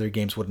way that other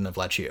games wouldn't have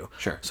let you.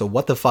 Sure. So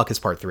what the fuck is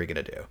Part 3 going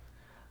to do?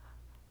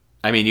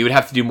 I mean, you would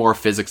have to do more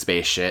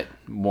physics-based shit,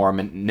 more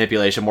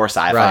manipulation, more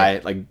sci-fi,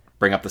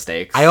 bring up the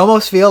stakes. I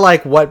almost feel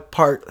like what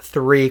Part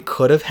 3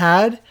 could have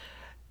had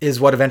is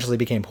what eventually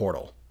became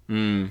Portal.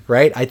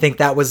 right? I think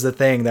that was the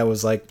thing that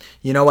was like,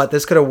 you know what,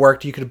 this could have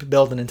worked. You could have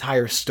built an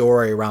entire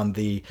story around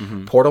the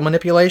portal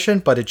manipulation,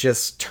 but it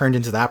just turned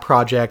into that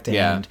project,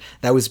 and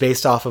that was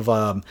based off of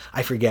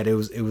I forget, it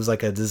was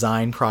like a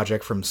design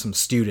project from some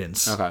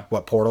students. Okay.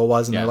 What Portal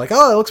was, and they're like,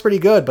 oh, it looks pretty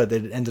good, but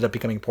it ended up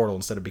becoming Portal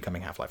instead of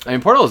becoming Half-Life 3. I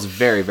mean, Portal is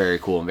very, very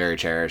cool and very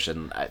cherished,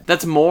 and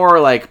that's more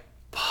like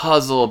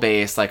puzzle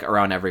based, like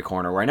around every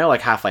corner, where I know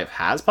like Half-Life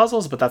has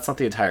puzzles, but that's not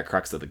the entire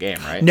crux of the game,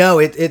 right? No,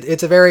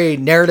 it's a very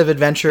narrative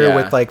adventure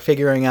with like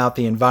figuring out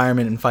the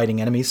environment and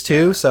fighting enemies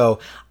too. So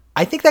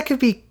I think that could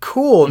be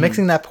cool,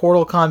 mixing that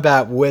Portal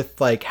combat with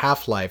like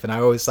Half-Life. And I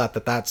always thought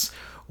that that's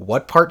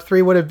what Part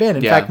 3 would have been.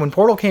 In fact, when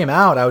Portal came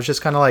out, I was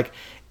just kind of like,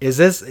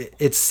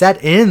 it's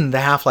set in the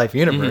Half-Life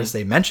universe.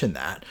 They mentioned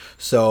that.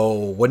 So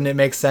wouldn't it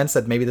make sense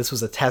that maybe this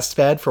was a test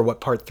bed for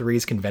what Part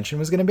 3's convention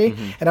was going to be?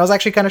 And I was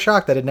actually kind of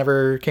shocked that it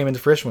never came into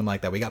fruition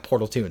like that. We got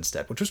Portal 2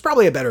 instead, which was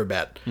probably a better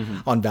bet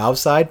on Valve's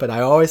side. But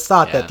I always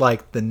thought that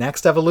like the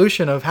next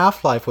evolution of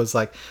Half-Life was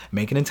like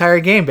make an entire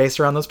game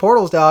based around those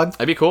portals, dog.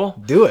 That'd be cool.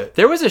 Do it.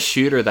 There was a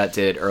shooter that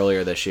did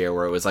earlier this year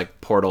where it was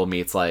like Portal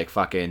meets like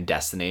fucking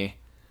Destiny.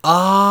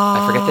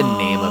 I forget the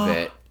name of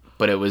it.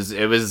 But it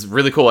was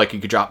really cool. Like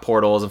you could drop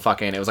portals and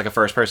fucking. It was like a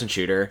first person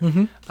shooter.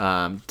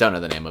 Don't know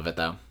the name of it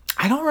though.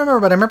 I don't remember,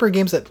 but I remember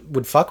games that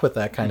would fuck with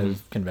that kind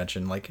of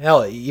convention. Like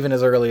hell, even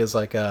as early as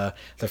like the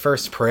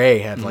first Prey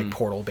had like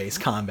portal based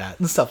combat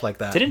and stuff like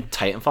that. Didn't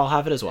Titanfall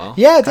have it as well?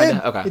 Yeah, it did.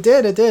 Kinda? Okay,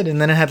 it did, and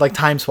then it had like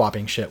time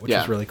swapping shit, which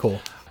was really cool.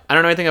 I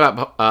don't know anything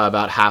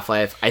about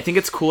Half-Life. I think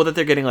it's cool that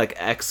they're getting like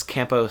ex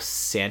Campo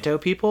Santo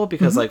people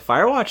because like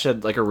Firewatch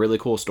had like a really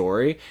cool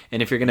story,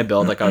 and if you're gonna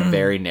build like a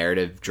very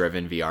narrative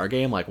driven VR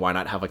game, like why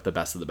not have like the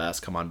best of the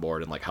best come on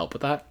board and like help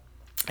with that?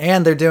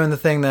 And they're doing the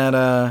thing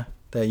that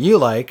you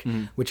like,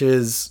 which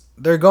is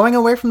they're going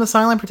away from the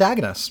silent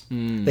protagonist.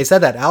 They said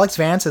that Alex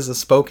Vance is a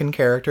spoken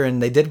character,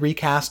 and they did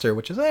recast her,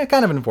 which is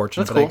kind of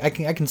unfortunate. That's but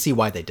cool. I can see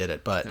why they did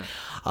it. But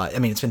I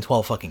mean, it's been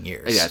 12 fucking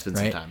years. Yeah, it's been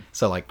right? some time.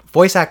 So like,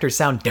 voice actors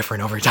sound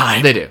different over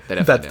time. They do. They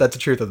definitely do. That's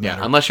the truth of the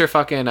matter. Unless you're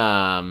fucking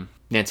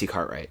Nancy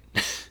Cartwright.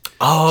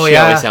 Oh, she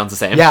always sounds the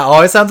same. Yeah,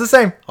 always sounds the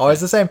same. Always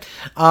the same.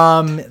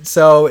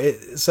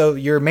 So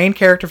your main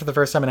character for the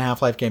first time in a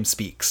Half-Life game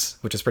speaks,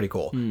 which is pretty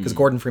cool because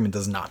Gordon Freeman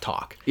does not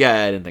talk.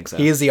 Yeah, I didn't think so.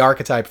 He is the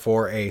archetype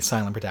for a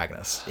silent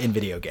protagonist in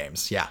video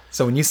games. Yeah.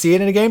 So when you see it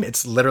in a game,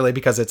 it's literally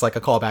because it's like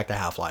a callback to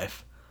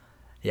Half-Life.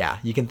 Yeah,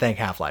 you can thank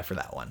Half-Life for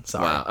that one.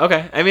 Sorry. Wow.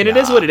 Okay. I mean, it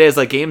is what it is.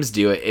 Like games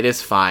do it. It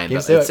is fine.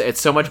 Games but do it. It's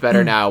so much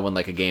better now when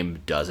like a game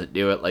doesn't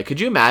do it. Like, could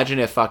you imagine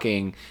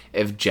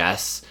if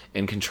Jess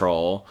in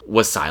Control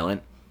was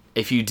silent?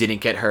 If you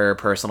didn't get her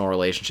personal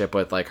relationship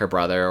with like her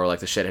brother, or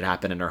like the shit had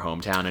happened in her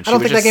hometown, and she I don't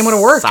was think just that game would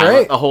have worked, silent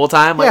right? the whole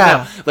time. Like,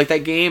 Yeah. no. Like that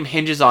game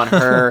hinges on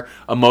her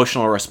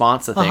emotional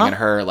response to thing and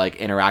her like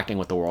interacting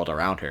with the world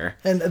around her.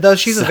 And though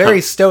she's a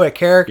very stoic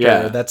character,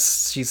 Yeah.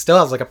 she still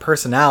has like a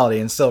personality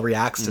and still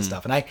reacts to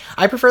stuff. And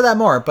I prefer that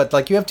more. But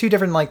like you have two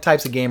different like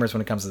types of gamers when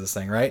it comes to this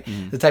thing, right?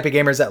 The type of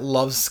gamers that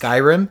love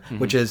Skyrim,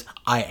 which is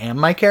I am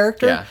my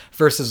character,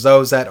 versus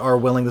those that are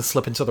willing to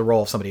slip into the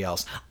role of somebody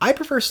else. I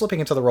prefer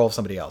slipping into the role of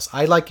somebody else.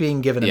 I like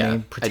being given a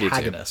main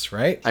protagonist,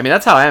 right? I mean,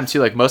 that's how I am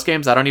too. Like most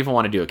games, I don't even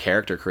want to do a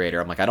character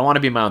creator. I'm like, I don't want to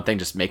be my own thing.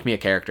 Just make me a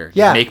character.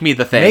 Yeah, make me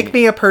the thing. Make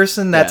me a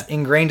person that's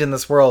ingrained in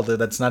this world.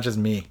 That's not just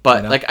me. But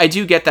you know? like, I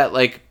do get that,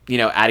 like, you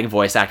know, adding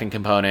voice acting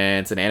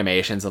components and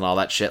animations and all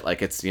that shit.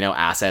 Like, it's, you know,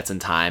 assets and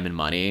time and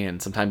money,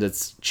 and sometimes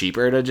it's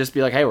cheaper to just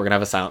be like, hey, we're gonna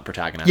have a silent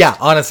protagonist. Yeah,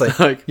 honestly,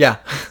 Like- yeah.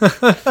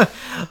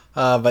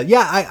 But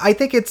yeah, I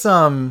think it's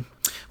when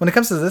it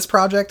comes to this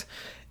project,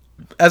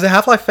 as a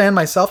Half-Life fan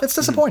myself, it's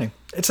disappointing.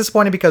 It's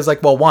disappointing because,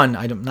 like, well, one,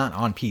 I'm not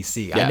on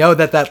PC. Yeah. I know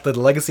that the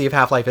legacy of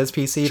Half-Life is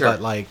PC, Sure.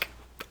 but like,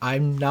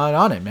 I'm not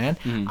on it, man.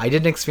 I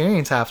didn't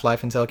experience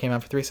Half-Life until it came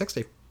out for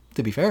 360.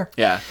 To be fair,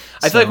 Yeah,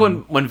 I feel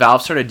like when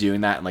Valve started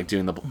doing that and like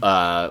doing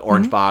the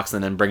Orange Box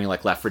and then bringing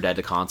like Left 4 Dead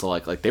to console,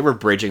 like they were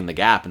bridging the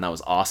gap, and that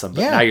was awesome. But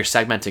Yeah. now you're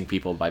segmenting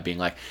people by being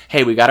like,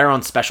 hey, we got our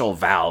own special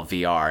Valve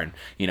VR, and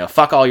you know,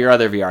 fuck all your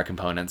other VR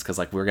components because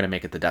like we're gonna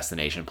make it the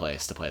destination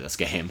place to play this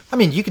game. I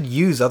mean, you could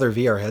use other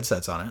VR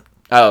headsets on it.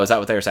 Oh, is that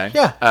what they were saying?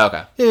 Yeah. Oh,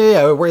 okay.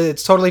 Yeah, where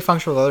it's totally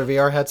functional with other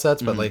VR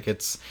headsets, but like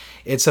it's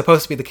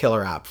supposed to be the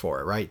killer app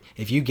for it, right?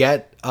 If you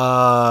get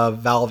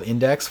Valve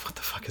Index, what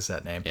the fuck is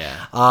that name?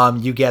 Yeah.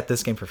 You get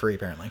this game for free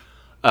apparently.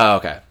 Oh,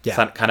 okay. Yeah. It's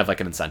not kind of like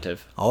an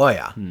incentive. Oh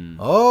yeah.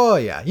 Oh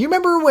yeah. You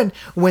remember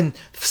when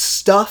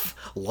stuff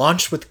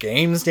launched with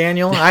games,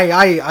 Daniel?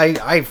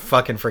 I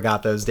fucking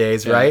forgot those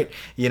days, right?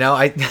 You know,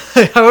 I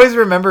I always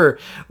remember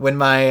when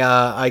my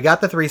I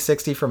got the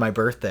 360 for my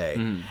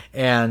birthday,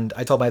 and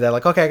I told my dad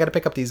like, okay, I got to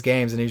pick up these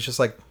games, and he's just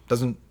like,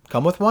 doesn't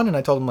come with one, and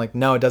I told him like,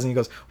 no, it doesn't. He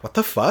goes, what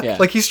the fuck? Yeah.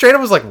 Like he straight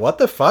up was like, what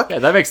the fuck? Yeah,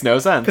 that makes no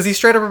sense. Because he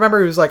straight up remember,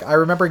 he was like, I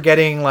remember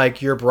getting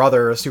like your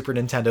brother a Super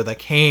Nintendo that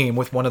came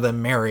with one of the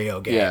Mario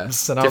games.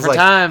 Yeah. And I was Different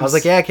like, times. I was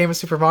like, yeah, it came with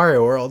Super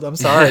Mario World. I'm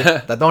sorry.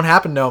 That don't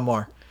happen no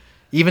more.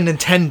 Even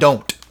Nintendo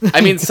don't.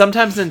 I mean,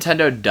 sometimes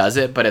Nintendo does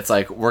it, but it's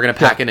like, we're going to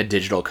pack in a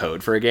digital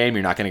code for a game.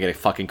 You're not going to get a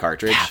fucking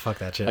cartridge. Yeah, fuck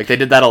that shit. Like, they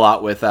did that a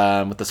lot with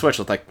the Switch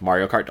with, like,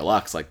 Mario Kart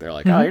Deluxe. Like, they're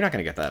like, oh, you're not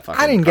going to get that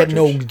fucking I didn't cartridge.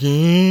 get no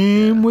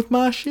game with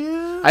my shit.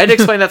 I had to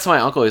explain that to my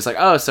uncle. He's like,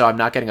 oh, so I'm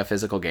not getting a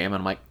physical game? And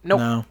I'm like, nope.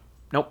 No.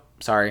 Nope.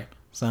 Sorry.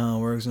 That's not how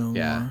it works no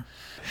Yeah. more.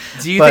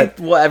 Do you think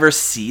we'll ever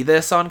see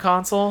this on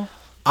console?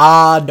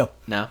 No.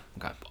 No?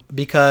 Okay.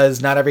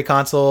 Because not every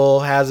console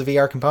has a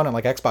VR component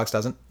like Xbox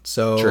doesn't.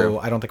 So True.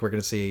 I don't think we're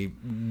going to see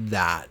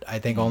that. I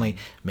think only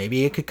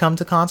maybe it could come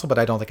to console, but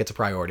I don't think it's a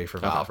priority for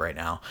Valve right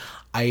now.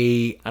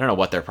 I don't know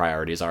what their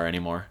priorities are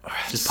anymore.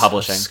 Just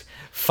publishing.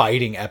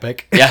 Fighting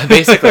Epic. Yeah,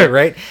 basically.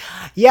 Right?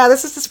 Yeah,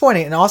 this is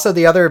disappointing. And also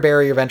the other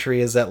barrier of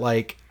entry is that,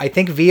 like, I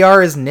think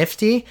VR is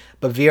nifty,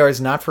 but VR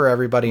is not for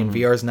everybody, and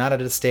VR is not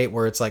at a state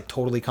where it's, like,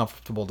 totally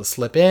comfortable to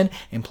slip in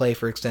and play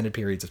for extended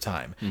periods of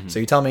time. So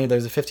you tell me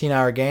there's a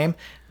 15-hour game,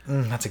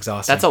 that's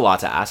exhausting. That's a lot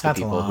to ask of That's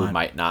a people who lot.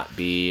 might not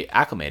be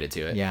acclimated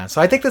to it. Yeah, so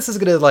I think this is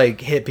going to,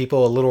 like, hit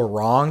people a little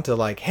wrong to,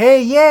 like,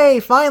 hey, yay,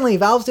 finally,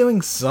 Valve's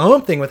doing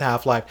something with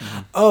Half-Life.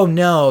 Oh,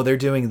 no, they're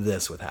doing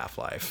this with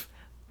Half-Life.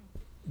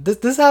 This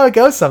is how it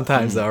goes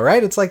sometimes, though,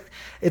 right? It's like,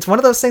 it's one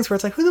of those things where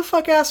it's like, who the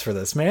fuck asked for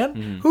this,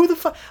 man? Who the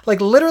fuck? Like,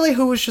 literally,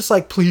 who was just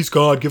like, please,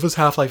 God, give us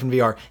Half-Life in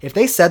VR? If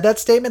they said that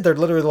statement, they're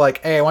literally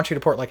like, hey, I want you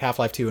to port, like,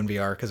 Half-Life 2 in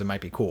VR because it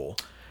might be cool.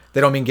 They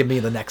don't mean give me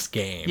the next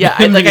game. Yeah,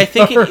 I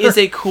think it is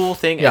a cool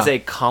thing as Yeah. a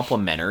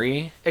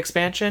complementary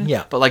expansion.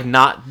 Yeah. But, like,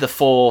 not the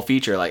full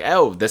feature. Like,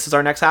 oh, this is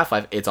our next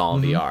Half-Life. It's all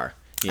in VR.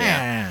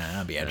 Yeah.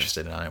 I'll be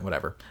interested in it,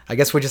 whatever. I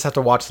guess we just have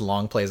to watch the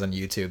long plays on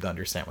YouTube to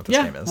understand what this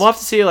game is. We'll have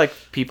to see, like,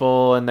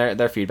 people and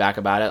their feedback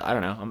about it. I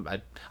don't know.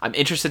 I'm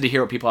interested to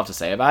hear what people have to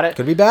say about it.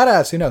 Could be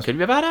badass. Who knows? Could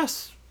be a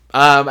badass.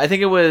 I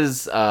think it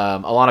was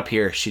Alana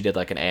Pierce. She did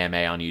like an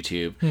AMA on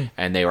YouTube,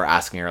 and they were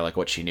asking her like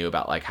what she knew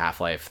about like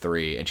Half-Life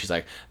 3, and she's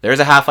like, "There's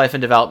a Half-Life in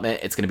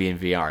development. It's gonna be in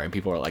VR." And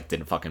people were like,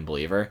 didn't fucking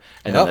believe her.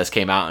 And then this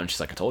came out, and she's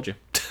like, "I told you,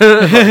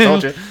 I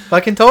told you."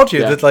 Fucking told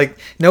you Yeah. that, like,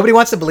 nobody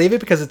wants to believe it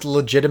because it's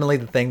legitimately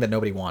the thing that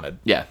nobody wanted.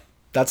 Yeah,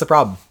 That's the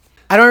problem.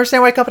 I don't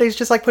understand why companies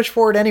just like push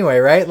forward anyway,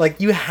 right?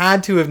 Like, you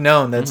had to have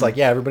known that it's like,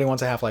 yeah, everybody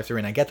wants a Half-Life 3,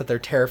 and I get that they're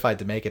terrified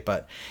to make it,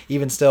 but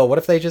even still, what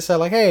if they just said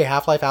like, hey,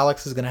 Half-Life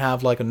Alyx is going to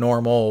have like a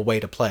normal way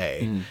to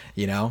play,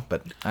 you know?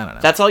 But I don't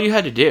know. that's all you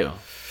had to do.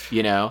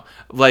 You know,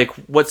 like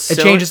what's It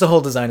changes the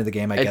whole design of the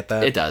game. I get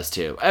that. It does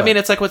too. I mean,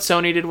 it's like what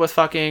Sony did with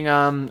fucking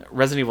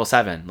Resident Evil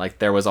 7. Like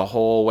there was a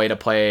whole way to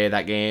play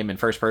that game in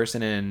first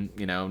person in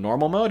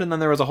normal mode, and then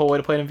there was a whole way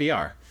to play it in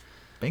VR.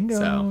 Bingo.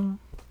 So-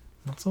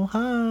 Not so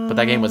high. But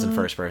that game was in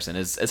first person.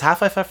 Is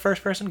Half-Life a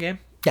first person game?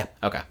 Yeah.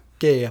 Okay,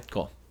 Yeah.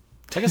 cool.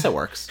 I guess that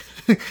works.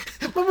 My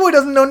boy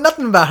doesn't know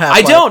nothing about I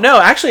Half-Life. don't know.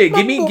 Actually,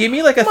 give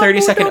me like a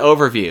 30-second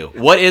overview.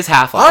 What is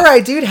Half-Life? All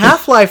right, dude.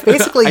 Half-Life.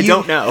 Basically, I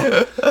don't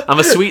know. I'm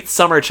a sweet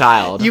summer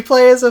child. You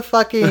play as a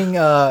fucking.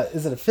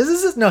 Is it a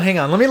physicist? No, hang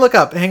on. Let me look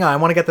up. Hang on. I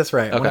want to get this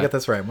right. I want to Okay. get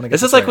this right.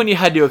 This is like when you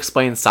had to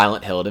explain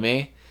Silent Hill to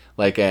me,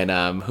 like and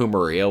who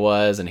Maria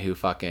was and who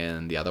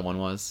fucking the other one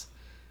was.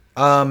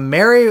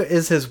 Mary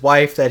is his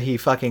wife that he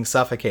fucking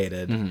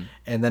suffocated,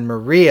 and then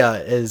Maria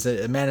is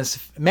a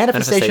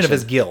manifestation of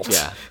his guilt.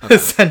 Yeah, okay.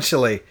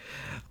 Essentially.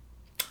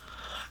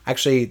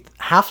 Actually,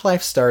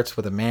 Half-Life starts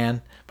with a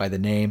man by the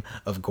name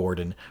of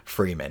Gordon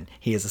Freeman.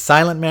 He is a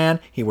silent man.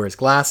 He wears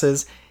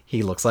glasses.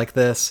 He looks like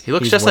this. He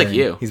looks He's just like wearing-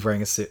 you. He's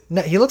wearing a suit.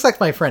 No, he looks like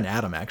my friend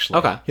Adam, actually.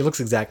 Okay. He looks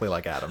exactly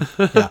like Adam.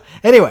 Yeah.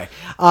 Anyway,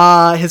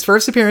 his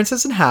first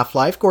appearances in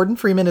Half-Life. Gordon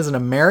Freeman is an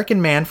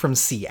American man from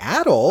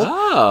Seattle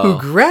who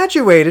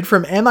graduated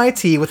from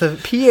MIT with a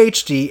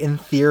PhD in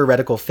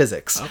theoretical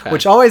physics,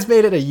 which always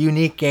made it a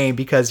unique game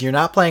because you're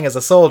not playing as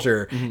a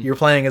soldier, you're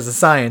playing as a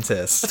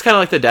scientist. It's kind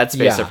of like the Dead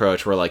Space Yeah.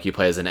 approach, where like you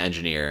play as an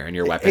engineer and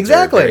your weapons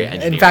Exactly. are very In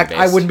engineering fact,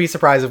 I based. wouldn't be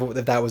surprised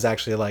if that was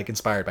actually like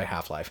inspired by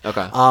Half-Life.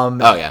 Okay.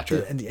 Oh yeah,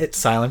 true. It's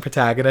silent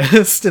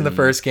protagonist in the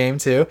first game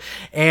too,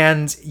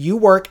 and you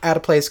work at a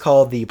place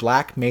called the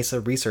Black Mesa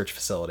Research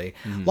Facility.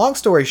 Long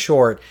story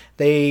short,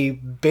 they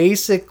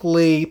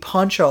basically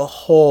punch a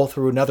hole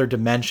through another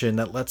dimension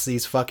that lets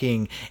these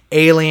fucking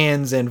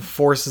aliens and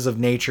forces of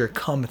nature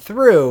come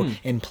through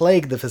and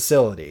plague the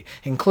facility,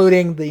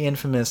 including the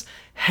infamous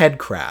head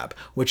crab,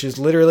 which is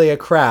literally a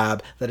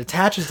crab that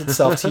attaches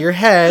itself to your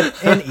head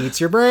and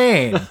eats your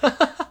brain.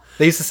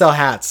 They used to sell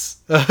hats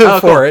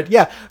for it.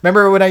 Yeah.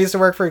 Remember when I used to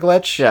work for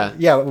Glitch? Yeah.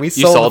 Yeah, we You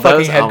sold the fucking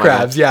those? head Oh my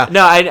crabs. God. Yeah.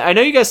 No, I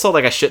know you guys sold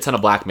like a shit ton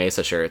of Black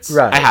Mesa shirts.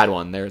 Right. I had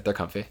one. They're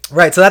comfy.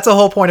 Right, so that's the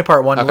whole point of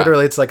part one. Okay.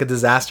 Literally, it's like a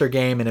disaster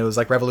game, and it was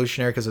like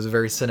revolutionary because it was a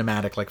very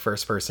cinematic, like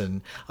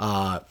first-person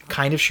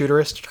kind of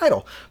shooterist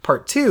title.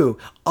 Part two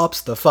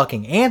ups the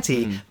fucking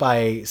ante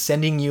by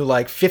sending you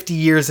like 50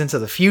 years into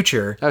the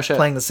future, Oh, shit.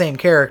 playing the same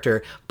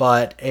character,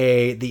 but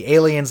the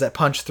aliens that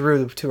punch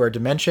through to our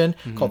dimension,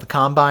 called the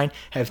Combine,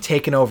 have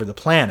taken over the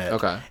planet.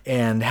 Okay.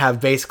 And have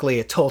basically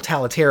a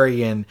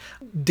totalitarian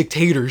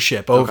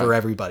dictatorship over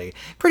everybody,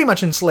 pretty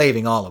much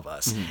enslaving all of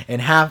us.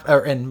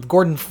 And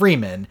Gordon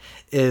Freeman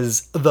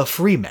is the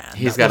free man.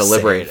 He's got to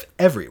liberate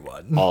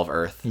everyone. All of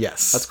Earth.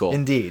 Yes. That's cool.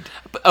 Indeed.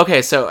 But,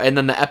 okay, so, and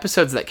then the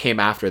episodes that came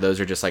after, those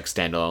are just like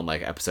standalone,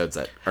 like episodes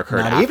that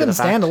occurred after Not even the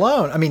fact?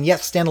 standalone. I mean,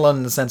 yes, standalone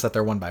in the sense that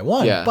they're one by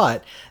one, Yeah.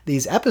 but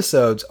these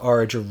episodes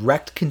are a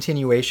direct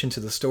continuation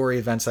to the story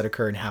events that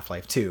occur in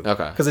Half-Life 2.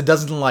 Okay. Because it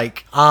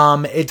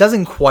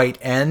doesn't quite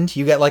end.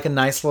 You get like a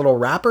nice little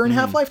wrapper in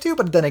Half-Life 2,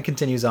 but then it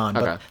continues on.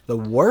 Okay. But the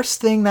worst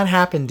thing that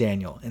happened,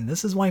 Daniel, and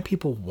this is why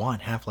people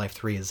want Half-Life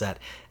 3, is that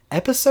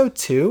episode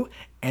 2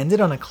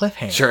 ended on a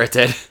cliffhanger. Sure it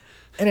did.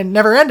 And it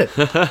never ended.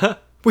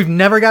 We've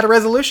never got a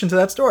resolution to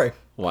that story.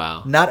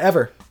 Wow. Not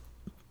ever.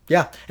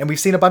 Yeah, and we've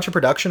seen a bunch of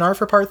production art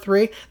for part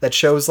 3 that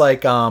shows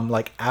like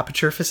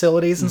aperture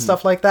facilities and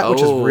stuff like that,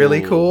 which is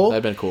really cool.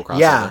 That'd been a cool crossover.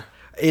 Yeah,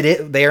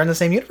 they are in the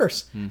same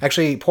universe.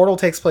 Actually, Portal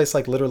takes place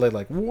like literally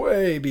like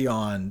way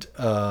beyond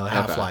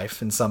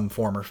Half-Life in some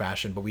form or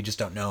fashion, but we just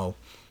don't know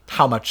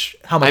how much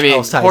I mean,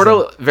 else ties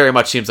Portal in. very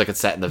much seems like it's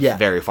set in the Yeah.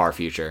 very far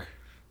future.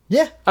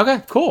 Yeah,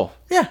 Okay, cool.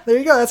 yeah. There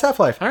you go. That's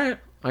Half-Life. All right.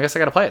 I guess I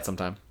got to play it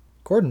sometime.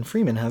 Gordon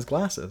Freeman has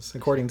glasses,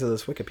 according to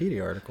this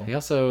Wikipedia article. He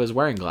also is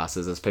wearing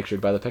glasses as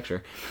pictured by the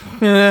picture.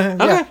 Yeah.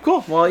 Okay,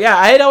 cool. Well, yeah,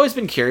 I had always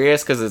been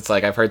curious because it's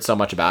like I've heard so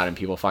much about it and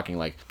people fucking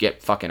like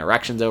get fucking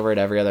erections over it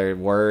every other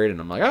word. And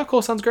I'm like, oh,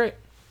 cool. Sounds great.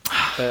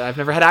 But I've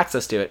never had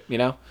access to it, you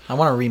know? I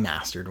want a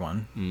remastered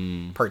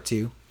one. Part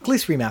 2. At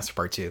least remaster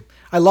part 2.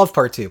 I love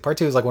part 2. Part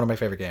 2 is like one of my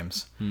favorite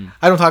games.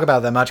 I don't talk about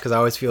it that much because I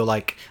always feel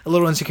like a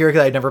little insecure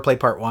because I never played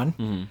part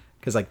 1.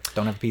 Because like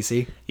don't have a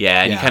PC.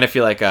 Yeah, and you Yeah. kind of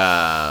feel like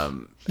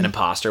an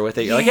imposter with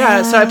it. You're like,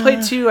 yeah, so I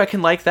played 2, I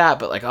can like that,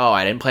 but like, oh,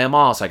 I didn't play them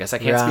all, so I guess I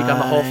can't speak on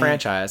the whole Right.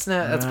 franchise.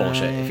 Nah, that's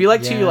bullshit. If you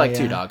like 2, you like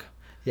 2, dog.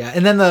 Yeah,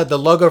 and then the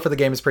logo for the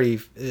game is pretty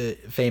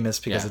famous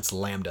because Yeah. it's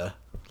Lambda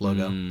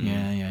logo.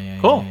 Yeah.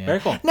 Cool, yeah. very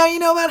cool. Now you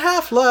know about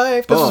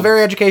Half-Life. This Boom. was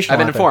very educational. I've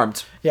been out there.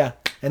 informed. Yeah,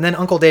 and then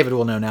Uncle David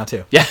will know now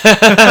too. Yeah,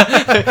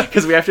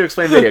 because we have to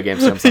explain video games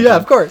to him sometime. Yeah,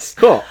 of course.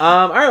 Cool.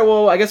 All right,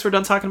 well, I guess we're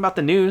done talking about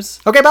the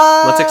news. Okay,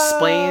 bye. Let's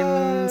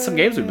explain some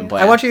games we've been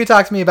playing. I want you to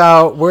talk to me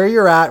about where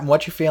you're at and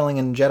what you're feeling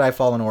in Jedi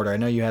Fallen Order. I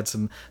know you had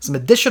some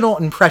additional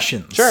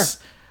impressions. Sure.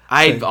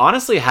 I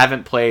honestly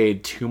haven't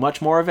played too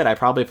much more of it. I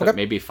probably put Okay.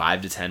 maybe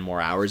 5 to 10 more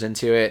hours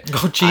into it.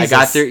 Oh, Jesus. I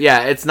got through.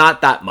 Yeah, it's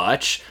not that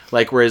much.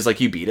 Like whereas like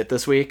you beat it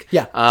this week.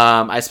 Yeah.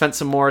 I spent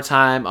some more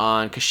time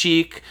on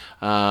Kashyyyk,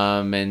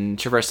 and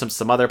traversed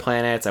some other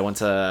planets. I went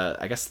to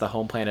I guess the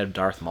home planet of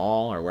Darth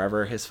Maul or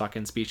wherever his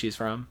fucking species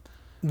from.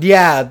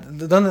 Yeah, aren't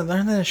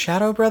they the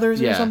Shadow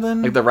Brothers or Yeah,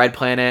 something? like the Red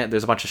Planet.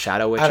 There's a bunch of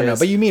Shadow Witches. I don't know,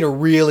 but you meet a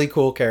really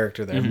cool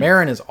character there.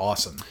 Marin is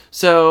awesome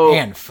so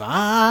and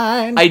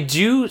fine. I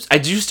do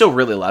still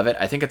really love it.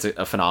 I think it's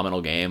a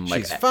phenomenal game.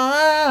 Like She's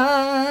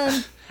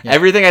fine.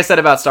 everything I said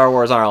about Star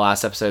Wars on our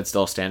last episode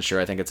still stands true.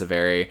 I think it's a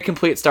very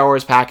complete Star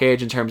Wars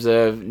package in terms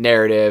of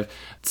narrative,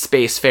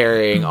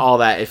 spacefaring, all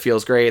that. It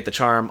feels great. The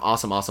charm,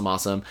 awesome.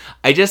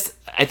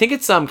 I think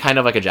it's some kind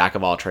of like a jack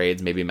of all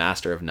trades, maybe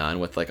master of none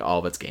with like all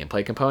of its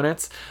gameplay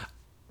components.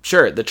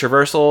 Sure, the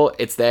traversal,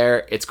 it's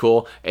there, it's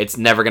cool. It's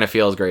never going to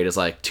feel as great as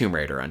like Tomb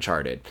Raider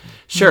Uncharted.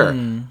 Sure,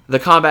 the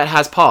combat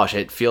has polish.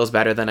 It feels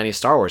better than any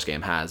Star Wars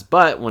game has.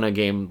 But when a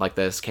game like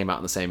this came out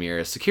in the same year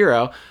as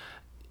Sekiro,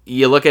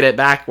 you look at it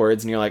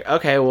backwards and you're like,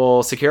 okay,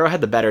 well, Sekiro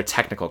had the better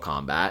technical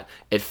combat.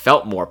 It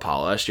felt more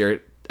polished.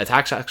 Your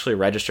attacks actually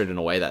registered in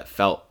a way that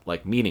felt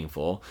like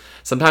meaningful.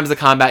 Sometimes the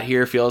combat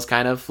here feels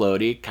kind of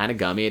floaty, kind of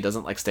gummy. It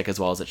doesn't like stick as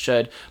well as it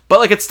should, but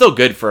like it's still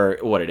good for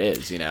what it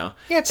is, you know?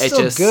 Yeah, it's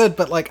still good,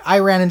 but like I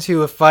ran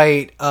into a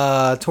fight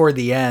toward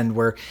the end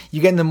where you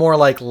get into more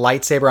like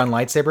lightsaber on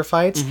lightsaber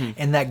fights,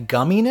 and that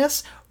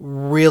gumminess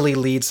really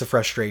leads to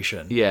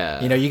frustration.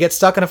 Yeah. You know, you get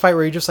stuck in a fight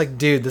where you're just like,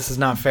 dude, this is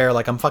not fair.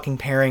 Like I'm fucking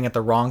parrying at the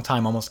wrong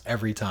time almost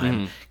every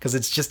time because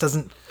it just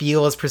doesn't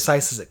feel as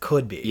precise as it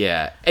could be.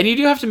 Yeah, and you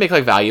do have to make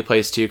like value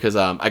plays too, because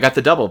I got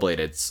the double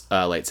bladed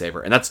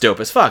lightsaber, and that's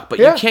dope as fuck. But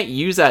Yeah. you can't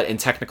use that in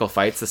technical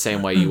fights the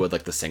same way you would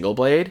like the single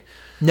blade.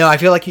 No, I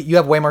feel like you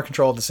have way more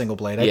control of the single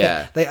blade.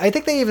 Yeah. I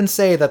think they even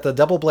say that the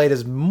double blade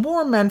is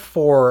more meant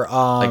for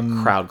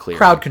crowd clearing.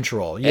 crowd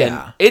control.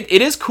 Yeah. And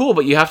it is cool,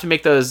 but you have to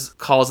make those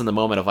calls in the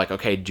moment of like,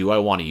 okay, do I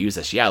want to use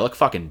this? Yeah, I look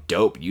fucking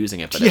dope using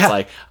it, but Yeah. it's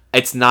like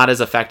it's not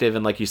as effective,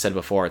 and like you said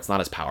before, it's not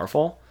as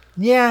powerful.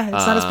 Yeah,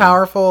 it's not as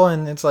powerful,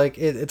 and it's like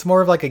it's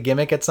more of like a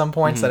gimmick at some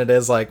points than it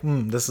is like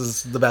this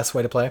is the best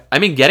way to play. I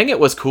mean, getting it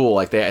was cool.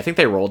 Like I think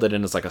they rolled it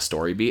in as like a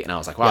story beat, and I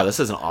was like, wow, Yeah. this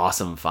is an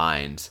awesome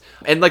find.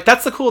 And like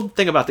that's the cool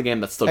thing about the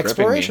game that's still gripping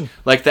Exploration. me.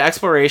 Like the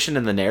exploration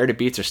and the narrative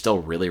beats are still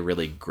really,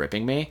 really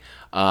gripping me.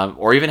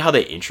 Or even how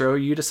they intro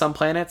you to some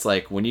planets.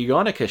 Like when you go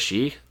on a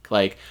Kashyyyk,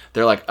 like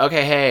they're like,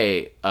 okay,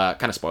 hey,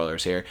 kind of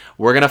spoilers here.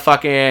 We're gonna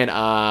fucking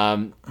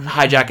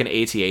hijack an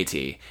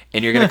AT-AT,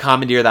 and you're gonna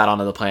commandeer that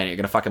onto the planet. You're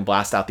gonna fucking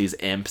blast out these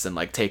imps and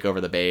like take over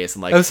the base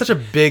and like. It was such a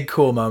big,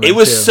 cool moment. It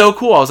was too. so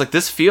cool. I was like,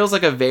 this feels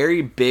like a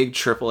very big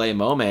AAA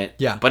moment.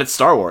 Yeah. But it's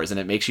Star Wars, and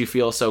it makes you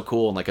feel so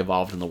cool and like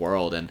involved in the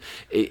world, and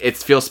it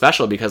feels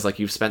special because like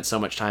you've spent so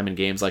much time in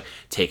games like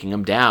taking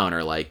them down,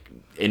 or like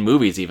in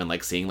movies even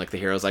like seeing like the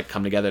heroes like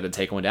come together to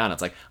take one down.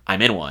 It's like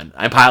I'm in one.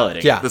 I'm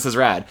piloting. Yeah. This is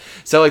rad.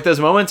 So like those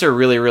moments are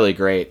really, really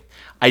great.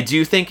 I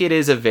do think it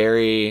is a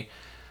very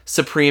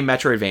supreme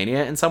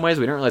Metroidvania in some ways.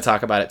 We didn't really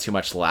talk about it too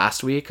much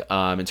last week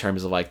in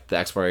terms of like the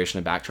exploration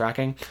and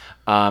backtracking.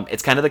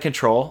 It's kind of the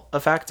control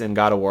effect and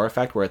God of War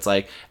effect where it's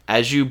like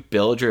as you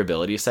build your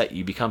ability set,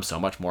 you become so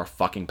much more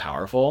fucking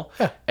powerful.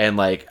 Yeah. And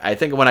like I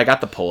think when I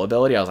got the pull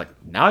ability, I was like,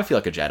 now I feel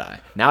like a Jedi.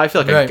 Now I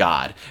feel like a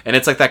god. And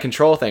it's like that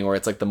control thing where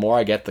it's like the more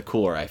I get, the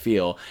cooler I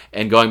feel.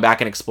 And going back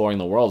and exploring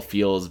the world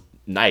feels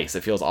nice.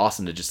 It feels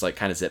awesome to just like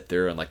kind of zip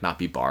through and like not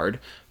be barred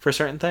for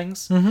certain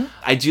things.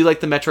 I do like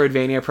the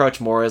Metroidvania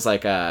approach more as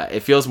like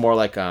it feels more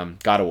like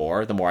God of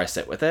War the more I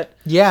sit with it.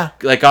 Yeah.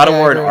 Like God of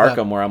War and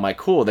Arkham where I'm like,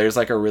 cool, there's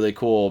like a really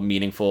cool,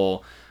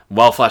 meaningful,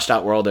 well fleshed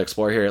out world to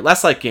explore here.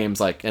 Less like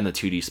games like in the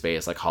 2D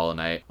space like Hollow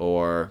Knight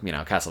or, you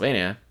know,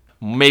 Castlevania.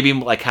 Maybe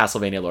like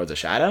Castlevania Lords of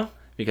Shadow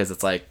because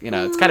it's like, you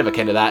know, it's kind of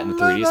akin to that in the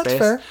 3D space.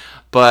 Fair.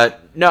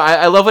 But no,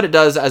 I love what it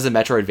does as a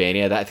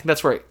Metroidvania. I think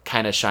that's where it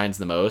kind of shines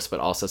the most, but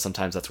also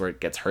sometimes that's where it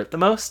gets hurt the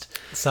most.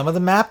 Some of the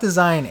map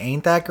design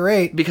ain't that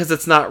great. Because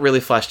it's not really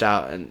fleshed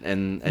out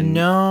and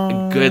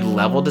good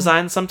level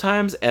design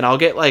sometimes. And I'll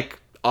get like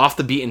off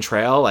the beaten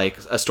trail, like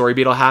a story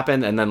beat will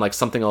happen and then like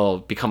something will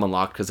become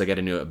unlocked because I get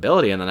a new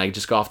ability and then I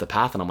just go off the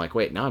path and I'm like,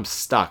 wait, now I'm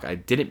stuck. I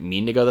didn't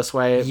mean to go this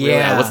way. Yeah.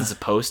 Really, I wasn't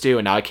supposed to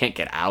and now I can't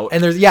get out.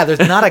 And there's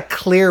not a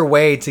clear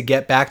way to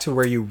get back to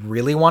where you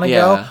really want to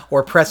go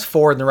or press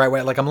forward in the right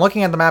way. Like I'm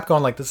looking at the map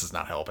going like, this is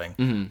not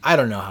helping. I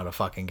don't know how to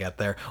fucking get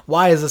there.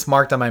 Why is this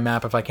marked on my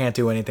map if I can't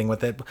do anything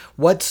with it?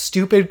 What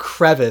stupid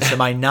crevice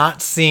am I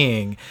not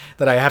seeing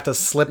that I have to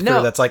slip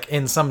through that's like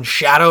in some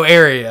shadow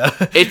area?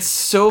 It's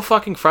so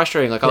fucking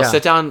frustrating. Like I'll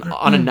sit down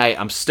on a night,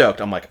 I'm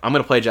stoked. I'm like, I'm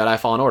going to play Jedi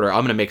Fallen Order.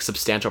 I'm going to make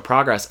substantial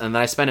progress. And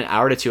then I spend an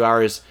hour to 2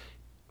 hours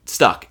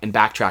stuck and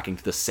backtracking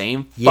to the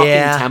same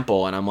fucking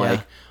temple. And I'm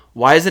like,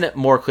 why isn't it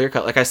more clear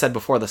cut? Like I said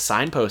before, the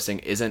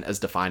signposting isn't as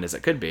defined as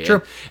it could be.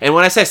 True. And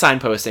when I say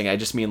signposting, I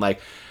just mean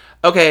like,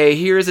 okay,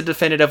 here's a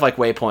definitive like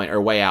waypoint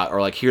or way out, or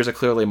like here's a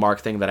clearly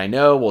marked thing that I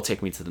know will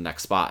take me to the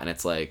next spot. And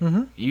it's like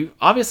you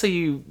obviously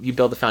you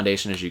build the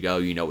foundation as you go.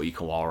 You know what you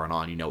can wall run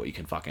on. You know what you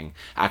can fucking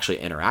actually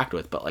interact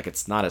with. But like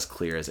it's not as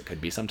clear as it could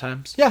be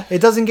sometimes. Yeah,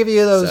 it doesn't give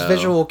you those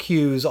visual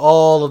cues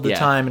all of the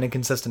time in a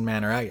consistent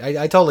manner.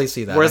 I totally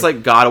see that. Whereas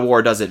like God of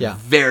War does it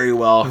very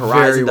well.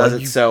 Horizon does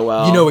it so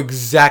well. You know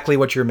exactly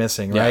what you're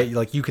missing, right?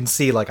 Like you can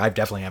see like I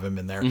definitely haven't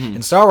been there.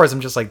 In Star Wars, I'm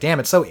just like, damn,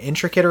 it's so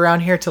intricate around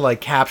here to like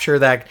capture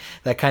that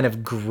kind of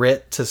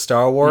grit to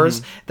Star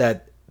Wars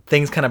that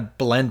things kind of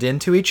blend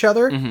into each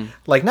other,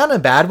 like not in a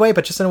bad way,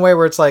 but just in a way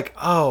where it's like,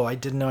 oh, I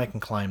didn't know I can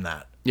climb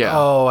that. Yeah.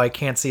 Oh, I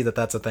can't see that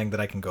that's a thing that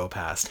I can go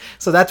past.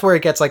 So that's where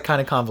it gets like kind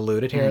of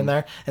convoluted here and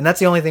there, and that's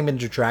the only thing been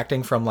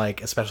detracting from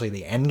like especially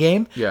the end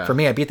game. Yeah. For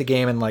me, I beat the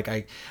game and like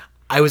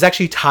I was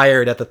actually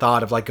tired at the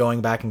thought of like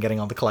going back and getting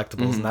all the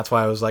collectibles, and that's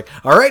why I was like,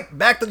 all right,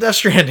 back to Death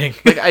Stranding.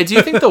 Like, I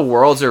do think the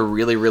worlds are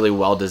really, really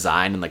well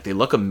designed and like they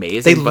look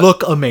amazing. They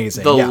look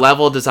amazing. The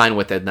level design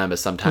within them is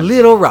sometimes a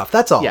little rough.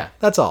 That's all. Yeah.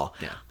 That's all.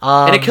 Yeah.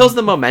 And it kills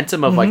the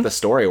momentum of like the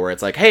story where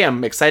it's like, hey,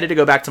 I'm excited to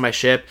go back to my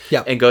ship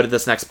and go to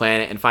this next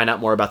planet and find out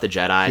more about the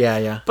Jedi. Yeah,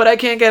 yeah. But I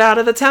can't get out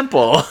of the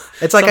temple.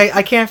 It's like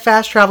I can't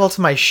fast travel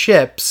to my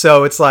ship,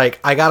 so it's like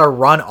I gotta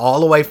run all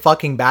the way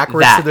fucking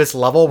backwards to this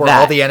level where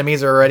all the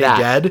enemies are already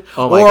dead.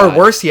 Oh my God.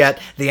 Worse yet,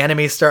 the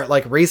enemies start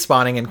like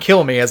respawning and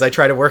kill me as I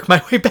try to work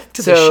my way back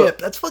to the ship.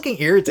 That's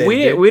fucking irritating.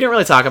 We didn't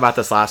really talk about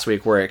this last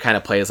week where it kind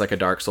of plays like a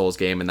Dark Souls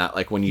game and that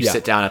like when you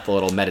sit down at the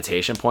little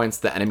meditation points,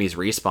 the enemies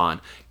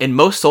respawn. In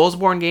most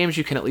Soulsborne games,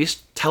 you can at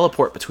least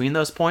teleport between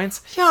those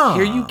points. Yeah.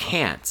 Here you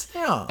can't.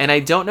 Yeah. And I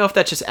don't know if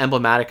that's just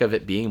emblematic of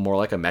it being more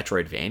like a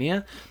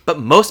Metroidvania, but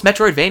most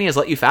Metroidvanias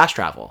let you fast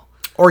travel.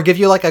 Or give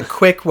you like a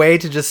quick way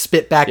to just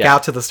spit back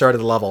out to the start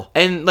of the level.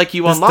 And like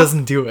this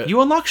doesn't do it.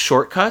 You unlock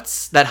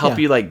shortcuts that help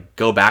you like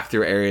go back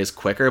through areas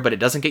quicker, but it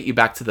doesn't get you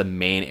back to the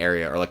main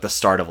area or like the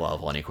start of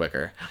level any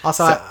quicker.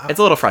 Also, so it's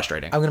a little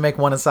frustrating. I'm going to make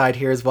one aside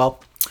here as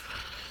well.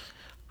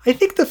 I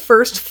think the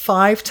first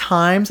 5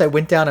 times I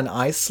went down an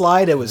ice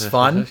slide, it was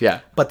fun.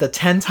 Yeah. But the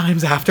 10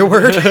 times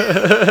afterward,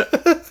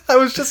 I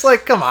was just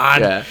like, come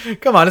on. Yeah.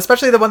 Come on.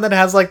 Especially the one that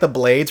has like the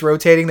blades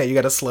rotating that you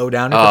got to slow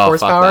down into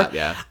horsepower. Fuck that,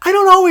 yeah. I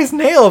don't always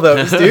nail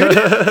those, dude.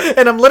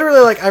 And I'm literally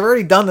like, I've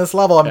already done this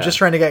level. I'm just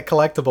trying to get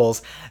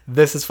collectibles.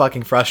 This is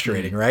fucking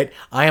frustrating, right?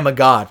 I am a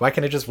god. Why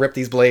can't I just rip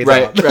these blades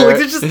out? Like,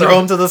 just throw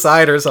them to the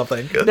side or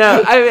something.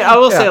 No, I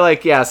will say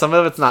like, some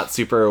of it's not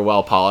super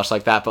well polished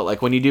like that, but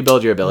like when you do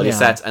build your ability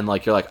sets and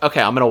like you're like,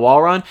 okay, I'm gonna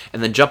wall run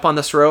and then jump on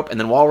this rope and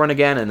then wall run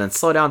again and then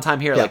slow down time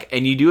here, like,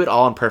 and you do it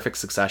all in perfect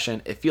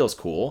succession. It feels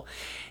cool.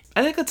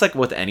 I think it's like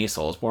with any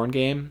Soulsborne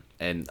game,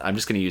 and I'm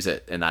just gonna use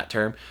it in that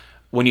term.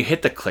 When you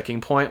hit the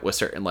clicking point with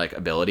certain like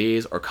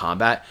abilities or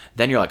combat,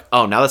 then you're like,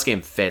 oh, now this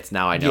game fits.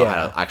 Now I know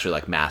how to actually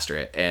like master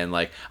it. And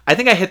like, I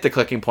think I hit the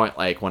clicking point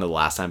like one of the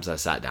last times I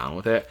sat down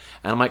with it,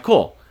 and I'm like,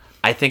 cool.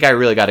 I think I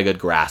really got a good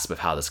grasp of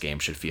how this game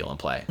should feel and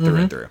play through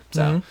and through.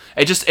 So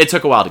it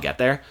took a while to get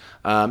there.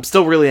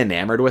 Still really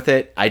enamored with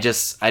it. I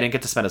didn't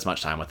get to spend as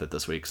much time with it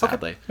this week,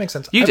 sadly. Okay. Makes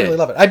sense. You did. Really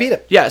love it. I beat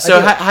it. Yeah.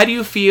 So how do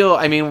you feel?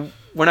 I mean,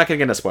 we're not going to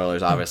get into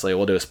spoilers, obviously.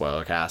 We'll do a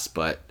spoiler cast,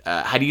 but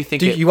how do you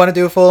think you want to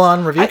do a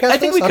full-on review cast? I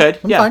think we could,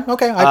 I'm yeah. fine.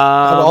 Okay,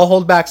 I'll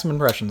hold back some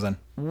impressions then.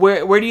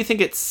 Where do you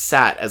think it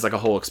sat as like a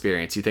whole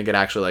experience? Do you think it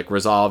actually like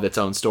resolved its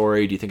own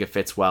story? Do you think it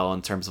fits well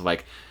in terms of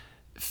like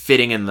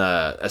fitting in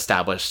the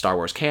established Star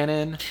Wars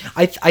canon?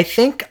 I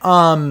think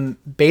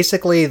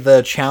basically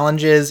the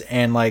challenges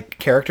and like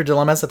character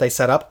dilemmas that they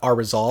set up are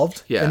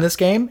resolved in this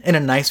game in a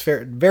nice,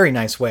 very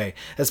nice way,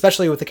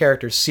 especially with the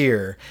character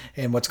Seer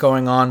and what's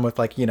going on with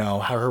like, you know,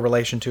 how her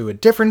relation to a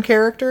different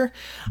character,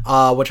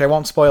 which I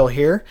won't spoil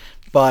here,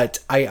 but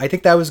I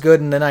think that was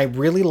good. And then I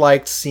really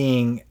liked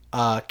seeing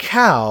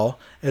Cal,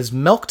 as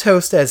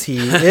milquetoast as he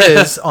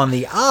is on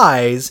the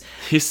eyes.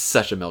 He's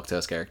such a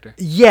milquetoast character.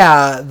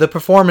 Yeah, the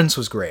performance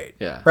was great.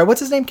 Yeah. Right, what's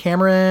his name?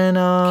 Cameron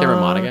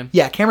Monaghan?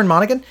 Yeah, Cameron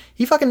Monaghan.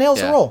 He fucking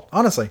nails the role,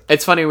 honestly.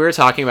 It's funny, we were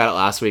talking about it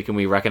last week and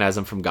we recognized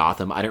him from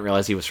Gotham. I didn't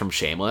realize he was from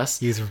Shameless.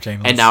 He's from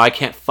Shameless. And now I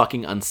can't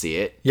fucking unsee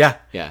it. Yeah.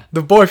 Yeah.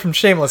 The boy from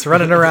Shameless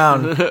running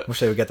around. Wish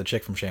they would get the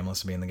chick from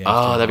Shameless to be in the game.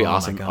 Oh, that'd be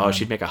awesome. Oh,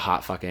 she'd make a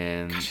hot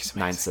fucking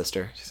Ninth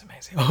Sister. She's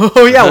amazing.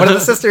 Oh yeah, one of the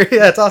sisters.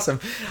 Yeah, it's awesome.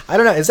 I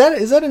don't know. Is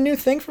that a new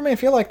thing for me? I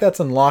feel like that's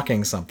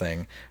unlocking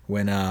something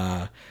when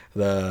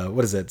the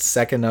what is it?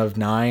 Second of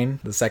 9,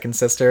 the second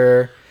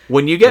sister.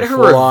 When you get her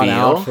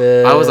reveal,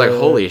 I was like,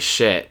 holy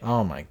shit.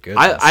 Oh my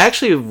goodness. I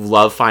actually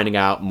love finding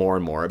out more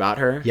and more about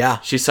her. Yeah.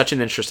 She's such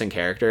an interesting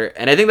character.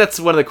 And I think that's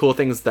one of the cool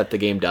things that the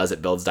game does.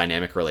 It builds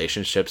dynamic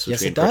relationships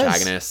between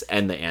protagonists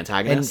and the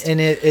antagonists.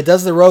 And it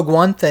does the Rogue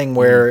One thing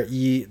where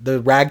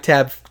the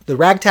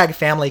ragtag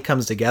family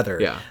comes together.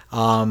 Yeah.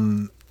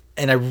 And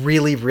I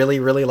really, really,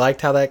 really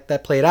liked how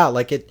that played out.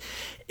 Like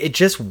it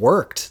just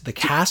worked. The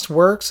cast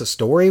works, the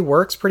story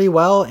works pretty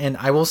well, and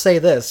I will say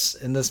this,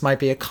 and this might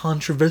be a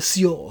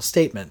controversial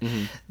statement.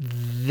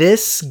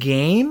 This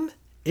game,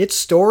 its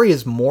story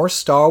is more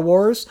Star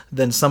Wars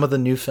than some of the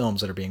new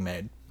films that are being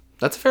made.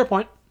 That's a fair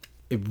point.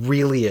 It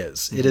really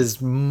is. It is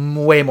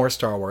way more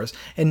Star Wars.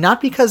 And not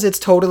because it's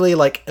totally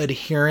like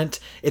adherent.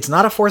 It's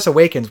not a Force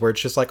Awakens where it's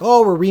just like,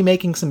 oh, we're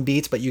remaking some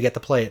beats, but you get to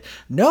play it.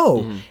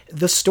 No,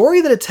 the story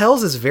that it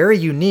tells is very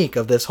unique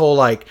of this whole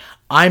like,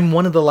 I'm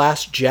one of the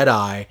last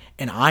Jedi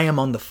and I am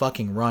on the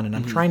fucking run and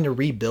I'm trying to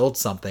rebuild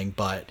something,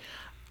 but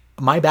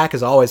my back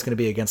is always going to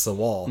be against the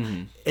wall.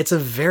 It's a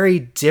very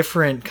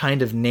different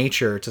kind of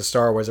nature to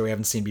Star Wars that we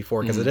haven't seen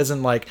before, because it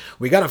isn't like,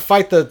 we got to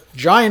fight the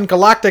giant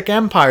galactic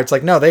empire. It's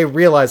like, no, they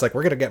realize like,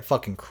 we're going to get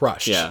fucking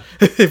crushed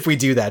if we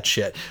do that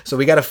shit. So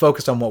we got to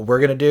focus on what we're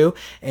going to do.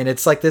 And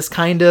it's like this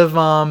kind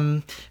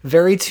of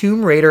very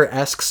Tomb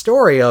Raider-esque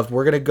story of,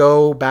 we're going to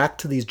go back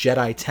to these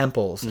Jedi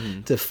temples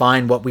to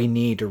find what we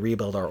need to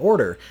rebuild our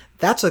order.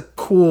 That's a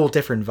cool,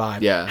 different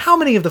vibe. Yeah. How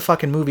many of the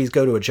fucking movies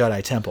go to a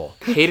Jedi temple?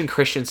 Hayden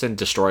Christensen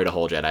destroyed a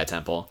whole Jedi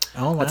temple.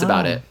 Oh, wow. That's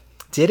about it.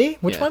 Did he?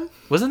 Which one?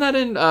 Wasn't that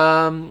in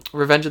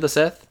Revenge of the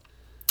Sith?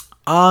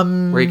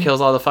 Where he kills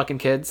all the fucking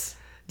kids?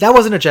 That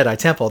wasn't a Jedi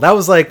temple. That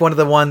was like one of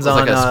the ones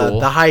on like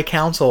the High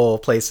Council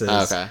places.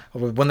 Oh, okay.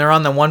 When they're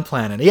on the one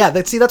planet. Yeah,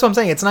 that's what I'm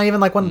saying. It's not even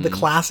like one of the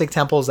classic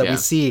temples that we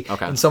see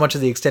in so much of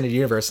the extended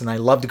universe, and I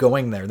loved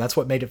going there. That's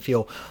what made it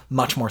feel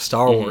much more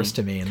Star Wars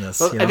to me in this.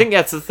 Well, I think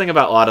that's the thing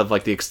about a lot of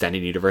like the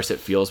extended universe. It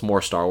feels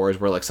more Star Wars,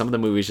 where like some of the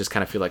movies just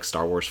kind of feel like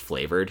Star Wars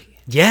flavored.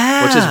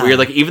 Yeah. Which is weird.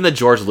 Like even the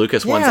George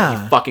Lucas ones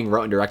that he fucking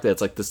wrote and directed,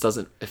 it's like,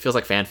 it feels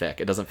like fanfic.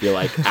 It doesn't feel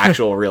like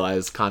actual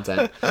realized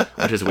content,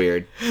 which is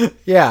weird.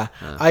 Yeah.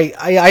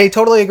 I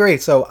totally agree.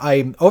 So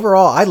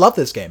overall, I love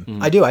this game.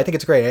 I do. I think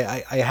it's great.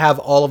 I have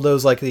all of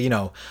those, like,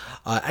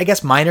 I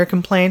guess minor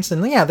complaints,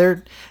 and yeah,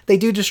 they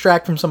do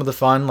distract from some of the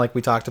fun, like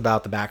we talked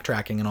about the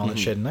backtracking and all that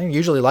shit. And I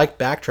usually like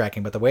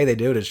backtracking, but the way they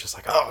do it is just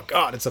like, oh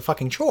god, it's a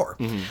fucking chore.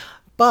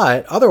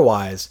 But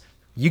otherwise,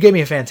 you gave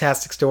me a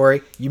fantastic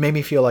story. You made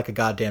me feel like a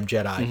goddamn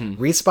Jedi.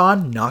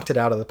 Respawn knocked it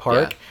out of the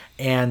park,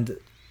 and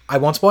I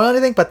won't spoil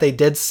anything, but they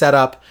did set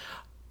up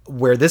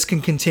where this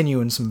can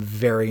continue in some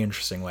very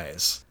interesting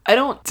ways. I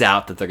don't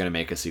doubt that they're going to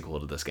make a sequel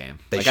to this game.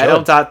 They like, should. I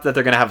don't doubt that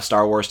they're going to have a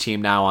Star Wars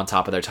team now on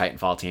top of their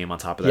Titanfall team, on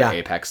top of their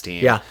Apex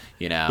team. Yeah.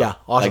 Yeah,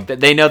 awesome. Like,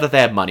 they know that they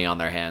have money on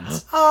their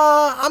hands.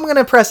 I'm going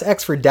to press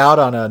X for doubt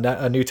on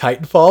a new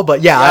Titanfall,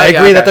 but I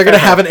agree that they're going to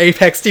have an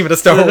Apex team and a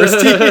Star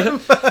Wars team.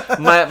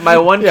 my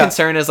one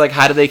concern is, like,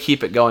 how do they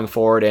keep it going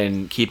forward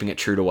and keeping it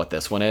true to what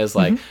this one is?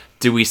 Like,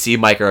 do we see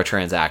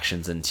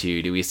microtransactions in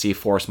 2? Do we see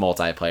Force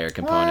multiplayer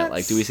component?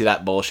 Like, do we see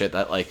that bullshit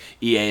that, like,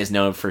 EA is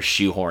known for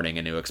shoehorning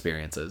in new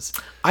experiences?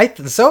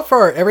 So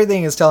far,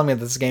 everything is telling me that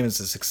this game is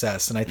a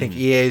success, and I think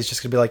EA is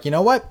just going to be like, you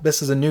know what?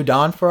 This is a new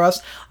dawn for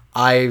us.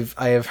 I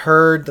have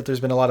heard that there's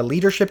been a lot of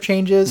leadership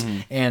changes,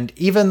 and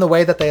even the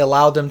way that they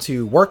allowed them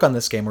to work on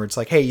this game, where it's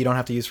like, hey, you don't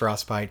have to use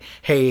Frostbite.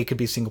 Hey, it could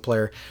be single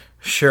player.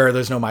 Sure,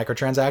 there's no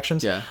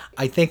microtransactions. Yeah.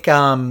 I think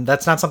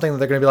that's not something that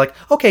they're going to be like,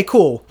 okay,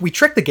 cool, we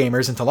tricked the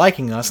gamers into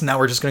liking us, now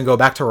we're just going to go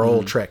back to our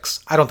old tricks.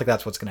 I don't think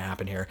that's what's going to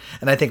happen here.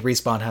 And I think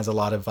Respawn has a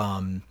lot of...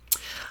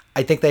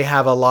 I think they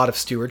have a lot of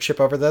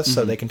stewardship over this,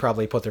 so they can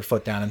probably put their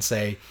foot down and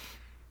say,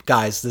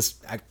 guys,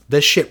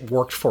 this shit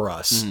worked for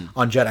us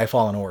on Jedi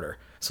Fallen Order.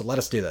 So let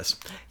us do this.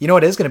 You know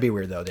what is going to be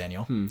weird though,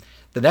 Daniel?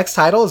 The next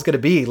title is going to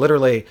be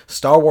literally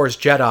Star Wars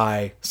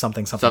Jedi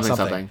something.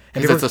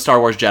 Because it's a Star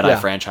Wars Jedi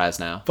franchise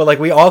now. But like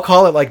we all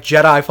call it like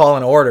Jedi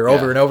Fallen Order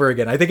over and over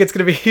again. I think it's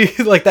going to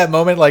be like that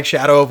moment like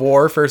Shadow of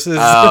War versus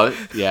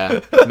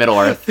Middle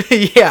Earth.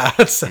 Yeah.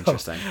 So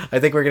Interesting. I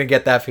think we're going to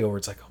get that feel where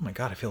it's like, oh my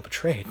God, I feel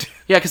betrayed.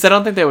 Yeah, because I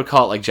don't think they would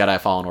call it like Jedi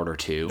Fallen Order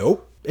 2.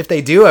 Nope. If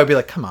they do, I'd be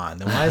like, come on,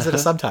 then why is it a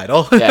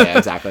subtitle? Yeah,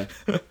 exactly.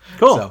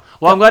 Cool.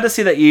 Well, I'm glad to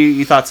see that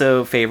you thought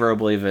so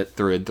favorably of it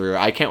through and through.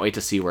 I can't wait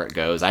to see where it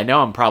goes. I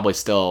know I'm probably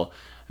still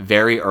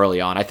very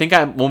early on. I think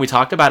when we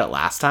talked about it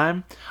last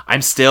time,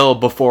 I'm still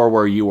before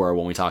where you were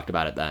when we talked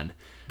about it then.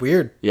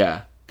 Weird.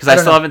 Yeah. Because I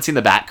still haven't seen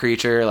the Bat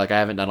Creature. Like, I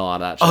haven't done a lot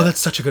of that shit. Oh, that's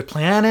such a good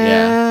planet.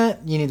 Yeah.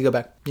 You need to go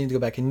back. And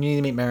you need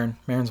to meet Marin.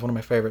 Marin's one of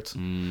my favorites.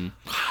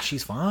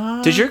 She's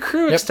fun. Did your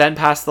crew extend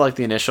past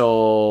the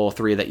initial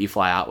 3 that you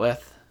fly out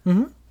with?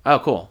 Mm-hmm. Oh,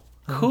 cool.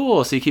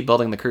 Cool. So you keep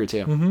building the crew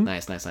too. Mm-hmm.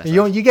 Nice.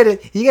 You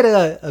get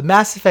a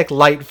Mass Effect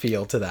light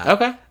feel to that.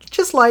 Okay.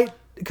 Just light.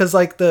 Because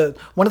like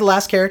one of the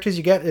last characters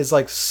you get is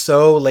like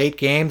so late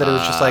game that it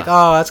was just like,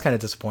 oh, that's kind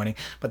of disappointing.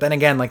 But then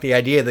again, like the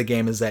idea of the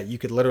game is that you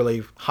could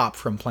literally hop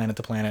from planet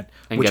to planet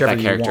and whichever get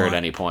that character you want. at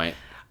any point.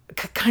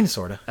 Kind of,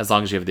 sort of. As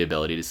long as you have the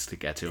ability to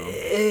get to him.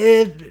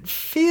 It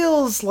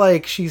feels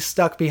like she's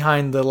stuck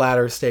behind the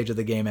latter stage of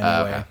the game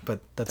anyway. Okay. But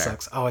that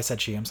sucks. Oh, I said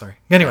she. I'm sorry.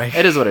 Anyway.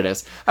 It is what it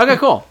is. Okay,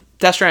 cool.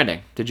 Death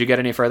Stranding. Did you get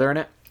any further in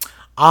it?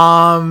 So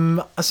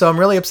I'm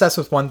really obsessed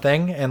with one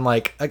thing, and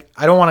like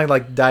I don't want to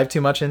like dive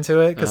too much into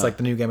it because like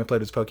the new game I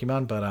played was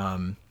Pokemon, but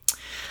I'm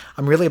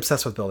really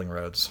obsessed with building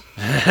roads.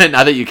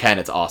 Now that you can,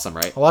 it's awesome,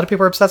 right? A lot of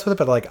people are obsessed with it,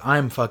 but like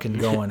I'm fucking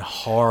going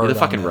hard. You're the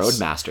fucking on road this.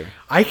 master.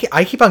 I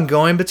keep on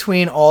going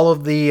between all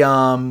of the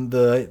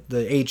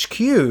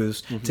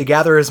HQs to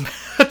gather as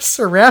much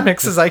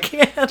ceramics as I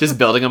can. Just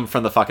building them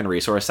from the fucking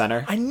resource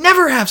center. I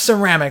never have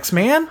ceramics,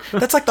 man.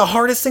 That's like the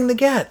hardest thing to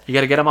get. You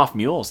got to get them off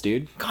mules,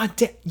 dude. God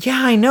damn.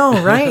 Yeah, I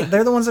know, right?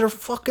 They're the ones that are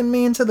fucking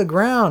me into the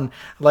ground.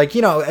 Like,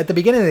 you know, at the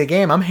beginning of the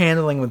game, I'm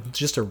handling with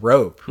just a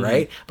rope,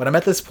 right? But I'm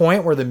at this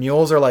point where the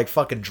mules are like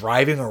fucking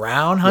driving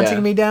around,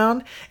 hunting me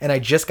down, and I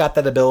just got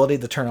that ability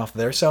to turn off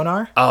their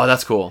sonar. Oh,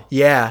 that's cool.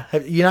 Yeah.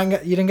 You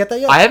didn't get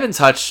that yet? I haven't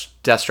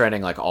touched Death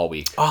Stranding like all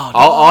week. Oh,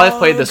 all I've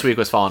played this week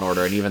was Fallen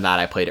Order, and even that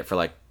I played it for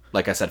like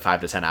I said,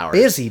 5 to 10 hours.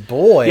 Busy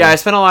boy. Yeah, I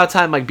spent a lot of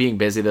time like being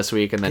busy this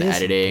week and then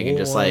editing and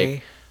just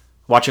like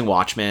watching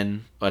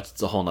Watchmen.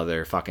 That's a whole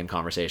nother fucking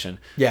conversation.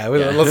 Yeah,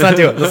 let's not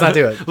do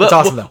it. It's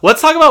awesome though.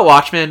 Let's talk about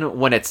Watchmen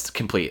when it's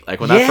complete. Like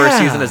when that first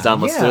season is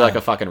done, let's do like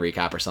a fucking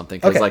recap or something.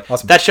 Because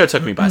awesome. That show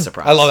took me by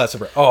surprise. I love that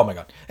surprise. Oh my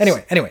god.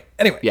 Anyway.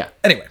 Yeah.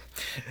 Anyway.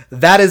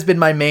 That has been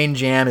my main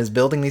jam, is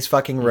building these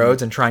fucking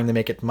roads and trying to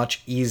make it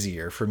much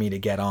easier for me to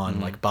get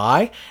on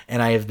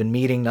and I have been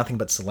meeting nothing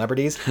but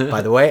celebrities.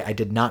 By the way, I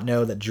did not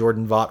know that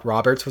Jordan Vaught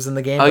Roberts was in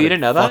the game. Oh, you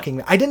didn't know that?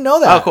 I didn't know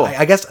that. Oh, cool.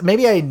 I guess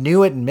maybe I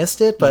knew it and missed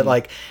it, but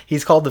like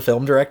he's called the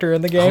film director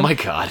in the game. Oh my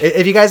god.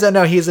 If you guys don't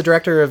know, he's the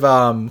director of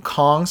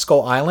Kong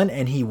Skull Island,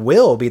 and he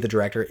will be the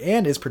director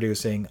and is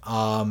producing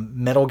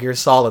Metal Gear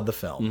Solid, the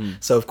film.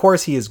 So of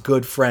course he is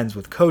good friends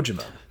with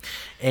Kojima.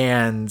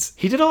 And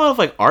he did a lot of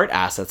like art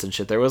assets and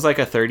shit. There was like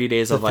a 30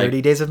 days of like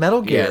 30 days of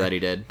Metal Gear that he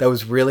did. That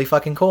was really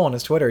fucking cool on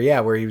his Twitter. Yeah,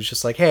 where he was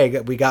just like, "Hey,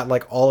 we got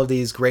like all of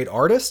these great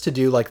artists to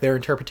do like their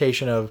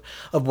interpretation of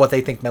what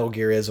they think Metal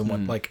Gear is and what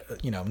like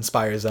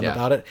inspires them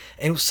about it."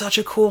 And it was such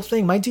a cool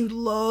thing. My dude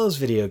loves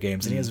video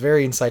games and he has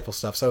very insightful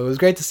stuff. So it was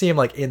great to see him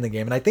like in the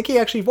game, and I think he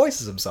actually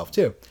voices himself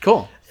too.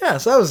 Cool. Yeah,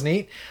 so that was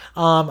neat.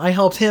 I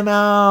helped him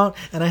out,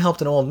 and I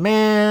helped an old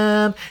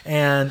man,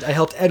 and I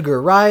helped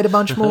Edgar Wright a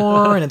bunch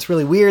more. And it's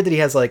really weird that he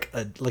has like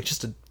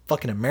just a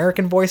fucking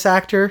American voice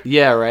actor.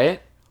 Yeah,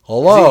 right.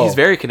 Hello. He's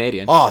very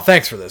Canadian. Oh,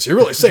 thanks for this. You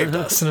really saved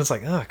us. And it's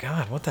like, oh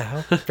god, what the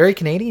hell? Very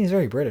Canadian. He's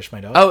very British,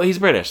 my dog. Oh, he's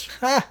British.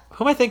 Ah.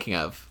 Who am I thinking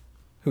of?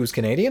 Who's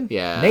Canadian?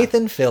 Yeah.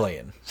 Nathan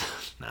Fillion.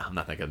 No, I'm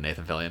not thinking of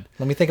Nathan Fillion.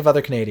 Let me think of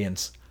other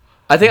Canadians.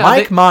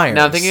 Mike Myers.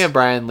 No, I'm thinking of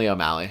Brian Lee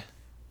O'Malley.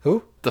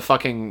 Who? The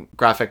fucking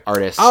graphic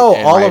artist. Oh,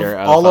 and all writer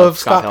of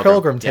Scott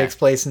Pilgrim takes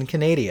place in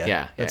Canada.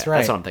 Yeah, that's right.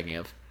 That's what I'm thinking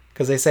of.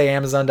 Because they say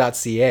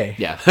Amazon.ca.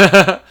 Yeah.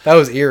 That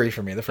was eerie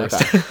for me the first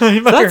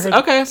time.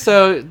 Okay,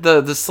 so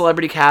the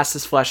celebrity cast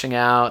is fleshing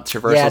out.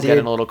 Traversal's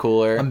getting a little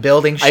cooler. I'm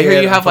building shit. I hear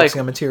you have like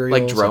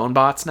materials. drone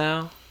bots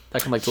now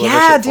that can like deliver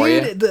shit for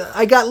you.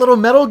 I got little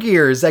Metal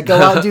Gears that go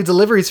out and do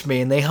deliveries for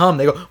me, and they hum.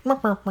 They go,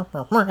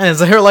 and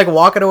so they're like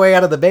walking away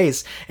out of the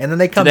base, and then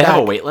they come back. Do they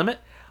have a weight limit?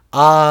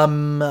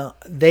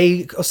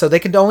 They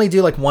can only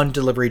do like one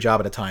delivery job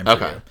at a time for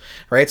you,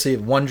 right? So you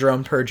have one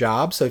drone per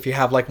job. So if you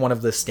have like one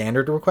of the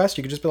standard requests,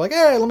 you could just be like,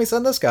 hey, let me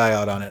send this guy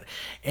out on it,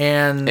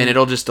 and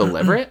it'll just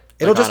deliver it.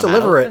 It'll just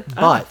deliver it,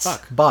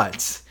 but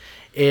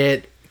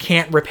it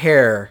can't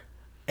repair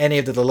any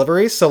of the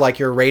deliveries, so like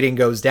your rating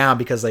goes down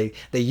because they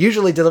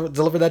usually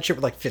deliver that shit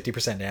with like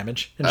 50%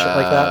 damage and shit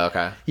like that.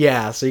 Okay.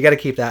 Yeah, so you got to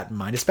keep that in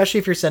mind, especially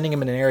if you're sending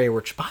them in an area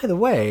which, by the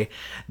way,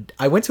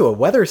 I went to a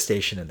weather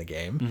station in the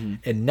game,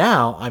 and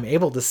now I'm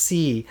able to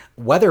see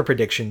weather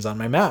predictions on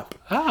my map.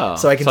 Oh,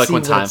 so I can like see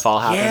when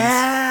timefall happens.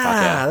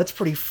 Yeah, that's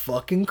pretty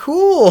fucking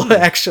cool,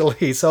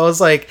 actually. So I was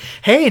like,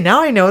 hey,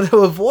 now I know to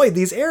avoid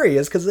these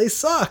areas because they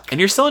suck. And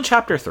you're still in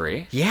chapter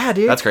 3? Yeah,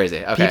 dude. That's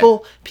crazy. Okay.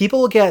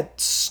 People get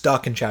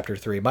stuck in chapter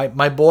 3.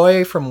 My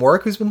boy from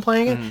work who's been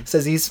playing it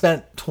says he's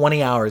spent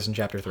 20 hours in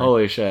chapter 3.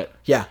 Holy shit.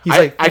 Yeah.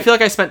 I feel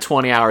like I spent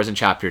 20 hours in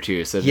chapter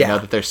 2, so you know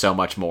that there's so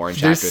much more in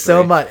chapter 3. There's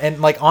so much. And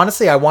like,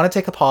 honestly, I want to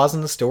take a pause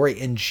in the story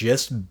and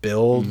just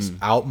build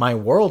out my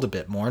world a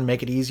bit more and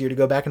make it easier to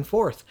go back and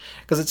forth.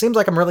 Because it seems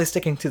like I'm really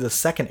sticking to the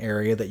second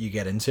area that you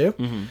get into.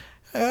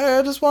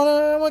 I just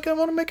want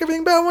to make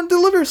everything better. I want to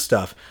deliver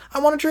stuff. I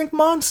want to drink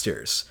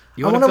monsters.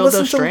 You want to build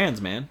those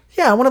strands, man.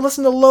 Yeah, I want to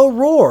listen to low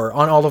roar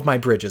on all of my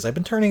bridges. I've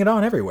been turning it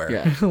on everywhere.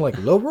 Yeah. Like,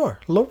 low roar,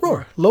 low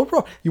roar, low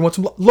roar. You want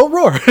some low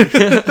roar?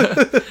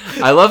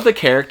 I love the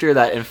character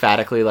that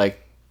emphatically,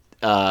 like,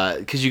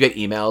 because you get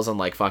emails and,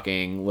 like,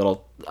 fucking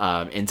little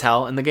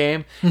intel in the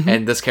game,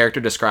 and this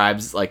character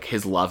describes, like,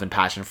 his love and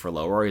passion for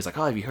low roar. He's like,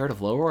 oh, have you heard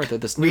of low roar? They're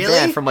this new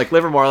band from, like,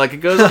 Livermore. Like, it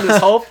goes on this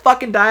whole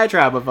fucking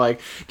diatribe of, like,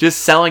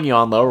 just selling you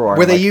on low roar.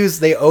 Where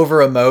they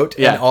over emote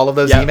in all of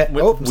those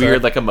emails.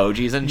 Weird, like,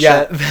 emojis and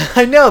shit. Yeah,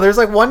 I know. There's,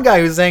 like, one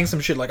guy who's saying some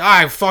shit like,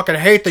 I fucking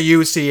hate the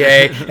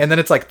UCA, and then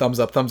it's like, thumbs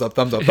up, thumbs up,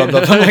 thumbs up, thumbs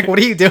up. I'm like, what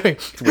are you doing?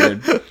 It's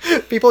weird.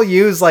 People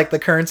use, like, the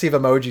currency of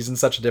emojis in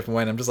such a different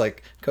way, and I'm just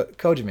like,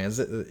 Koji, man,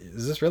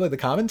 is this really the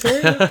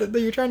commentary that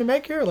you're trying to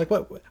make here? Like,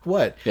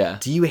 what? Yeah.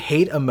 Do you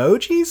hate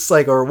emojis?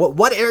 Like, or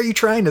what are you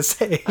trying to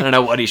say? I don't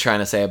know what he's trying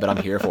to say, but I'm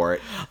here for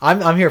it.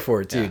 I'm here for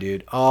it too,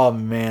 dude. Oh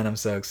man, I'm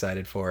so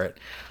excited for it.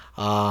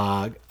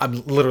 I'm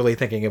literally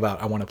thinking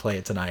about I want to play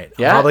it tonight.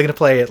 Yeah? I'm probably gonna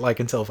play it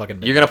like until fucking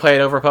midnight. You're gonna play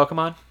it over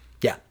Pokemon?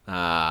 Yeah.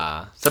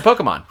 So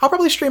Pokemon. I'll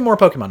probably stream more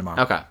Pokemon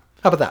tomorrow. Okay.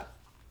 How about that?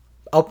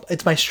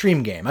 It's my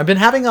stream game. I've been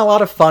having a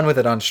lot of fun with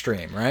it on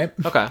stream, right?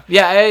 Okay.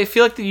 Yeah, I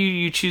feel like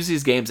you choose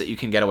these games that you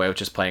can get away with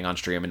just playing on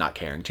stream and not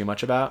caring too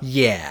much about.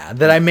 Yeah,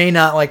 that I may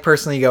not like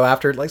personally go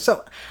after. Like,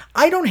 so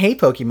I don't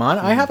hate Pokemon.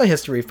 I have a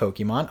history of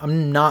Pokemon.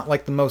 I'm not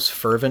like the most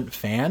fervent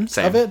fan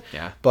of it.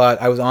 Yeah.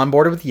 But I was on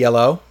board with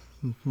Yellow.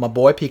 My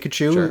boy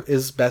Pikachu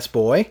is best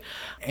boy.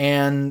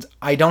 And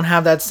I don't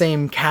have that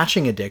same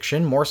catching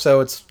addiction. More so,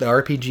 it's the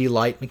RPG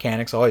light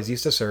mechanics always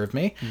used to serve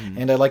me.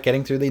 And I like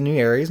getting through the new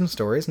areas and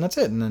stories, and that's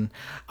it. And then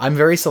I'm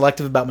very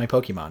selective about my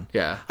Pokemon.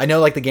 Yeah. I know,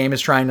 like, the game is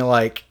trying to,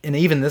 like, and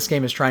even this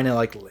game is trying to,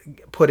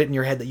 like, put it in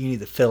your head that you need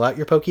to fill out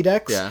your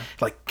Pokédex. Yeah.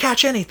 Like,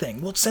 catch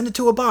anything. We'll send it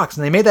to a box.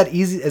 And they made that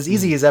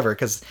easy as ever,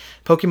 because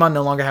Pokemon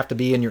no longer have to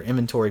be in your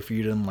inventory for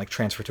you to, like,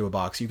 transfer to a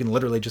box. You can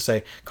literally just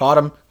say, caught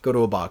them, go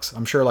to a box.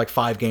 I'm sure, like,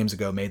 5 games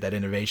ago made that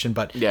innovation,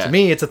 but to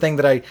me, it's a thing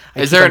that I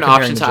is there an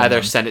option to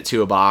either send it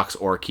to a box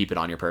or keep it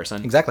on your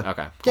person? Exactly.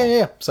 Okay. Cool.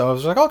 Yeah. So I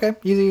was like, okay,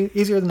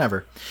 easier than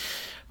ever.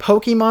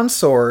 Pokemon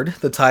Sword,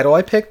 the title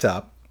I picked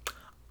up.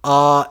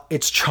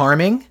 It's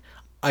charming.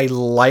 I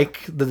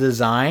like the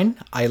design.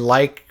 I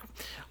like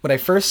when I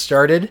first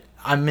started.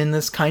 I'm in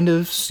this kind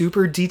of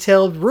super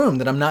detailed room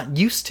that I'm not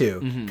used to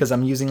because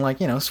I'm using, like,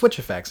 switch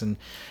effects, and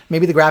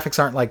maybe the graphics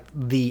aren't like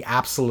the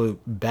absolute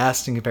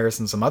best in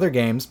comparison to some other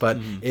games, but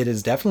it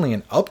is definitely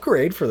an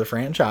upgrade for the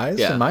franchise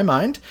in my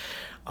mind.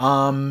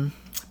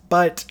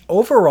 But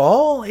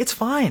overall, it's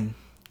fine.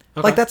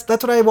 Okay. Like, that's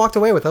what I walked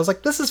away with. I was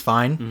like, this is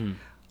fine.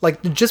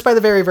 Like, just by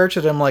the very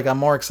virtue that I'm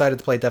more excited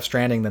to play Death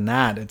Stranding than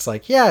that. It's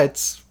like, yeah,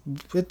 it's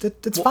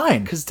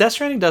fine. Because Death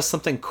Stranding does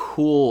something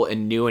cool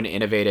and new and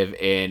innovative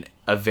in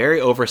a very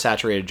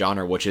oversaturated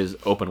genre, which is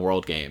open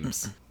world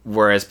games.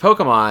 Whereas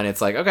Pokemon,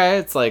 it's like, okay,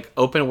 it's like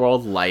open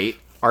world light,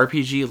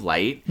 RPG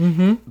light,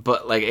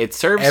 but like it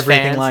serves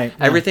everything fans,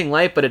 everything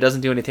light, but it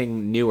doesn't do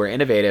anything new or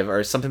innovative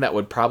or something that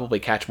would probably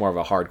catch more of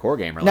a hardcore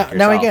gamer.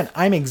 Now again,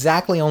 I'm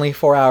exactly only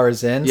 4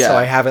 hours in, so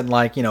I haven't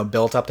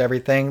built up to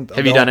everything.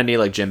 Have you done any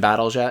like gym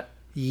battles yet?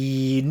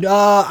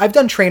 I've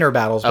done trainer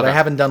battles, but I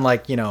haven't done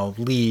like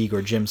league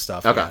or gym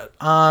stuff yet.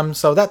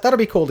 So that'll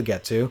be cool to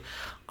get to.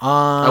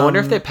 I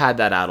wonder if they pad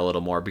that out a little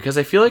more, because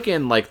I feel like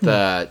in like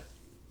the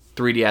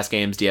 3DS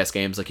games, DS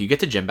games, like you get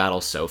to gym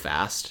battles so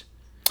fast.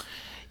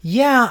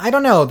 Yeah, I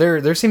don't know.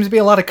 There seems to be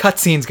a lot of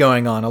cutscenes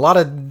going on, a lot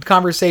of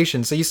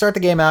conversation. So you start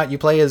the game out, you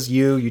play as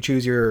you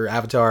choose your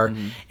avatar,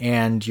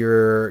 and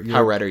you're...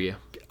 How red are you?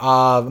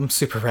 I'm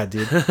super red,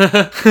 dude.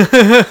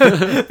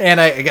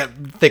 And I got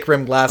thick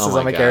rimmed glasses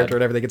on my character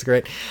and everything. It's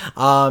great.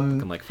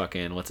 Looking like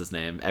fucking, what's his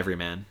name?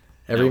 Everyman.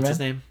 What's his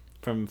name?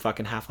 From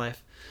fucking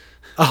Half-Life?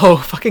 Oh,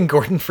 fucking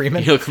Gordon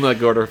Freeman. You look like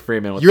Gordon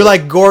Freeman. You're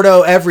like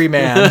Gordo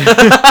Everyman.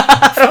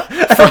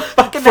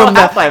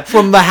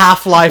 From the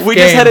Half-Life We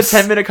games. just had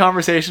a 10-minute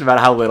conversation about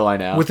how little I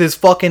know. With his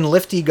fucking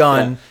lifty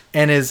gun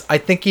and I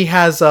think he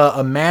has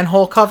a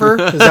manhole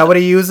cover. Is that what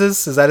he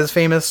uses? Is that his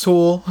famous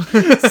tool?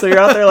 So you're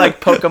out there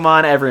like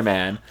Pokemon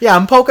Everyman. Yeah,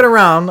 I'm poking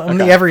around. I'm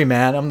the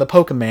Everyman. I'm the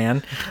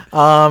Pokemon.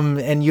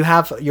 And you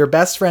have your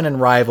best friend and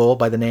rival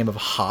by the name of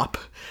Hop.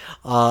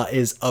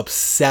 is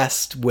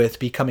obsessed with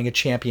becoming a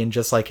champion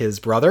just like his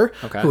brother,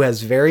 Okay. who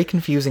has very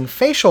confusing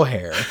facial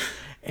hair.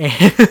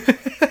 And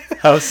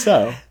How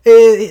so?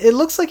 it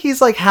looks like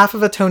he's like half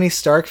of a Tony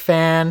Stark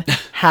fan,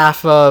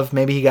 half of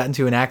maybe he got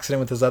into an accident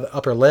with his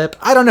upper lip.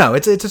 I don't know.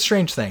 It's a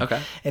strange thing. Okay.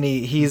 And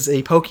he's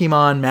a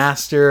Pokemon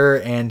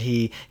master, and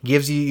he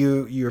gives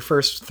you your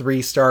first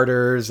 3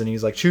 starters, and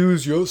he's like,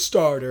 choose your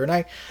starter. And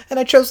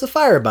I chose the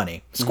Fire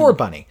Bunny, Score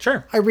Bunny.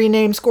 Sure. I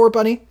renamed Score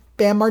Bunny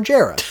Bam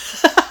Margera.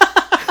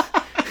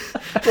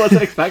 I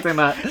wasn't expecting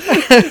that.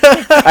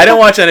 I didn't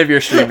watch any of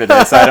your stream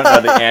today, so I don't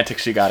know the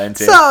antics you got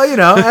into. So,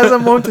 as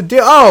I'm wont to do.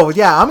 Oh,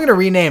 yeah, I'm going to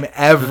rename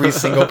every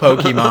single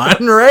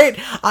Pokemon, right?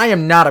 I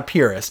am not a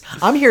purist.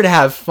 I'm here to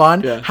have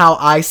fun how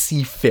I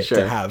see fit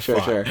to have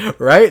fun.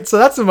 Right? So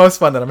that's the most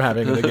fun that I'm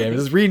having in the game.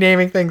 Is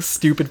renaming things,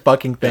 stupid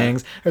fucking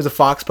things. There's a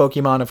Fox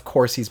Pokemon. Of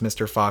course, he's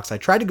Mr. Fox. I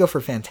tried to go for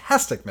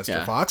Fantastic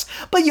Mr. Fox,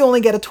 but you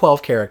only get a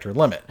 12 character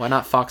limit. Why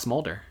not Fox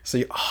Mulder? So,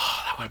 that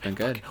would have been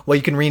good. Well,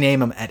 you can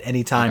rename him at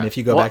any time if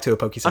you go back to a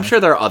Poke Center. I'm sure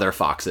there are other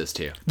foxes,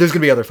 too. There's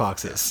gonna be other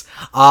foxes.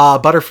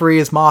 Butterfree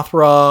is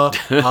Mothra.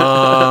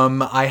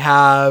 I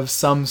have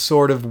some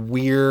sort of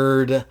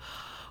weird.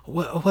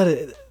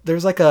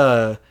 There's like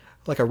a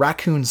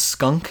raccoon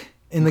skunk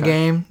in the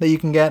game that you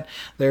can get.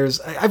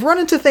 I've run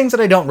into things that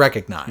I don't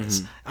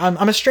recognize.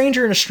 I'm a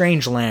stranger in a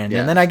strange land,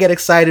 and then I get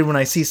excited when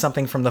I see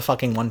something from the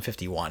fucking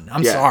 151.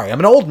 I'm sorry, I'm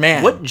an old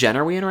man. What gen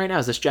are we in right now?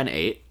 Is this Gen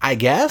 8? I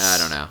guess. I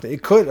don't know.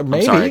 It could,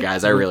 maybe. I'm sorry,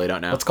 guys. I really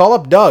don't know. Let's call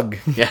up Doug.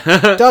 Yeah.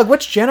 Doug,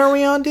 which gen are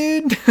we on,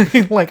 dude?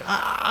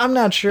 I'm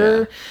not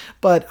sure,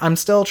 but I'm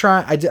still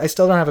trying. I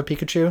still don't have a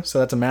Pikachu, so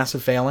that's a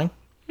massive failing.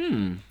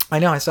 I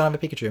know, I still don't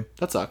have a Pikachu.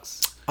 That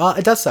sucks.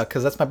 It does suck,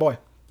 because that's my boy.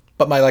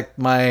 But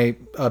my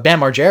Bam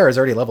Margera is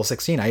already level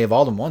 16. I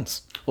evolved him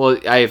once. Well,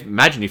 I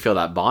imagine you feel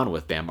that bond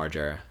with Bam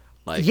Margera.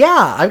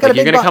 Yeah, I've got a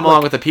big you're going to come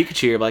along with a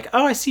Pikachu. You're like,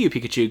 oh, I see you,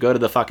 Pikachu. Go to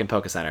the fucking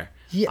Poke Center.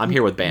 Yeah, I'm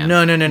here with Bam.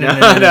 No. No. My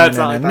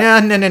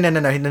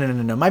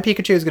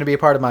Pikachu is going to be a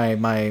part of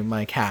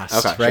my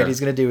cast, right? Sure. He's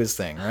going to do his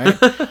thing, right?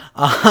 But,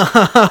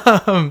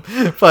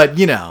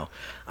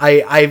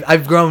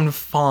 I've grown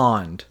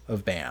fond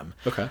of Bam.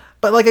 Okay.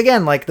 But,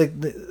 again,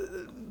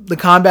 the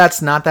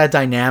combat's not that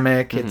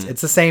dynamic.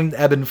 It's the same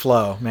ebb and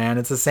flow, man.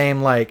 It's the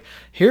same,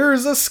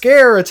 here's a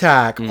scare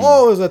attack.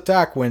 Oh, his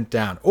attack went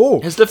down. Oh,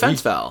 his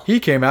defense fell. He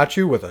came at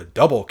you with a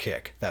double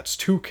kick. That's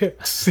 2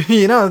 kicks.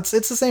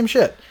 It's the same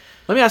shit.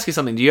 Let me ask you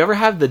something. Do you ever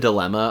have the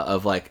dilemma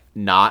of,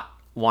 not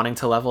wanting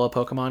to level a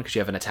Pokemon because you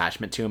have an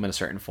attachment to him in a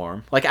certain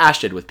form? Like Ash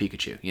did with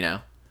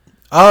Pikachu,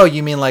 Oh,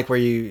 you mean where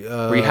you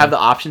have the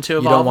option to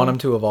evolve? You don't want him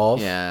to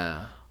evolve?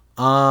 Yeah.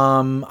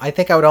 I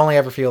think I would only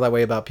ever feel that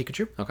way about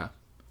Pikachu. Okay.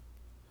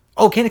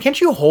 Oh, can't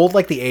you hold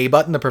the A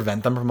button to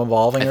prevent them from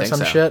evolving or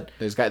some shit?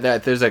 There's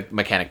a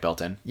mechanic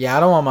built in. Yeah, I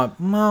don't want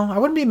I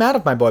wouldn't be mad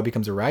if my boy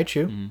becomes a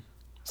Raichu.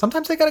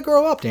 Sometimes they gotta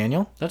grow up,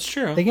 Daniel. That's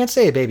true. They can't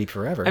stay a baby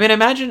forever. I mean,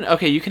 imagine,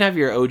 okay, you can have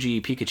your OG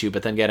Pikachu,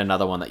 but then get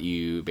another one that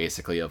you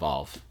basically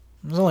evolve.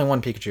 There's only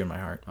one Pikachu in my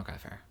heart. Okay,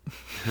 fair.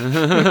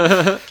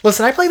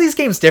 Listen, I play these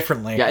games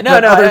differently. Yeah, no,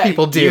 other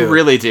people do. You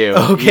really do.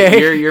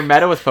 Okay, your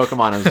meta with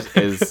Pokemon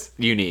is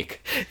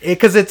unique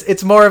because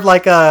it's more of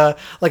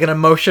an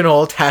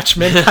emotional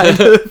attachment kind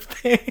of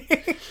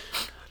thing.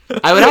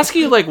 I would ask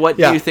you what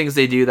new things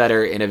they do that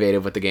are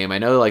innovative with the game. I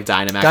know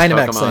Dynamax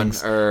Pokemon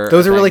things.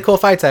 Those are really cool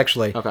fights,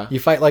 actually. Okay. You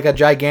fight a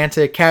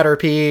gigantic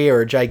Caterpie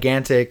or a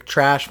gigantic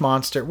trash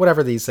monster,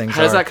 whatever these things are.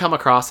 How does that come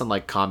across in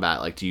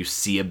combat? Do you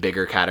see a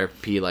bigger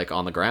Caterpie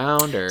on the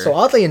ground or? So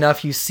oddly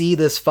enough, you see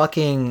this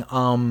fucking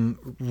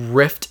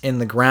rift in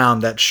the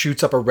ground that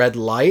shoots up a red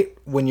light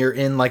when you're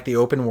in the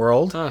open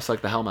world. Oh, it's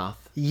like the Hellmouth.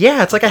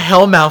 Yeah, it's like a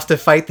Hellmouth to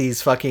fight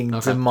these fucking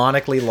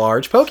demonically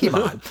large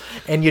Pokemon.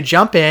 And you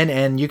jump in,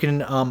 and you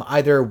can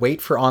either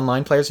wait for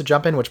online players to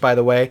jump in, which, by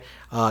the way,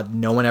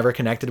 no one ever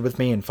connected with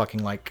me in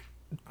fucking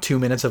 2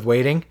 minutes of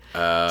waiting.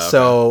 Okay.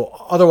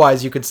 So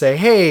otherwise, you could say,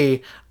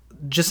 hey,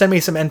 just send me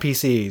some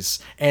NPCs,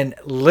 and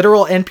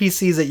literal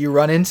NPCs that you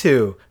run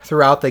into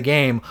throughout the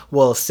game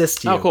will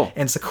assist you. Oh, cool.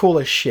 And it's the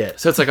coolest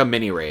shit. So it's like a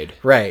mini raid.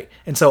 Right.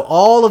 And so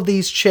all of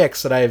these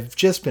chicks that I've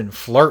just been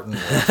flirting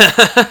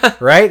with,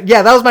 right?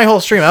 Yeah, that was my whole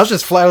stream. I was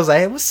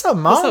like, hey, what's up,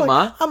 Ma? What's up,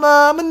 Ma?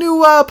 I'm a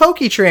new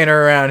Poke trainer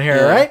around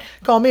here, right?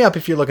 Call me up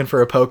if you're looking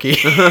for a Poke.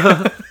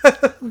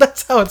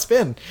 That's how it's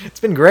been. It's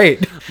been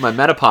great. My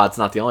Metapod's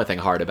not the only thing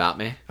hard about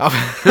me.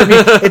 I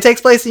mean, it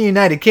takes place in the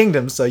United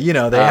Kingdom, so,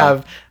 they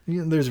have...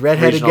 There's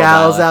redheaded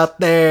gals out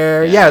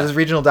there. Yeah, there's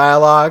regional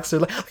dialogues. They're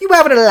like, are you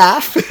having a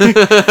laugh?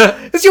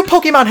 Is your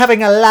Pokemon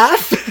having a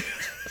laugh?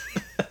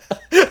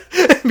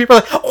 People are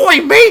like,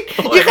 oi, mate,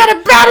 you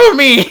gotta battle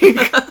me.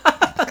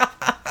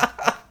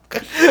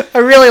 I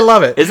really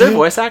love it. Is there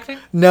voice acting?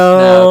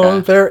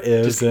 No, there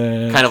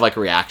isn't. Kind of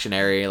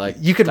reactionary,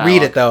 you could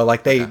read it though.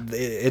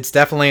 It's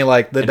definitely the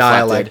Inflected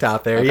dialect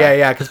out there. Okay.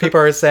 Yeah, because people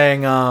are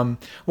saying,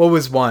 what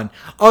was one?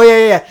 Oh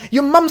yeah.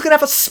 Your mum's gonna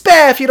have a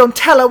spare if you don't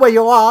tell her where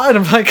you are. And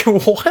I'm like,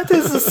 what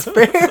is a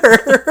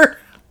spare?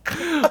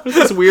 What's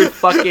this weird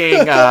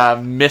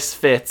fucking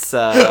misfits?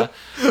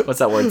 What's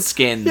that word?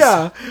 Skins.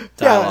 Yeah,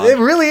 dialogue. it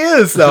really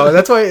is though.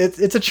 That's why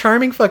it's a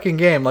charming fucking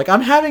game. Like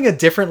I'm having a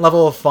different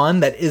level of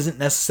fun that isn't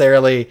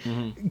necessarily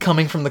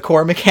coming from the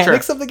core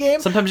mechanics of the game.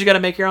 Sometimes you got to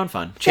make your own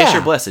fun. Chase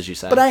your bliss, as you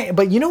say.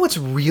 But you know what's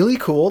really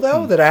cool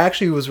though that I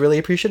actually was really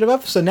appreciative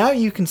of. So now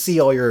you can see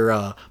all your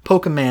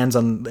Pokemons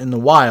in the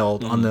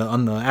wild on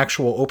the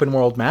actual open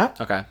world map.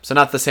 Okay, so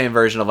not the same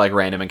version of like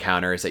random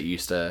encounters that you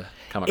used to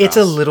come across. It's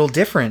a little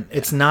different.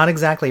 It's not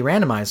exactly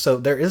randomized. So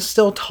there is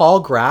still tall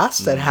grass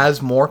that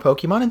has more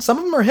Pokemon, and some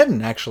of them are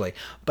hidden, actually.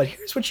 But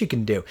here's what you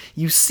can do.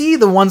 You see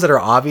the ones that are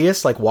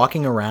obvious, like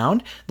walking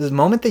around. The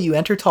moment that you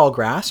enter tall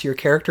grass, your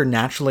character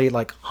naturally,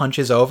 like,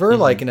 hunches over,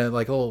 like in a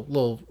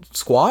little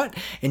squat,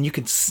 and you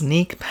can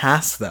sneak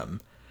past them.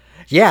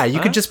 Yeah, you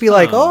could just be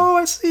like, oh,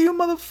 I see you,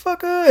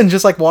 motherfucker, and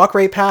just, like, walk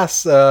right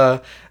past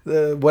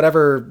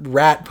whatever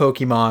rat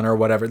Pokemon or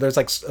whatever. There's,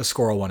 like, a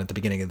squirrel one at the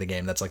beginning of the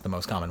game. That's, like, the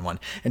most common one.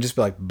 And just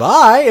be like,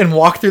 bye, and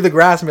walk through the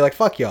grass and be like,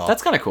 fuck y'all.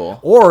 That's kind of cool.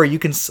 Or you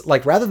can,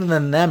 like, rather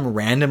than them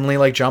randomly,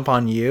 like, jump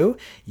on you,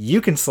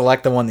 you can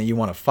select the one that you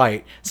want to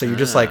fight. So you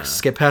just, like,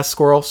 skip past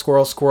squirrel,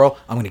 squirrel, squirrel.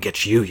 I'm going to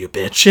get you, you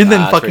bitch. And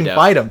then fucking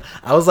fight him.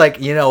 I was like,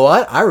 you know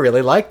what? I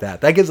really like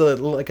that. That gives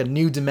a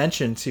new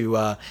dimension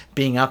to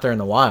being out there in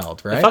the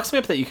wild, right? It fucks me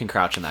up that you can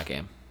crouch in that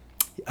game.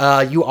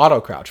 You auto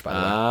crouch, by the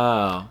way.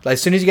 Oh.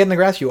 As soon as you get in the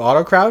grass, you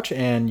auto crouch,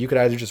 and you could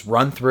either just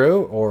run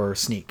through or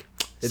sneak.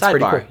 It's pretty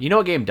Sidebar. cool. You know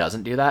what game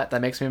doesn't do that?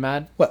 That makes me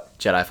mad? What?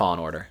 Jedi Fallen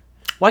Order.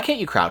 Why can't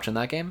you crouch in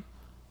that game?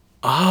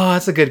 Oh,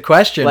 that's a good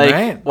question, Like,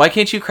 right? why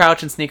can't you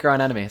crouch and sneak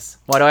around enemies?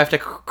 Why do I have to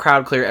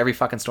crowd clear every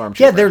fucking stormtrooper?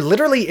 Yeah, there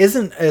literally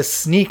isn't a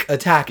sneak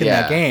attack in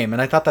that Yeah. game,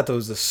 and I thought that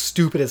was the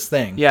stupidest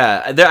thing.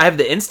 Yeah, I have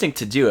the instinct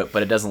to do it,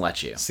 but it doesn't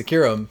let you.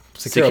 Sekiro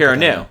Sekiro put that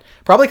knew. in.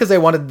 Probably because they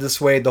wanted to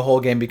dissuade the whole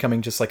game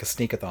becoming just like a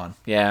sneakathon.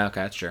 Yeah,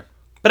 okay, that's true.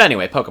 But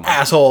anyway, Pokemon.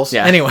 Assholes.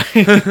 Yeah. Anyway.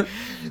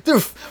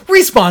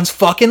 Respawn's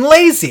fucking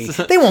lazy.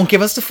 They won't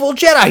give us the full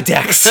Jedi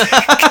decks.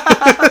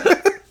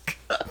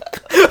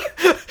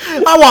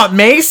 I want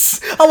Mace.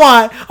 I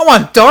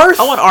want Darth.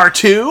 I want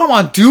R2. I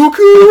want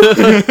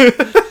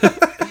Dooku.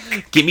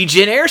 Give me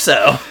Jyn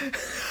Erso.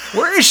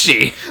 Where is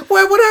she?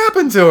 What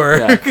happened to her?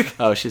 Yeah.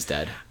 Oh, she's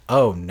dead.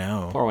 Oh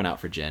no. Pour one out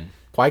for Jyn.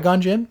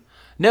 Qui-Gon Jinn?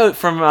 No,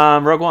 from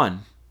Rogue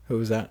One. Who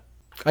was that?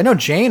 I know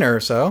Jane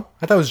Erso.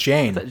 I thought it was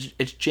Jane.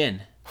 It's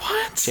Jyn.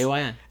 What?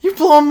 J-Y-N. You're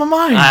blowing my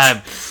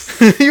mind.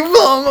 You're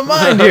blowing my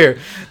mind here.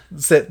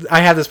 I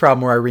have this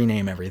problem where I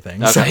rename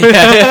everything. Okay. So,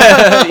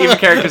 Even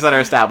characters that are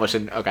established.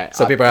 Okay.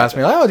 so people ask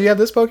me, oh, do you have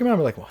this Pokemon? I'm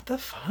like, what the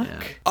fuck? Yeah.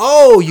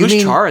 Oh, you Who's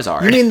mean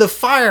Charizard? You mean the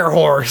Fire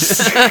Horse?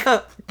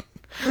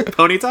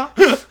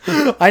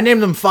 Ponyta? I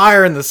named them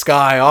Fire in the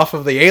Sky off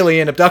of the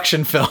Alien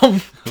abduction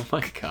film. Oh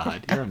my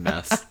god, you're a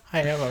mess. I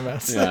am a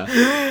mess. Yeah.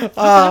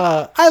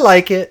 I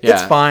like it.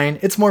 It's Yeah. fine.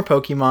 It's more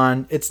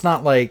Pokemon. It's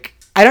not like,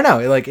 I don't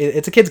know. Like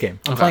it's a kid's game.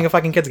 I'm playing a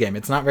fucking kid's game.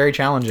 It's not very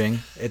challenging.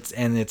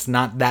 It's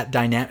not that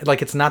dynamic.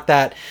 Like it's not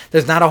that.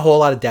 There's not a whole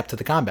lot of depth to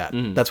the combat.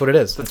 That's what it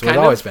is. That's what it's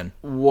always been.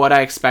 What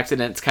I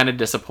expected, and it's kind of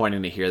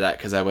disappointing to hear that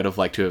because I would have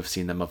liked to have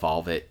seen them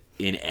evolve it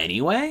in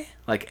any way,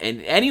 like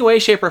in any way,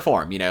 shape, or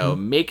form. You know,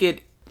 make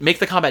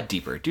the combat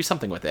deeper. Do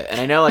something with it. And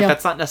I know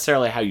that's not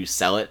necessarily how you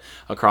sell it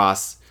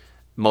across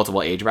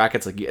multiple age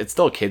brackets. Like it's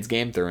still a kid's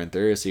game through and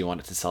through, so you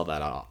want it to sell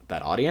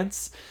that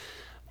audience.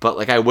 But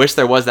like, I wish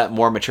there was that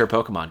more mature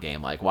Pokemon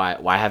game. Like, why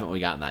haven't we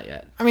gotten that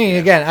yet? I mean,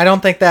 again, I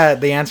don't think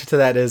that the answer to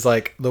that is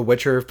like the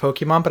Witcher of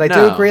Pokemon, but I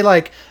do agree.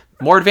 Like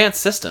more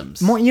advanced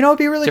systems. more, it'd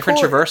be really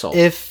Different cool traversal.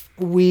 if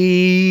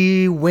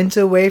we went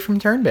away from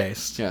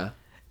turn-based. Yeah.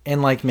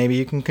 And like maybe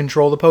you can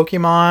control the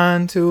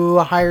Pokemon to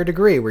a higher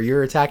degree where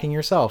you're attacking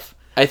yourself.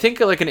 I think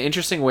like an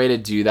interesting way to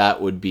do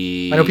that would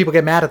be. I know people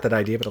get mad at that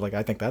idea, but like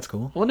I think that's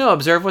cool. Well, no,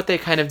 observe what they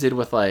kind of did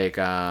with like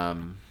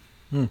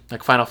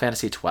Final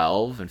Fantasy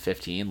 12 and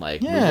 15.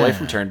 Like move away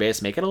from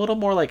turn-based, make it a little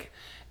more like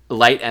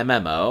light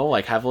MMO.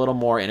 Like have a little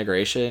more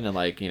integration and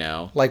like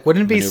Like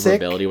wouldn't it be sick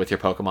maneuverability with your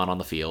Pokemon on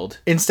the field.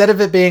 instead of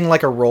it being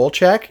like a roll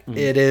check,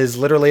 it is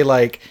literally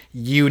like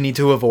you need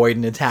to avoid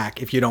an attack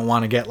if you don't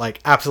want to get like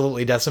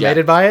absolutely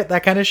decimated by it,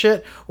 that kind of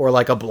shit, or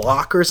like a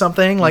block or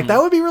something. Like that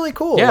would be really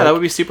cool. Yeah, like, that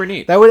would be super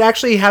neat. that would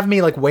actually have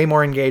me like way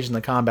more engaged in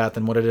the combat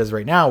than what it is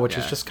right now, which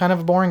is just kind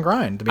of a boring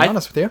grind, to be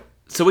honest with you.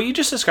 So what you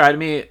just described to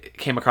me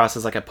came across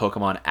as like a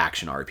Pokemon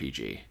action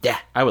RPG. Yeah.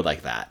 I would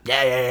like that. Yeah.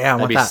 I That'd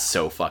want be that.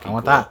 so fucking I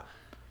want cool. that.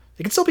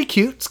 It can still be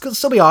cute. It can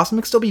still be awesome.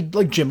 It can still be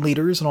like gym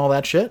leaders and all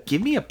that shit.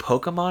 Give me a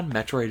Pokemon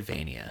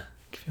Metroidvania.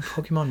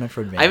 Pokemon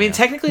Metroidvania. I mean,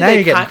 technically, now they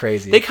you're getting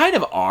crazy. They kind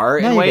of are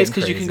Now in you're ways getting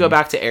because you can crazy. go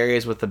back to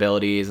areas with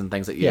abilities and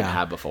things that you didn't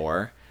have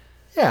before.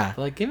 Yeah.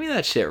 But like, give me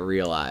that shit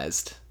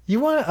realized. You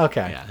want?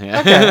 Okay. Yeah.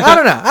 Okay. I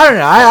don't know.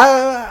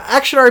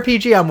 action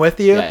RPG, I'm with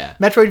you. Yeah.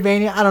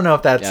 Metroidvania, I don't know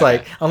if that's Yeah,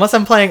 okay. unless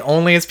I'm playing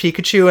only as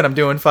Pikachu and I'm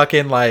doing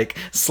fucking like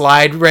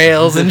slide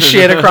rails and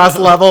shit across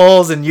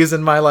levels and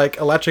using my like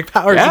electric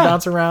powers to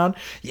bounce around.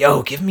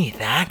 Yo, give me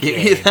that game.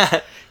 Give me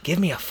that. Give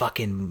me a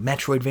fucking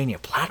Metroidvania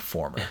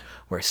platformer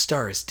where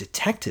stars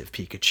Detective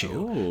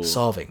Pikachu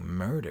solving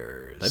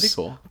murders. That'd be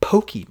cool.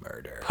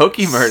 Pokemurder.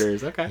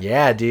 Pokemurders, okay.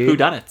 Yeah, dude.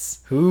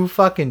 Whodunits. Who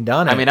fucking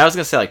done it? I mean, I was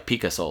going to say like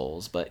Pika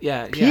Souls, but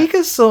yeah.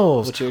 Pika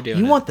Souls. What you were doing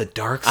You it. want the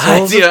Dark I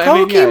Souls do, of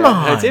Pokemon.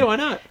 I do, why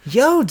not?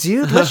 Yo,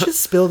 dude, let's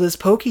just spill this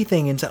Poke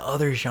thing into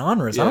other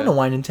genres. I don't know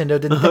why Nintendo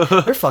didn't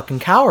they're fucking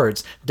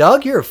cowards.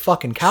 Doug, you're a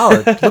fucking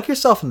coward. Look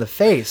yourself in the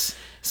face.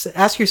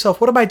 Ask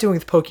yourself, what am I doing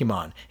with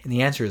Pokemon? And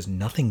the answer is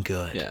nothing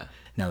good. Yeah.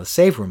 Now the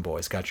Save Room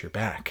Boys got your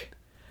back.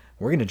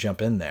 We're going to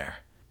jump in there.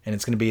 And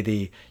it's going to be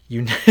the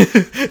United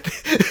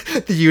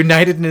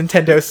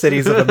Nintendo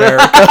Cities of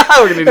America.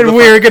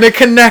 We're going to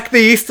connect the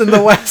East and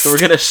the West. So we're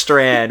going to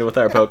strand with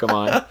our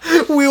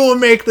Pokemon. We will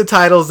make the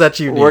titles that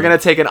you need. We're going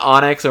to take an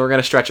Onix and we're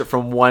going to stretch it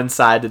from one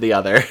side to the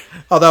other.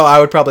 Although I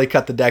would probably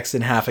cut the decks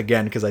in half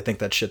again because I think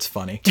that shit's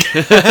funny.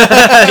 You're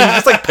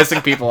just like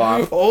pissing people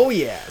off. Oh,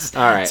 yes.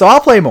 All right. So I'll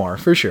play more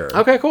for sure.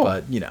 Okay, cool.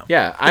 But, you know.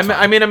 Yeah,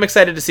 I'm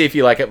excited to see if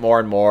you like it more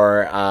and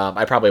more.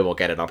 I probably won't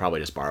get it. I'll probably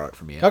just borrow it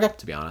from you. Okay.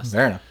 To be honest.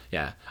 Fair enough.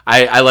 Yeah.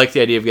 I like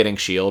the idea of getting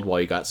shield while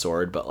you got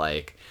sword, but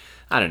like,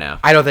 I don't know.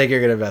 I don't think you're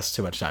going to invest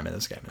too much time in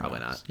this game. Probably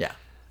not. Yeah.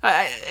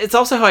 It's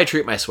also how I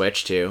treat my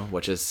Switch too,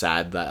 which is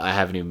sad that I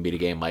haven't even beat a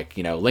game like,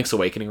 Link's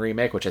Awakening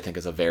remake, which I think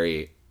is a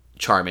very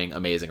charming,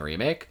 amazing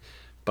remake,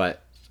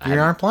 but You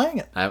aren't playing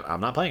it.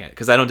 I'm not playing it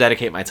because I don't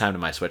dedicate my time to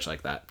my Switch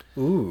like that.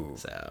 Ooh.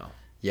 So,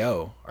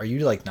 Yo, are you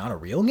like not a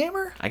real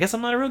gamer? I guess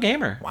I'm not a real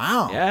gamer.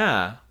 Wow.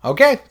 Yeah.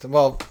 Okay.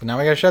 Well, now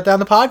we got to shut down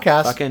the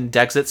podcast. Fucking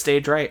Dexit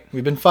stage right.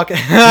 We've been fucking.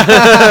 There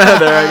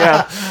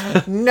I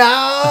go.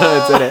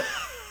 No. That's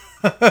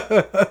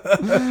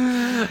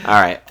it.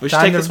 All right. We should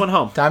take this one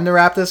home. Time to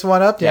wrap this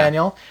one up,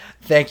 Daniel.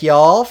 Thank you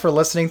all for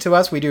listening to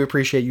us. We do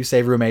appreciate you,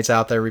 Save Roommates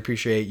out there. We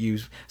appreciate you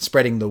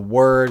spreading the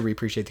word. We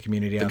appreciate the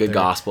community out there. The good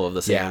gospel of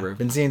the Save Room.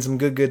 Been seeing some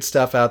good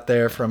stuff out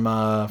there from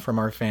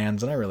our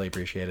fans, and I really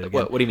appreciate it.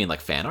 Again. What do you mean, like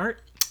fan art?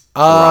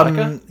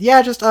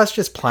 Yeah, just us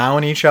just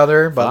plowing each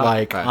other,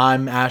 but okay.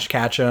 I'm Ash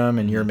Ketchum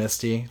and you're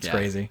Misty. It's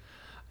crazy.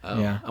 Oh,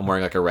 yeah. I'm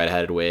wearing like a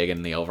red-headed wig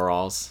and the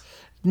overalls.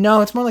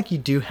 No, it's more like you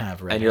do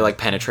have red. And you're like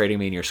penetrating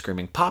me and you're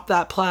screaming, "Pop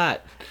that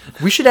plat!"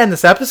 We should end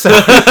this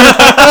episode.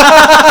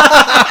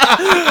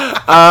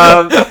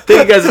 Thank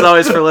you guys as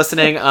always for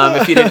listening.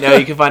 If you didn't know,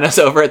 you can find us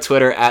over at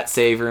Twitter at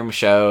Save Room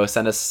Show.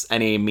 Send us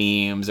any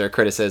memes or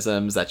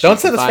criticisms that you Don't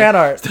send us fan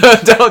art.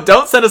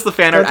 don't send us the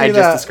fan art I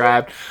just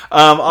described.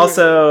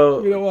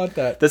 Also, we don't want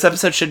that. This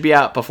episode should be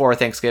out before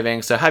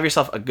Thanksgiving, so have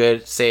yourself a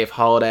good, safe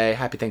holiday.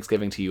 Happy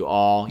Thanksgiving to you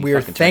all. We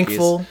are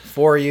thankful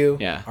for you,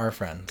 Yeah. our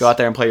friends. Go out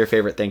there and play your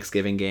favorite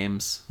Thanksgiving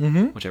games,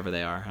 whichever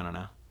they are. I don't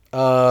know.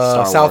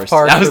 South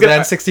Park, I was the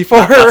gonna-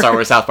 N64. Star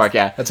Wars, South Park,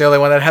 yeah. That's the only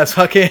one that has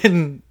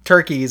fucking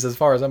turkeys, as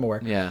far as I'm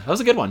aware. Yeah, that was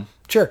a good one.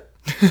 Sure.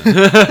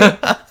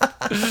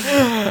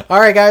 All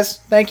right, guys.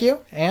 Thank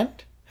you, and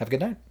have a good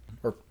night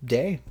or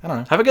day. I don't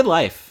know. Have a good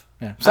life.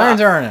 Yeah.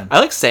 Sirens aren't in. I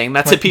like saying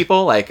that to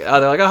people. Like, they're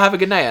like, "Oh, have a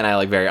good night," and I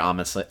like very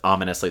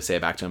ominously say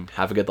back to them,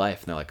 "Have a good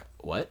life." And they're like,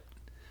 "What?"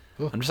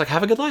 I'm just like,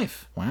 "Have a good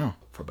life." Wow.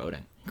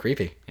 Foreboding.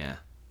 Creepy. Yeah.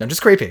 I'm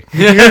just creepy. All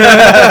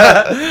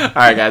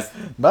right, guys.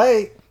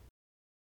 Bye.